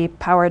it can be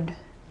powered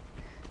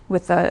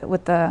with the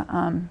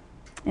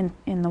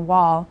in the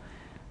wall.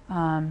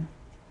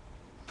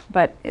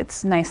 But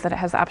it's nice that it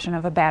has the option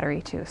of a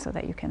battery too, so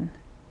that you can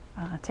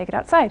take it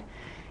outside.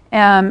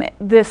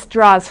 This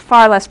draws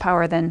far less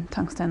power than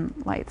tungsten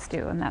lights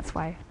do, and that's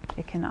why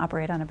it can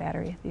operate on a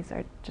battery. These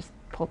are just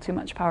pull too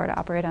much power to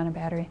operate on a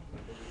battery.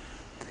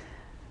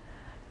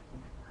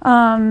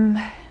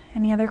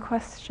 Any other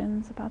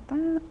questions about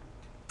that?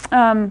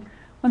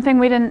 One thing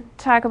we didn't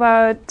talk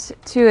about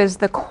too is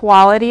the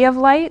quality of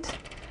light.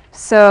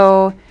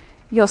 So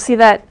you'll see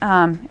that,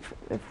 can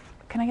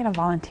I get a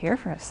volunteer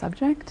for a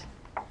subject?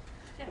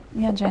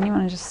 Yeah, Jen, you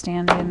want to just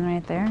stand in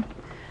right there?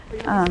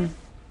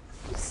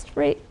 Just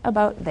right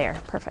about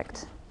there,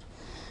 perfect.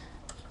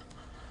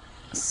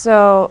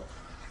 So,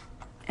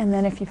 and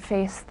then if you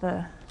face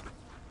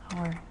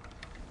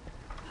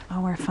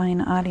our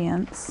fine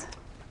audience.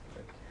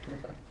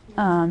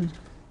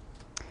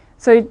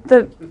 So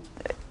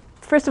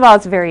first of all,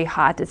 it's very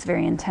hot, it's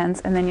very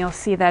intense, and then you'll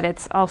see that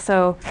it's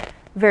also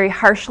very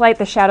harsh light.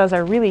 The shadows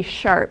are really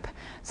sharp,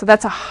 so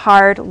that's a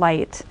hard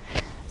light.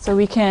 So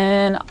we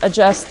can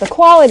adjust the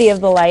quality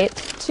of the light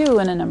too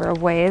in a number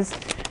of ways.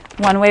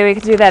 One way we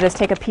could do that is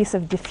take a piece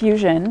of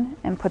diffusion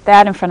and put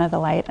that in front of the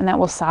light, and that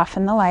will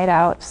soften the light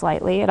out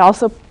slightly. It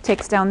also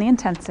takes down the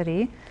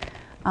intensity.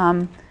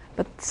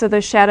 So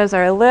the shadows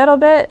are a little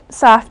bit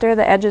softer,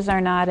 the edges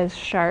are not as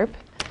sharp.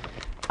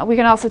 We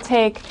can also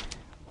take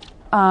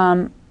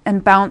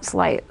and bounce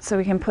light. So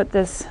we can put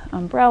this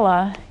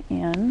umbrella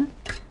in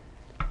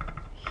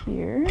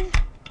here.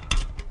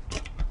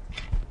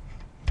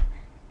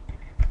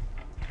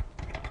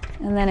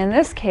 And then in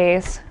this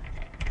case,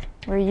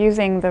 we're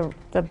using the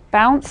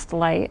bounced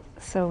light,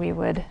 so we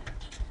would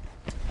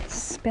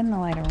spin the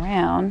light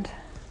around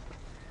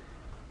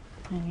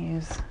and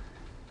use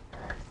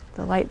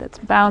the light that's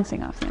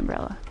bouncing off the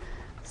umbrella.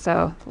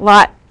 So a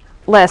lot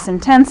less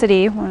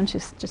intensity. Why don't you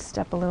just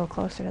step a little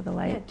closer to the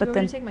light? Yeah, do but you want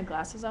then me to take my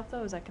glasses off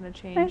though? Is that going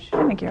to I change?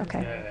 think you're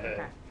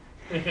okay.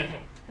 Okay.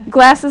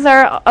 Glasses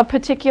are a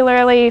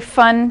particularly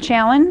fun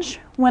challenge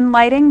when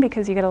lighting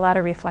because you get a lot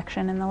of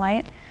reflection in the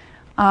light.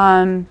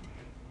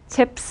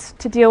 Tips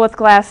to deal with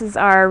glasses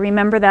are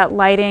remember that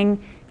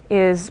lighting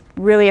is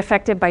really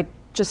affected by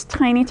just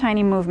tiny,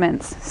 tiny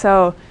movements.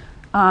 So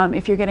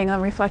if you're getting a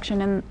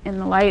reflection in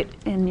the light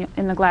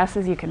in the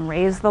glasses, you can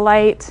raise the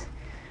light.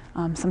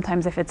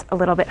 Sometimes if it's a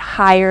little bit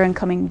higher and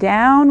coming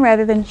down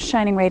rather than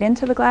shining right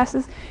into the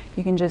glasses,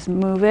 you can just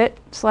move it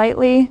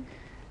slightly,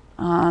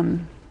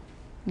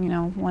 you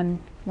know,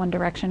 one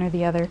direction or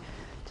the other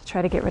to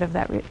try to get rid of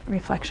that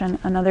reflection.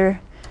 Another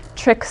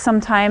trick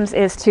sometimes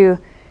is to,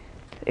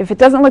 if it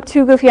doesn't look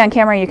too goofy on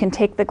camera, you can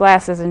take the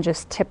glasses and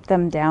just tip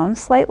them down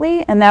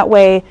slightly, and that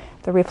way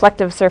the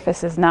reflective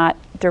surface is not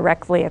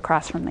directly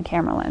across from the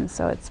camera lens,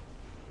 so it's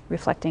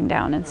reflecting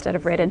down instead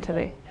of right into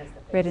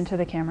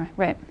the camera.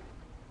 Right.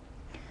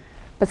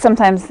 But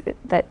sometimes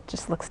that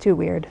just looks too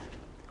weird.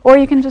 Or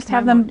you can just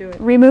have Mine them won't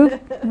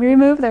do it.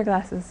 remove their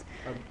glasses.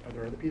 Are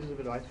there other pieces of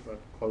advice about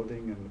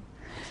clothing and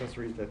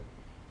accessories that?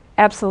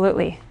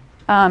 Absolutely.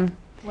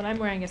 What I'm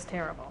wearing is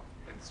terrible.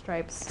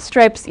 Stripes.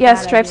 Stripes,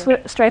 yes, Bad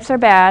idea. stripes are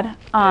bad.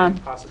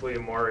 And possibly a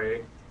moire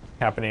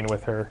happening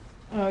with her.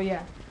 Oh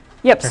yeah.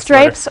 Yep, Her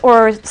stripes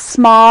or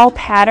small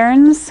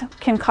patterns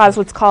can cause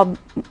what's called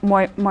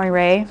moire,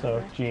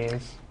 So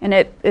jeans. and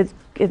it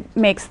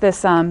makes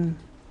this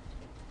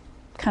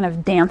kind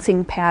of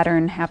dancing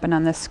pattern happen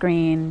on the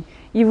screen.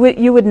 You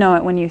would know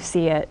it when you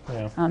see it.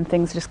 Yeah.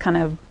 Things just kind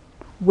of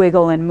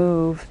wiggle and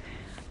move.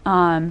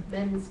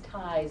 Men's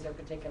ties are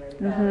particularly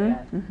bad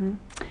at that.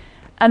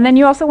 And then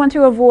you also want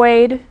to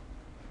avoid,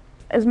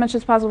 as much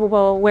as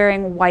possible,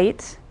 wearing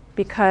white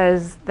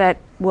because that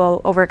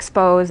will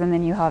overexpose and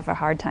then you have a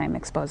hard time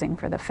exposing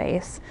for the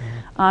face.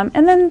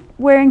 And then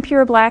wearing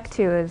pure black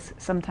too is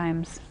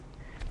sometimes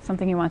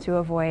something you want to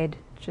avoid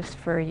just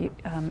for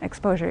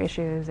exposure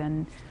issues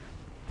and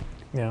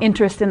Yeah.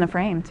 interest in the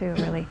frame too,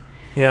 really.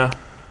 Yeah.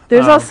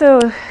 There's also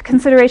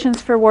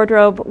considerations for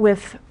wardrobe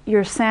with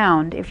your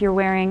sound. If you're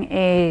wearing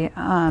a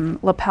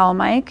lapel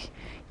mic,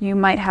 you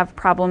might have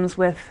problems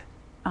with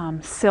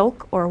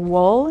silk or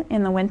wool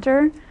in the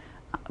winter.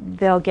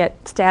 They'll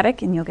get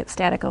static and you'll get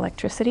static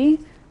electricity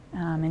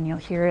and you'll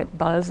hear it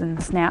buzz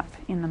and snap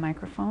in the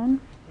microphone.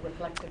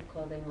 Reflective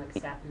clothing like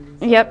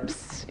satins. Yep,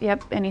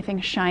 yep.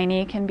 Anything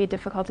shiny can be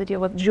difficult to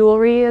deal with.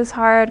 Jewelry is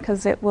hard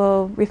because it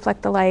will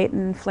reflect the light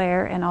and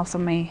flare and also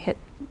may hit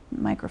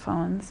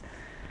microphones.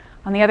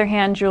 On the other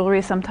hand,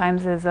 jewelry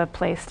sometimes is a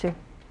place to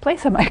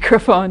place a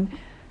microphone.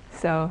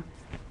 So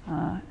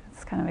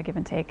it's kind of a give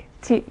and take.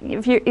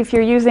 If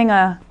you're using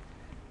a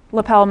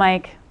lapel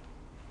mic,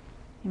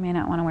 you may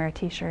not want to wear a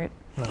t-shirt.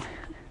 No.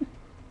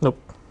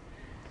 Nope.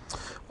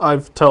 I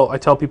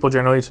tell people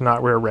generally to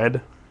not wear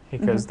red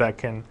because that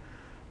can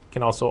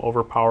also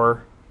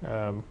overpower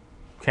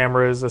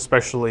cameras,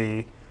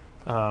 especially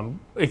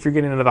if you're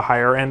getting into the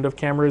higher end of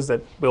cameras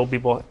that will be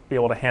able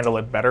to handle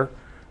it better,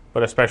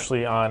 but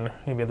especially on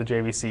maybe the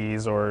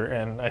JVCs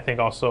and I think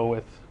also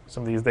with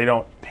some of these, they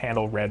don't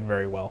handle red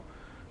very well.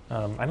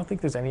 I don't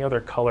think there's any other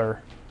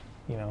color,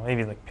 you know,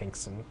 maybe like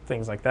pinks and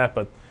things like that,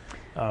 but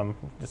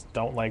just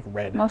don't like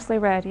red. Mostly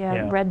red, yeah.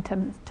 Yeah. Red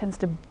tends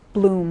to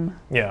bloom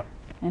Yeah,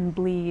 and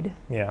bleed.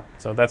 yeah.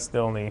 So those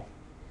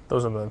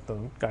are the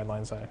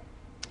guidelines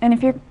And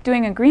if you're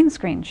doing a green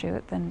screen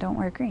shoot, then don't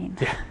wear green.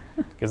 Yeah.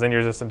 Because then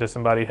you're just a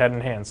disembodied head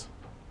and hands.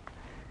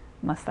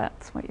 Unless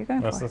that's what you're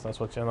going for.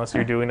 Unless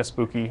you're doing a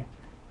spooky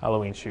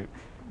Halloween shoot.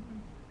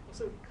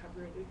 Also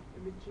copyrighted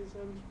images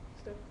and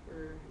stuff,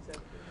 or is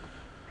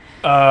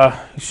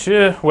that?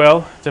 Sure.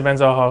 Well,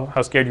 depends on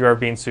how scared you are of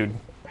being sued.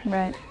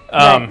 Right. Do you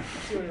want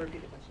to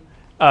repeat the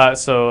question?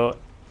 So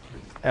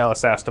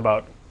Alice asked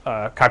about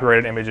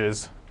copyrighted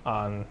images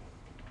on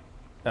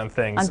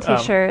things. On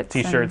t-shirts.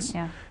 T-shirts.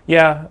 Yeah.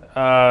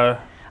 Yeah.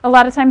 A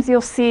lot of times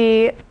you'll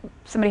see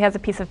somebody has a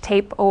piece of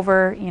tape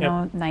over, you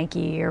know,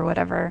 Nike or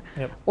whatever.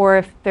 Yep. Or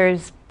if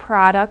there's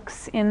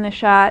products in the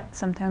shot,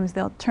 sometimes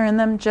they'll turn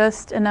them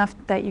just enough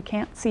that you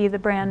can't see the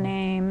brand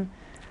name.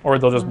 Or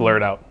they'll just blur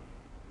it out.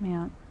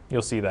 Yeah.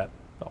 You'll see that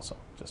also.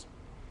 Just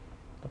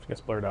stuff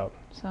gets blurred out.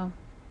 So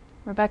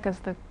Rebecca's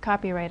the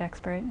copyright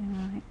expert.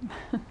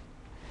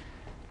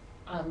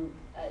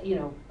 You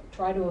know,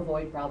 try to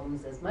avoid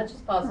problems as much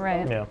as possible.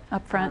 Right. Yeah.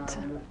 Up front.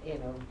 You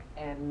know,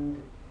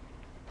 and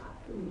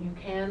you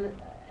can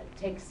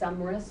take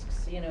some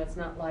risks. You know, it's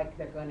not like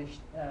they're going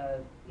to,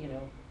 you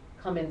know,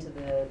 come into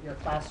your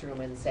classroom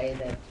and say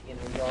that, you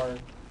know,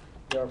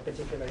 your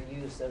particular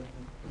use of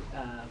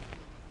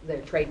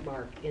their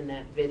trademark in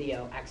that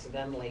video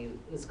accidentally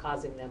is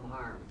causing them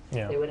harm.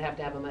 Yeah. They would have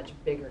to have a much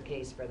bigger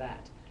case for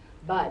that.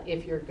 But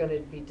if you're going to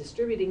be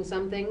distributing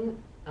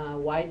something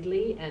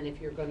widely, and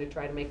if you're going to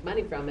try to make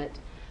money from it,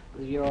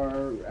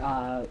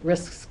 your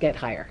risks get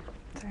higher.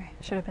 Sorry,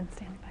 should have been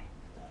standing by.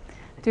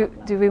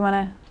 Do we want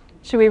to?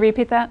 Should we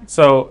repeat that?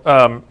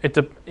 So it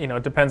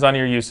depends on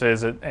your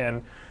uses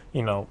and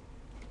you know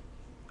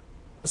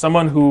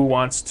someone who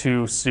wants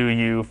to sue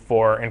you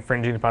for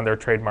infringing upon their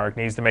trademark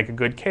needs to make a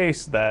good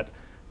case that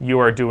you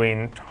are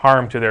doing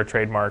harm to their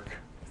trademark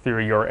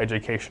through your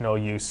educational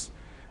use,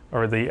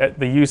 or the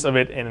use of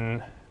it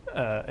in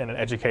an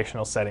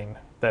educational setting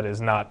that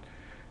is not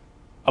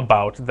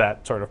about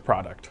that sort of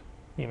product.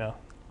 You know,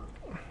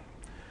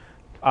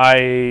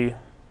 I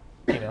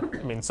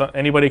mean,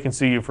 anybody can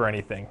sue you for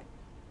anything,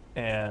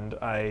 and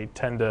I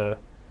tend to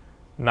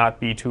not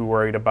be too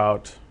worried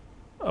about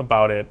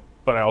it.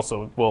 But I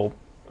also will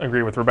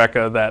agree with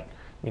Rebecca that,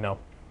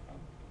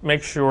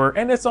 make sure,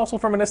 and it's also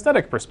from an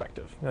aesthetic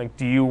perspective. Like,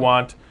 do you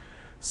want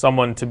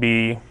someone to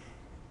be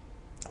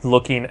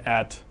looking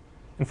at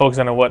and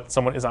focusing on what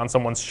someone is on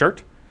someone's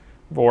shirt,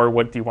 or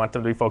what do you want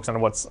them to be focused on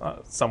what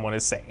someone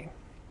is saying?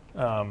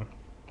 I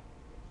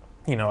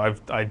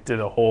did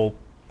a whole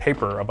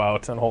paper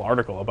about, and a whole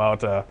article about,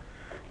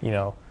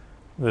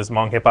 this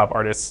Hmong hip hop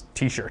artist's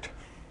T-shirt,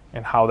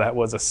 and how that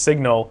was a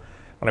signal.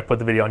 When I put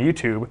the video on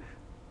YouTube,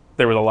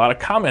 there was a lot of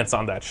comments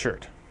on that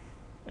shirt,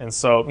 and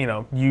so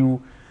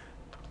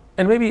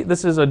and maybe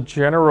this is a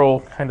general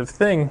kind of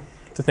thing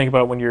to think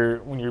about when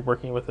you're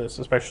working with this,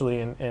 especially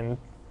in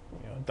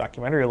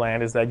documentary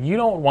land, is that you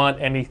don't want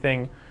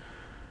anything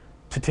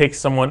to take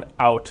someone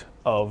out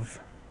of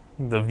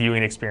the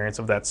viewing experience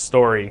of that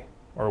story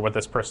or what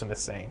this person is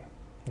saying.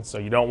 And so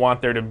you don't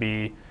want there to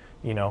be,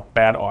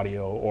 bad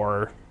audio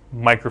or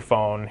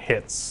microphone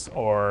hits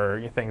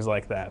or things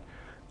like that.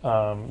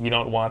 You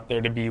don't want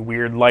there to be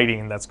weird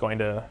lighting that's going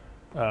to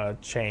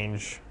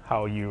change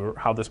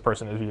how this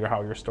person is viewed or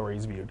how your story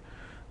is viewed.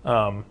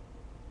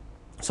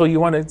 So you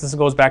want to. This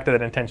goes back to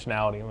that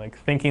intentionality, like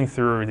thinking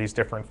through these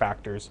different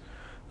factors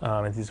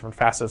and these different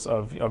facets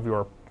of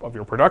your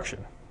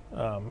production,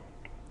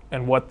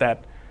 and what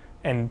that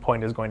end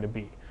point is going to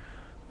be.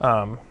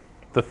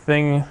 The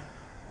thing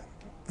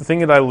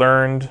that I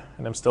learned,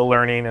 and I'm still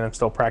learning, and I'm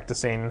still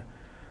practicing,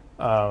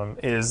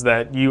 is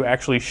that you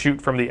actually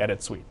shoot from the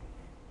edit suite.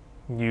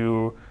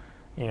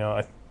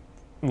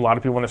 A lot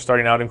of people when they're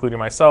starting out, including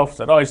myself,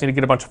 said, "Oh, I just need to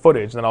get a bunch of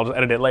footage, and then I'll just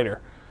edit it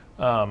later."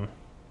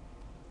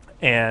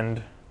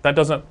 And that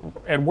doesn't.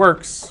 It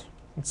works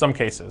in some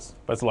cases,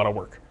 but it's a lot of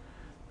work.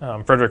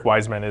 Frederick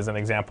Wiseman is an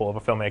example of a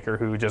filmmaker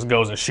who just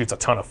goes and shoots a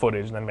ton of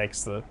footage and then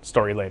makes the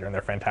story later, and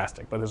they're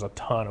fantastic. But there's a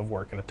ton of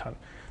work and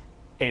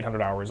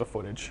 800 hours of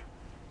footage,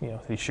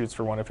 he shoots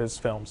for one of his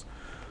films.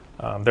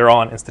 They're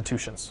all in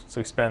institutions,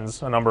 so he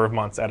spends a number of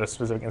months at a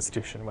specific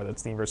institution, whether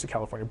it's the University of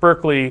California,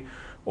 Berkeley,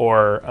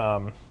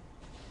 or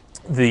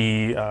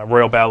the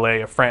Royal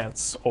Ballet of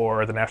France,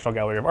 or the National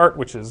Gallery of Art,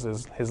 which is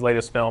his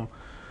latest film,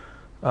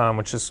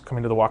 which is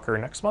coming to the Walker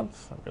next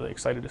month. I'm really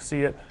excited to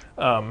see it.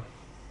 But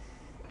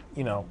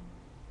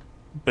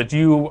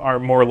you are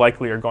more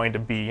likely are going to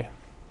be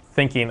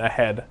thinking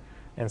ahead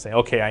and say,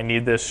 okay, I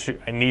need this.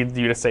 I need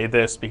you to say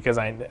this because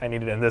I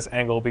need it in this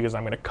angle because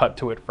I'm going to cut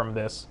to it from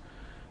this,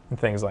 and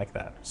things like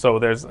that. So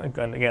there's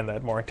again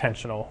that more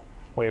intentional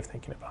way of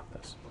thinking about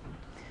this.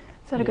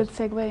 Is that a good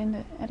segue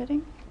into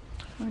editing?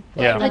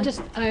 Yeah.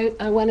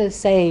 I want to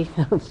say,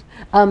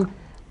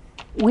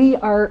 we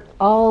are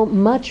all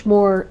much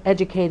more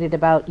educated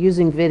about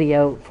using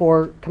video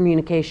for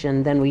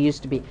communication than we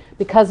used to be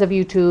because of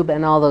YouTube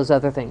and all those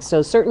other things.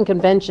 So certain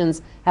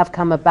conventions have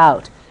come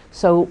about.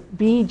 So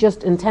be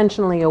just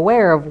intentionally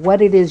aware of what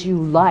it is you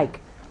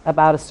like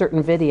about a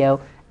certain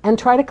video and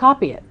try to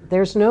copy it.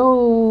 There's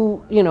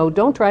no,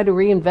 don't try to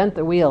reinvent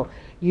the wheel.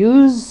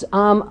 Use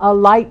a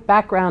light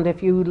background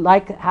if you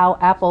like how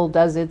Apple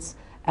does its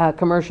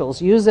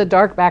commercials. Use a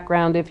dark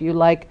background if you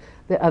like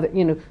the other,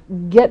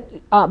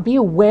 be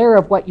aware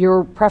of what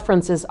your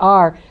preferences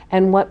are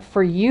and what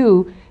for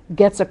you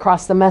gets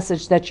across the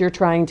message that you're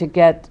trying to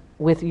get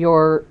with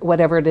your,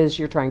 whatever it is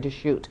you're trying to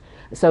shoot.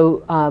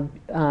 So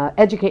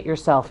educate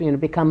yourself,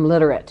 become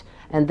literate,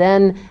 and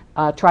then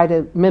try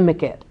to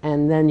mimic it.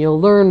 And then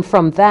you'll learn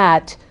from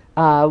that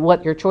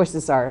what your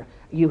choices are.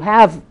 You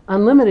have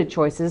unlimited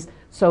choices,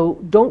 so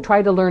don't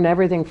try to learn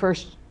everything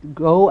first.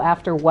 Go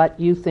after what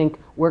you think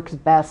works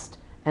best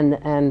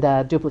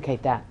and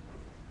duplicate that.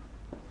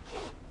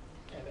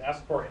 And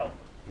ask for help.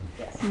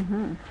 Yes.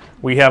 Mm-hmm.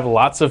 We have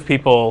lots of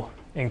people,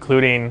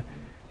 including,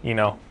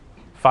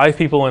 5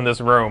 people in this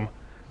room,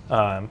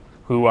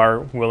 who are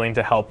willing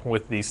to help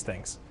with these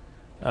things.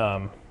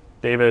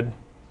 David,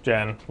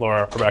 Jen,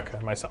 Laura, Rebecca,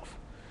 and myself.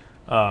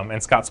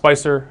 And Scott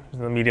Spicer,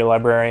 who's the media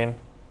librarian.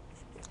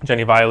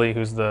 Jenny Viley,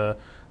 who's the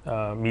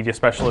media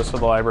specialist for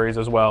the libraries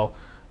as well.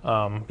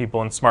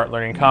 People in Smart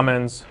Learning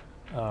Commons.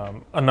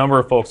 A number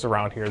of folks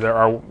around here. There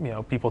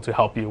are people to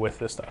help you with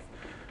this stuff.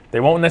 They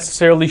won't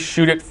necessarily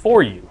shoot it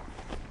for you,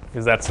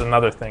 because that's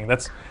another thing.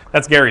 That's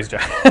Gary's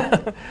job,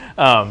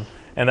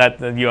 and that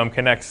the UM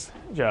Connect's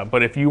job.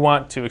 But if you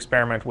want to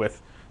experiment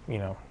with,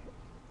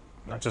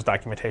 not just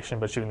documentation,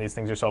 but shooting these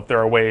things yourself, there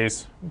are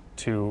ways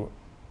to,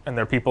 and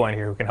there are people in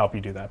here who can help you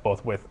do that,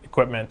 both with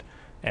equipment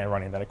and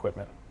running that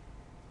equipment.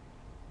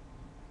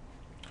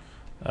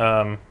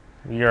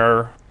 We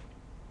are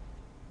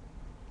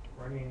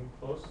running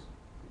close.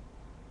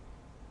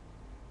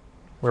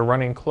 we're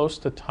running close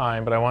to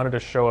time, but I wanted to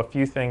show a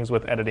few things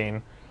with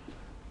editing,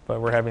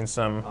 but we're having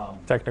some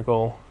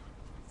technical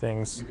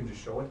things. You can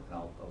just show it, and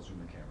I'll zoom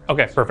the camera.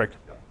 Okay, perfect.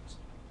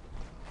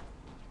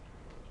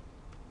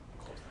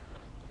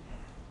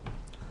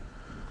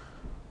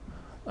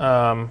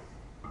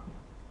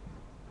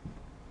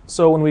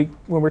 So when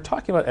we're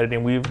talking about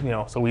editing,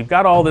 we've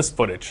got all this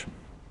footage,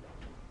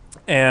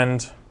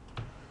 and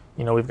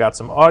we've got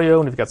some audio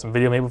and we've got some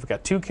video. Maybe we've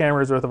got 2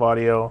 cameras worth of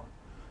audio,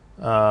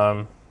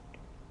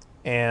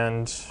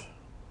 and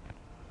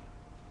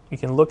you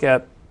can look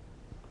at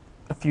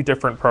a few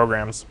different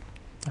programs,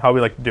 how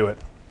we like to do it.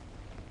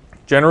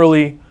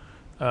 Generally,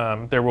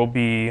 there will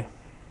be,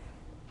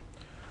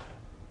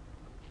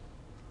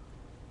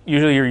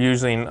 usually you're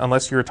using,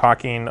 unless you're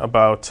talking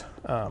about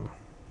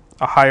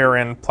a higher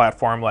end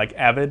platform like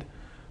Avid,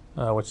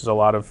 which is a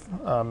lot of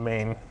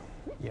kind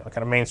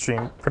of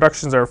mainstream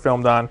productions are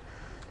filmed on,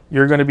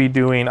 you're going to be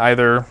doing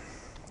either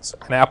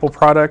an Apple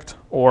product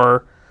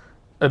or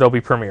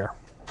Adobe Premiere.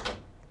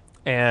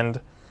 And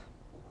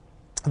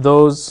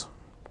those,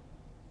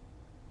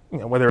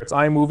 whether it's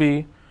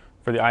iMovie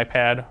for the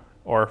iPad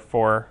or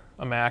for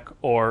a Mac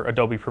or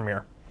Adobe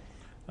Premiere.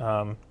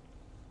 I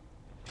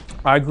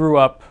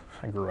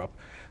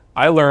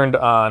learned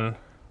on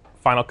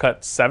Final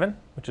Cut 7,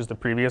 which is the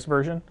previous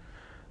version,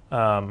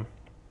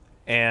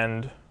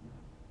 and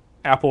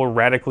Apple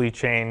radically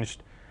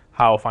changed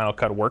how Final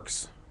Cut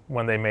works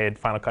when they made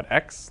Final Cut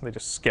X. They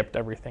just skipped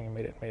everything and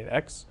made it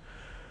X.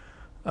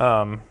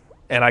 And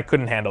I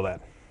couldn't handle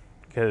that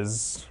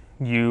because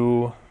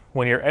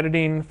when you're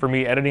editing, for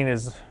me, editing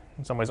is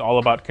in some ways all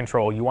about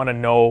control. You want to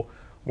know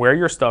where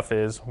your stuff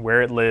is,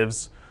 where it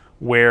lives,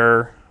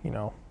 what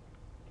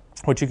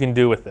you can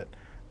do with it.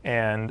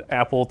 And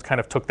Apple kind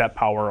of took that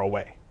power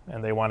away,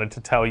 and they wanted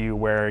to tell you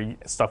where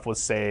stuff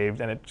was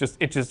saved, and it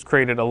just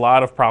created a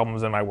lot of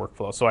problems in my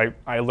workflow. So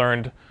I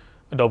learned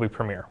Adobe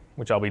Premiere,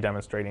 which I'll be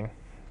demonstrating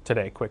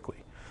today quickly.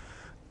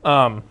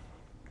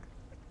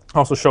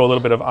 Also show a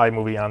little bit of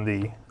iMovie on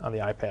the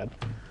iPad.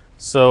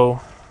 So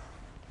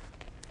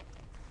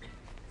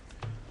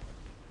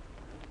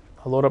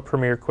I'll load up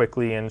Premiere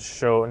quickly and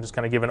just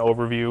kind of give an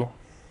overview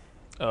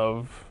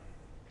of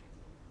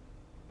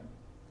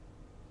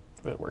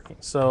it working.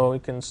 So we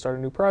can start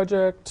a new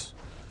project.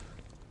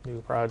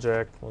 We'll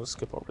just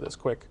skip over this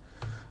quick.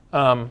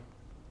 Let's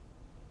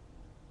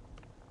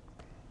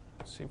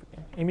see if we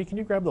can. Amy, can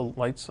you grab the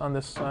lights on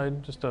this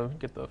side just to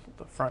get the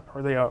front? Or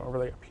are they over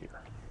there up here?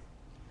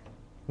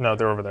 No,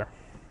 they're over there.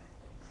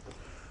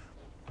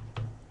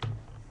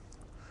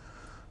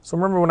 So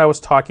remember when I was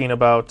talking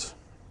about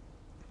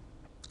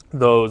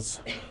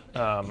those,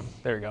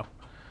 there you go,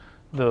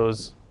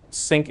 those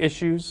sync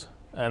issues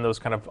and those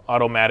kind of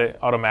automatic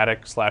 /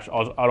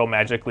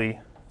 auto-magically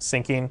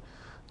syncing,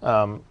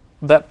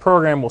 that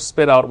program will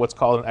spit out what's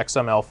called an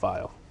XML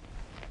file.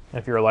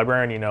 If you're a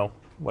librarian, you know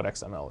what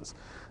XML is.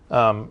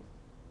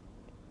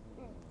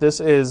 This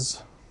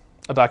is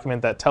a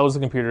document that tells the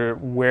computer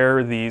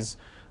where these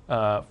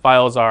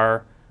files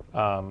are,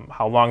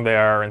 how long they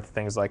are, and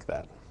things like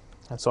that.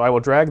 And so I will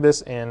drag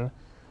this in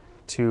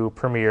to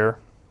Premiere,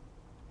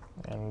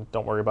 and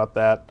don't worry about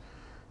that.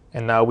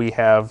 And now we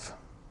have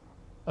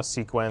a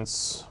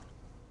sequence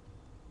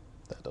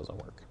that doesn't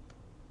work.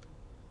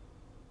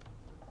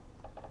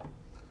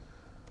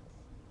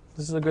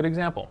 This is a good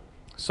example.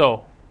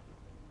 So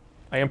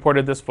I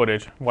imported this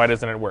footage. Why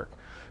doesn't it work?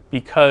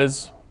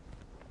 Because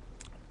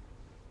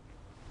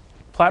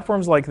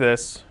platforms like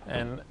this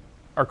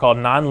are called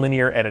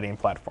nonlinear editing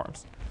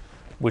platforms,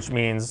 which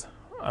means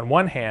on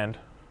one hand,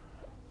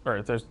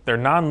 they're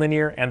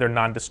nonlinear and they're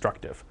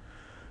non-destructive.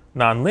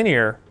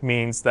 Nonlinear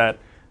means that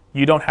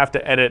you don't have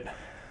to edit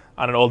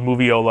on an old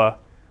Moviola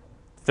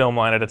film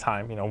line at a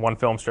time, one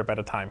film strip at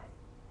a time.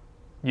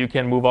 You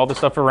can move all the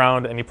stuff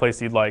around any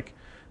place you'd like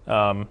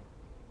in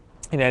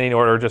any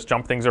order, just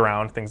jump things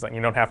around, things like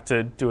you don't have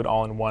to do it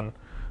all in one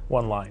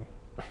line.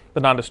 The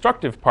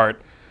non-destructive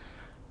part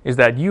is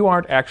that you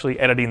aren't actually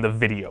editing the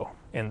video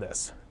in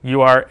this.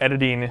 You are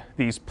editing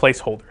these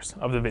placeholders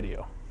of the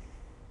video.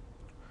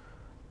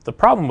 The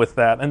problem with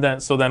that, and then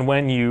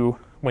when you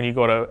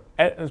go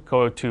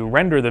to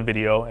render the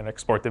video and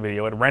export the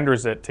video, it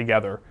renders it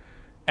together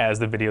as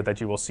the video that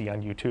you will see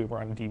on YouTube or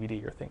on a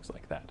DVD or things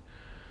like that.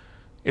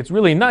 It's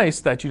really nice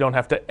that you don't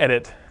have to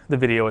edit the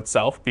video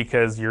itself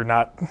because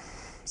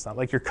it's not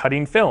like you're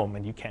cutting film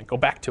and you can't go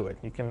back to it.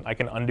 I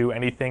can undo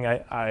anything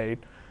I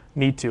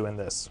need to in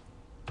this.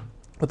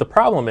 But the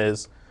problem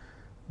is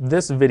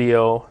this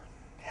video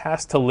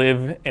has to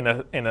live in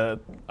a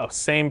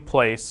same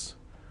place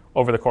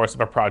over the course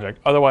of a project.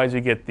 Otherwise,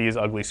 you get these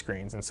ugly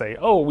screens and say,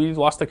 oh, we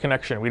lost the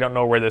connection. We don't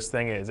know where this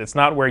thing is. It's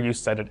not where you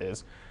said it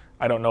is.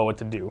 I don't know what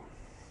to do.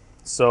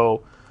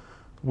 So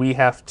we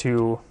have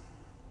to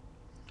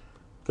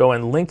go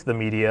and link the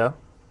media.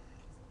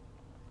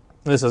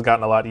 This has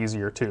gotten a lot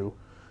easier too.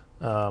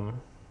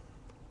 And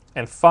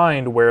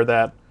find where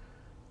that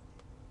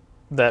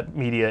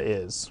media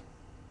is.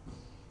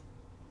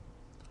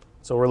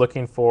 So we're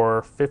looking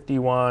for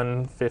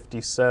 51,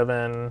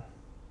 57.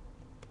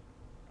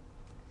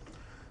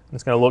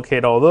 It's going to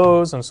locate all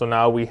those, and so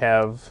now we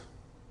have,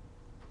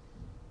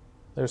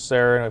 there's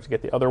Sarah, and I have to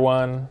get the other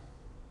one.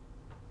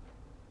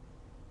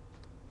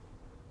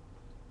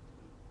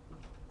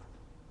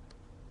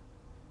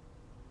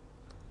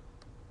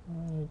 Why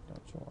don't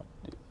you want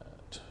to do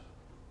that?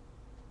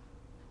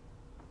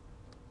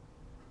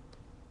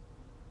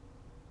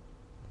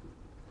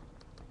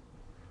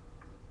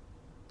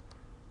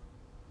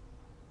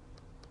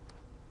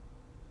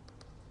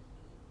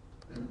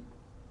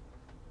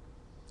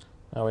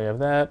 Now we have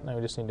that. Now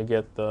we just need to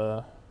get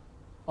the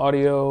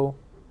audio.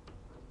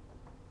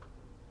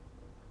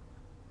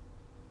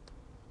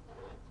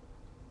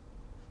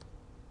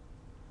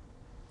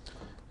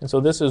 And so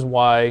this is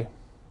why, I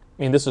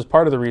mean, this is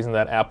part of the reason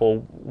that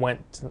Apple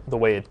went the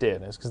way it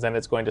did, is because then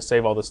it's going to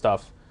save all the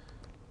stuff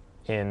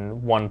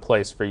in one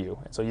place for you.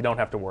 And so you don't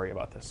have to worry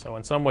about this. So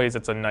in some ways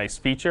it's a nice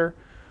feature,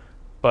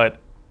 but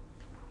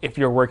if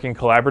you're working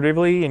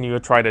collaboratively and you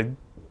try to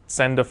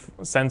send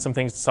some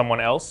things to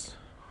someone else,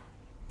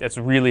 it's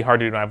really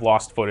hard to do, and I've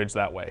lost footage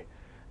that way.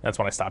 That's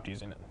when I stopped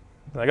using it.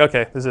 Like,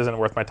 okay, this isn't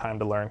worth my time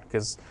to learn,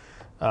 because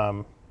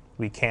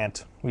we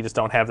just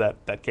don't have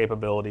that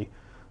capability.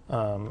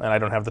 And I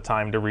don't have the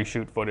time to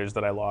reshoot footage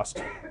that I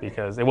lost,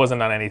 because it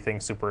wasn't on anything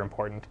super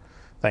important,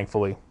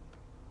 thankfully.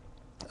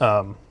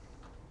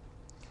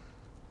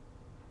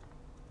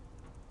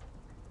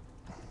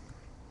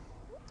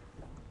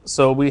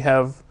 So we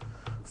have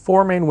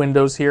 4 main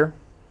windows here.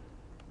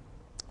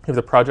 You have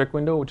the project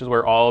window, which is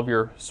where all of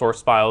your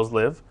source files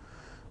live.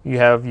 You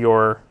have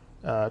your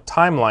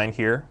timeline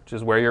here, which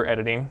is where you're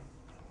editing.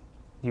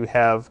 You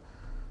have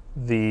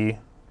the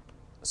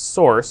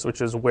source,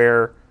 which is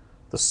where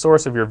the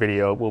source of your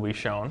video will be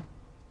shown.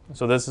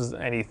 So this is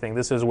anything.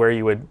 This is where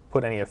you would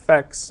put any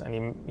effects,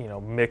 any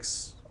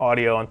mix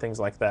audio and things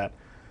like that.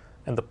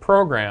 And the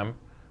program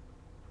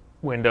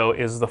window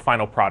is the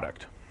final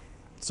product.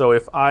 So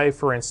if I,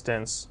 for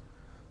instance,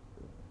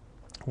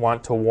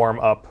 want to warm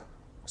up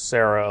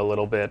Sarah a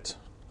little bit,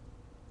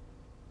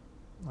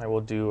 I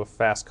will do a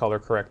fast color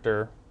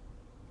corrector,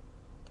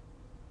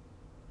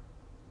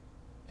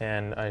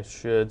 and I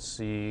should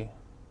see,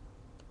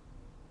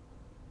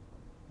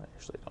 I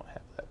actually don't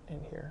have that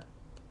in here.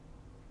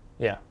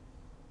 Yeah,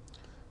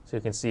 so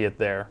you can see it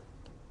there.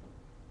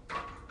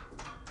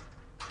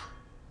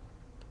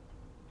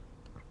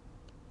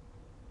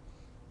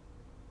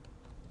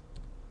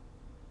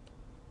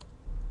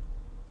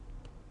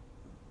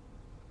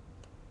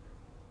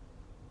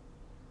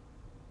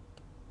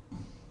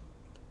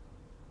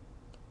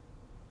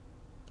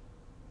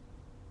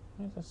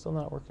 Why is that still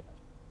not working?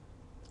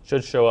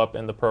 Should show up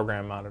in the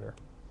program monitor.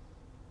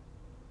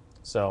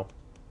 So,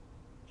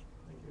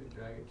 You would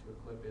drag it to a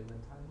clip in the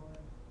timeline?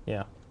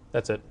 yeah,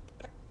 that's it.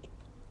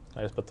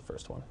 I just put the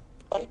first one.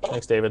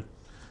 Thanks, David.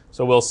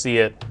 So we'll see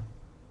it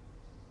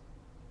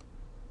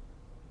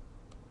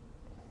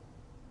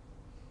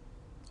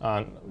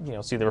on,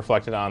 see the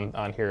reflected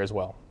on here as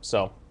well.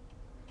 So,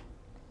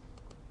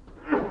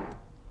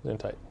 zoom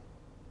tight.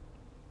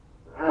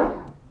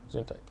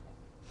 Zoom tight.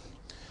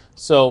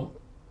 So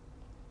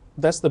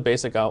that's the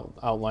basic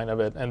outline of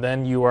it. And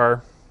then you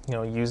are,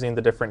 using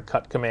the different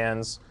cut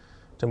commands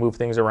to move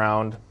things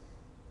around.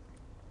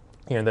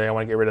 Then I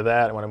want to get rid of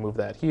that. I want to move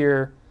that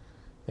here.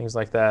 Things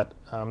like that.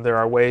 There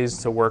are ways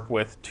to work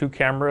with 2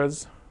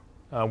 cameras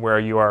where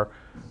you are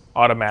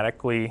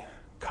automatically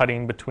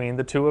cutting between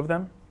the 2 of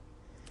them.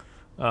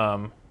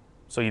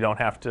 So you don't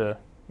have to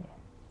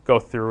go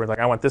through and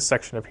I want this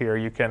section of here.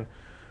 You can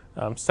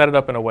set it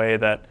up in a way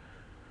that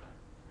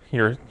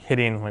you're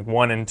hitting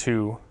 1 and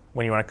 2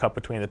 when you want to cut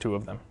between the 2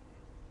 of them.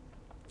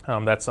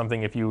 That's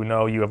something, if you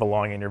know you have a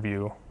long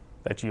interview,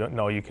 that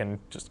you can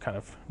just kind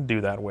of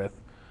do that with.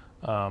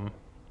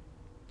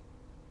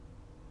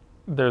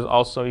 There's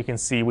also, you can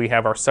see we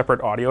have our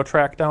separate audio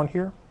track down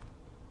here.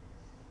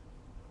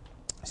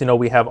 So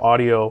we have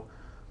audio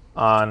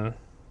on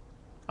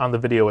the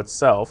video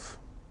itself.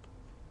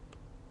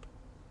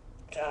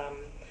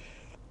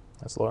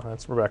 That's Laura,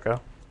 that's Rebecca.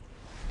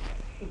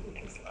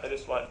 I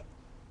just want.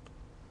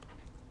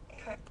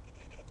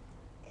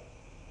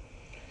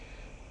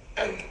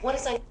 What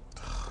is I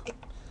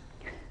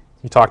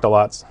You talked a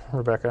lot,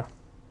 Rebecca.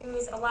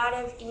 use a lot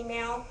of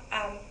email.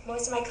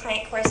 Most of my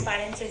client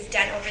correspondence is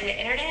done over the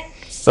internet.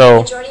 So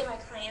The majority of my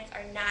clients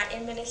are not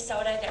in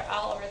Minnesota. They're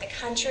all over the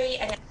country.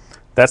 And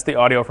that's the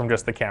audio from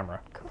just the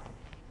camera.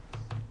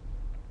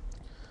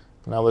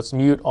 Now let's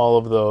mute all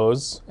of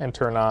those and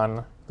turn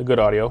on the good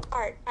audio.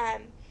 art.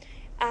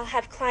 I'll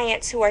have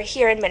clients who are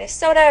here in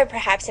Minnesota or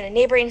perhaps in a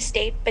neighboring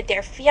state, but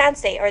their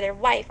fiance or their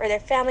wife or their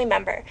family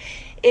member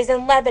is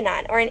in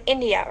Lebanon or in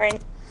India or in.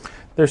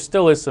 There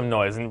still is some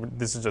noise, and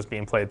this is just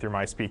being played through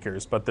my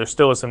speakers, but there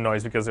still is some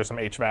noise because there's some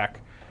HVAC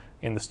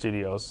in the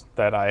studios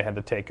that I had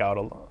to take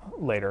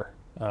out later,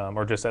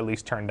 or just at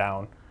least turn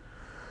down.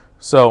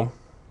 So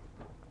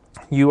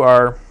you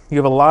have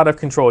a lot of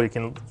control. You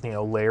can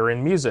layer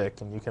in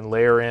music, and you can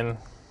layer in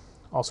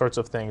all sorts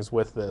of things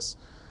with this.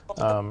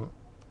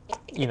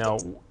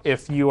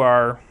 If you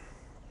are,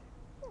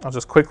 I'll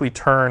just quickly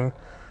turn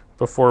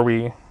before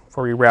we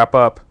wrap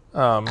up.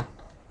 turn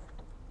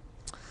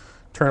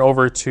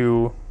over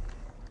to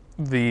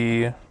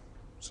the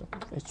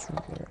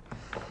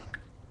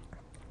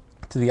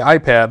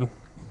iPad.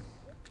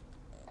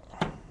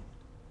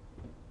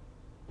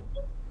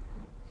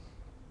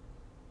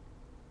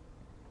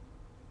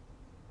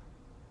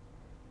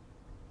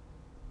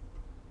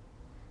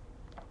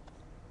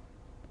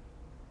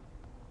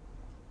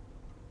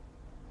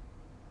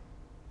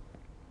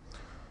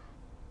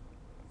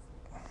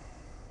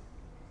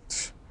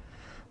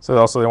 So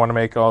also they want to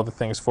make all the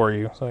things for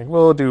you. So like,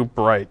 we'll do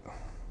bright.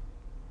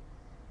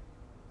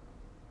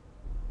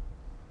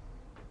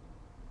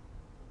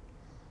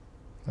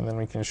 And then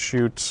we can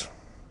shoot.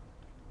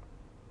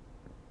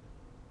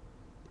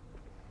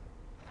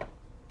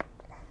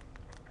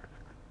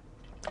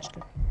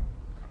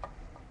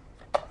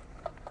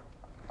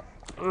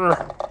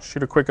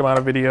 Shoot a quick amount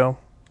of video.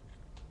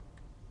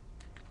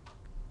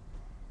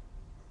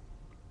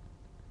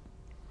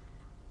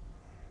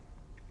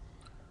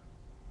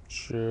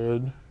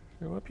 Should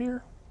go up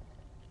here.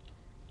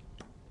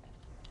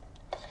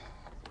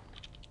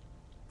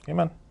 Come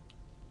on.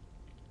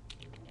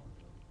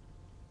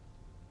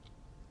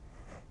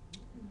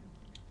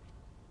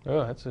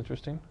 Oh, that's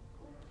interesting.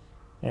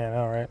 Yeah, I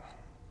know, right?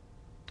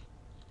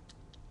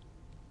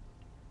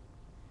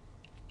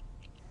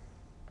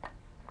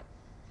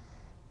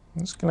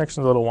 This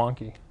connection's a little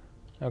wonky.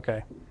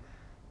 Okay.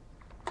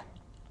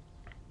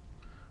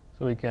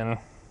 So we can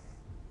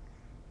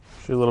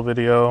shoot a little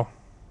video.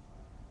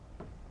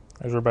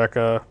 There's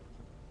Rebecca.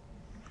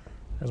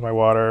 There's my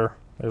water.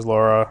 There's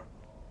Laura.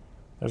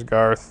 There's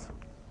Garth.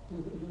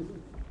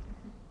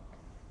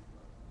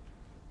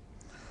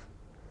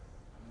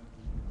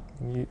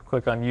 You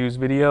click on Use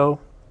Video.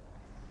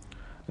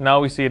 Now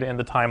we see it in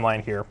the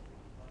timeline here.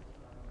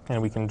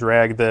 And we can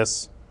drag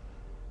this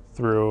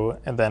through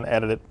and then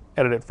edit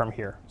it from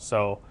here.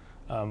 So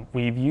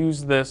we've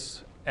used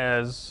this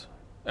as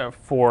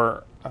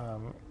for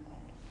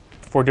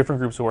different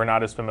groups who are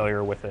not as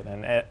familiar with it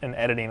and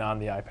editing on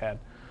the iPad.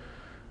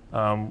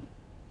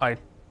 I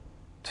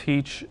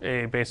teach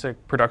a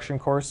basic production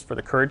course for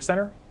the Courage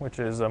Center, which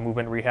is a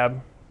movement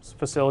rehab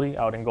facility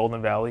out in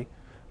Golden Valley.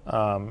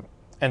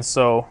 And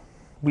so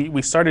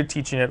we started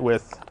teaching it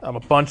with a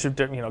bunch of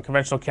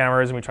conventional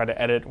cameras, and we tried to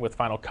edit with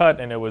Final Cut,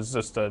 and it was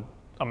just a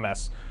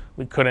mess.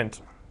 We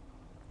couldn't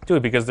do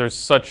it because there's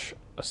such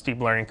a steep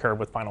learning curve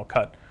with Final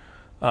Cut.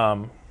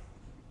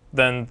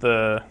 Then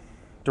the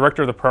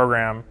director of the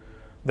program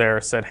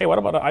there said, "Hey, what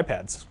about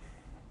iPads?"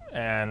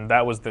 And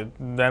that was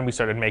then we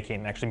started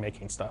actually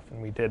making stuff,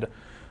 and we did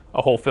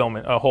a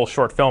whole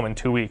short film in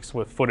 2 weeks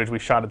with footage we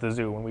shot at the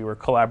zoo, and we were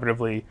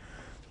collaboratively,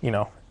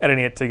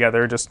 editing it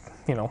together, just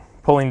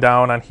pulling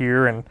down on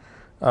here and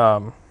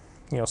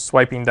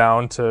swiping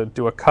down to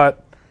do a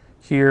cut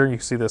here. You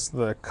see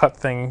the cut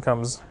thing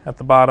comes at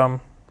the bottom.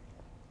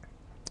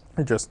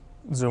 You're just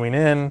zooming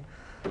in,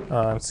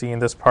 seeing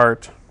this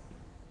part,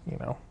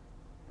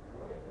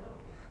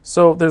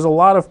 So there's a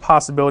lot of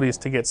possibilities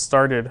to get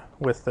started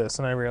with this,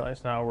 and I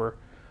realize now we're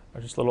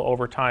just a little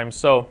over time.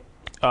 So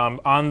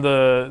on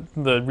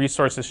the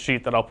resources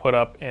sheet that I'll put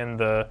up in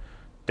the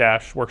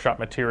Dash Workshop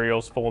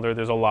Materials folder,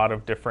 there's a lot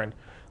of different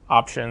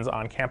options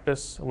on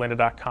campus,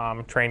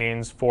 lynda.com,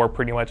 trainings for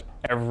pretty much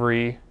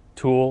every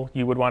tool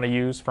you would want to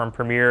use, from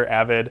Premiere,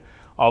 Avid,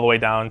 all the way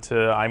down to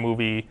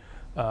iMovie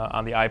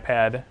on the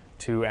iPad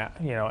to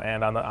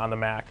and on the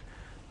Mac.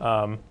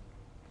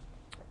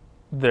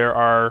 There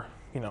are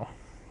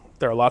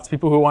lots of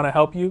people who want to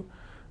help you,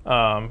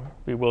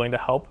 be willing to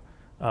help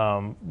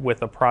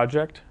with a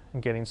project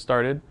and getting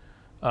started.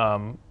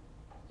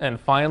 And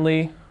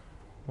finally,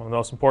 one of the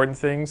most important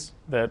things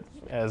that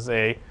as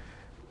a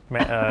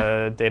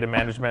data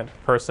management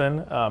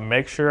person,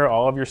 make sure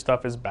all of your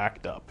stuff is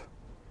backed up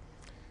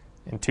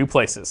in 2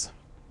 places,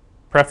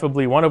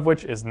 preferably one of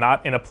which is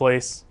not in a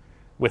place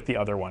with the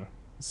other one.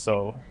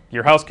 So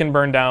your house can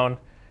burn down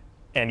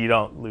and you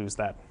don't lose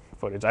that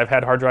footage. I've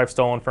had hard drives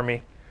stolen from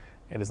me.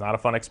 It is not a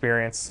fun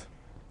experience.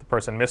 The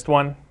person missed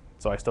one,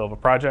 so I still have a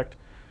project.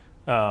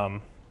 I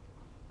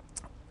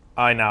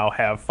now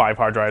have 5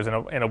 hard drives in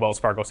a Wells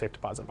Fargo safe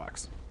deposit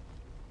box.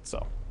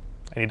 So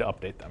I need to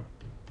update them.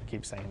 I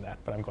keep saying that,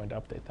 but I'm going to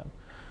update them.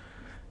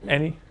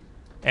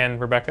 And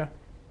Rebecca?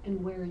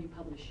 And where are you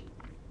publishing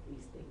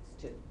these things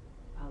to?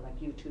 Like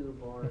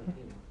YouTube or,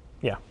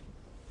 Yeah.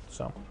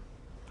 So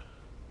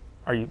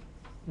are you?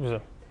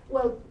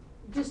 Well,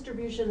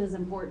 distribution is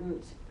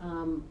important.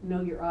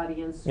 Know your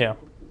audience. Yeah.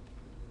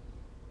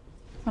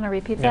 Want to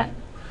repeat that?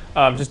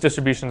 Just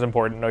distribution is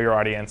important. Know your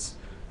audience.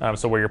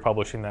 So where you're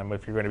publishing them.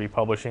 If you're going to be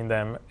publishing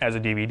them as a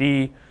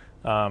DVD,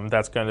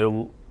 that's going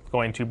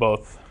to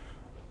both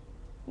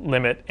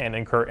limit and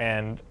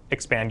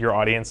expand your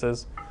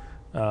audiences.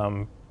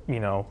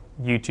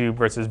 YouTube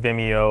versus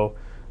Vimeo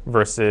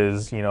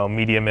versus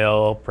Media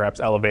Mill, perhaps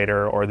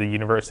Elevator, or the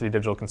University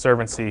Digital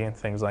Conservancy, and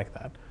things like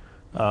that.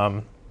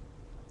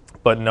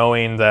 But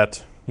knowing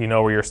that you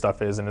know where your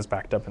stuff is and is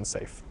backed up and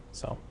safe.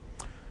 So,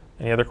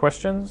 any other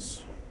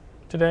questions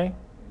today?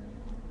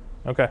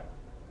 Okay,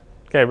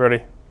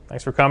 everybody.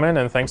 thanks for coming,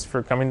 and thanks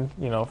for coming,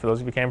 for those of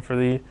you who came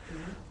for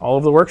all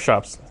of the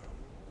workshops.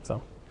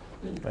 So,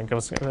 I think it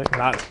was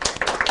not.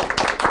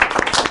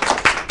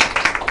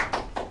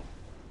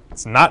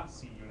 It's not.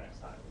 See you next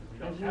time.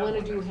 If you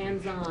want to do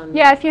hands-on.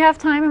 Yeah, if you have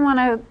time and want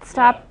to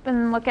stop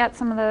and look at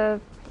some of the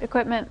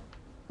equipment,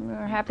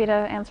 we're happy to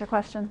answer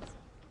questions.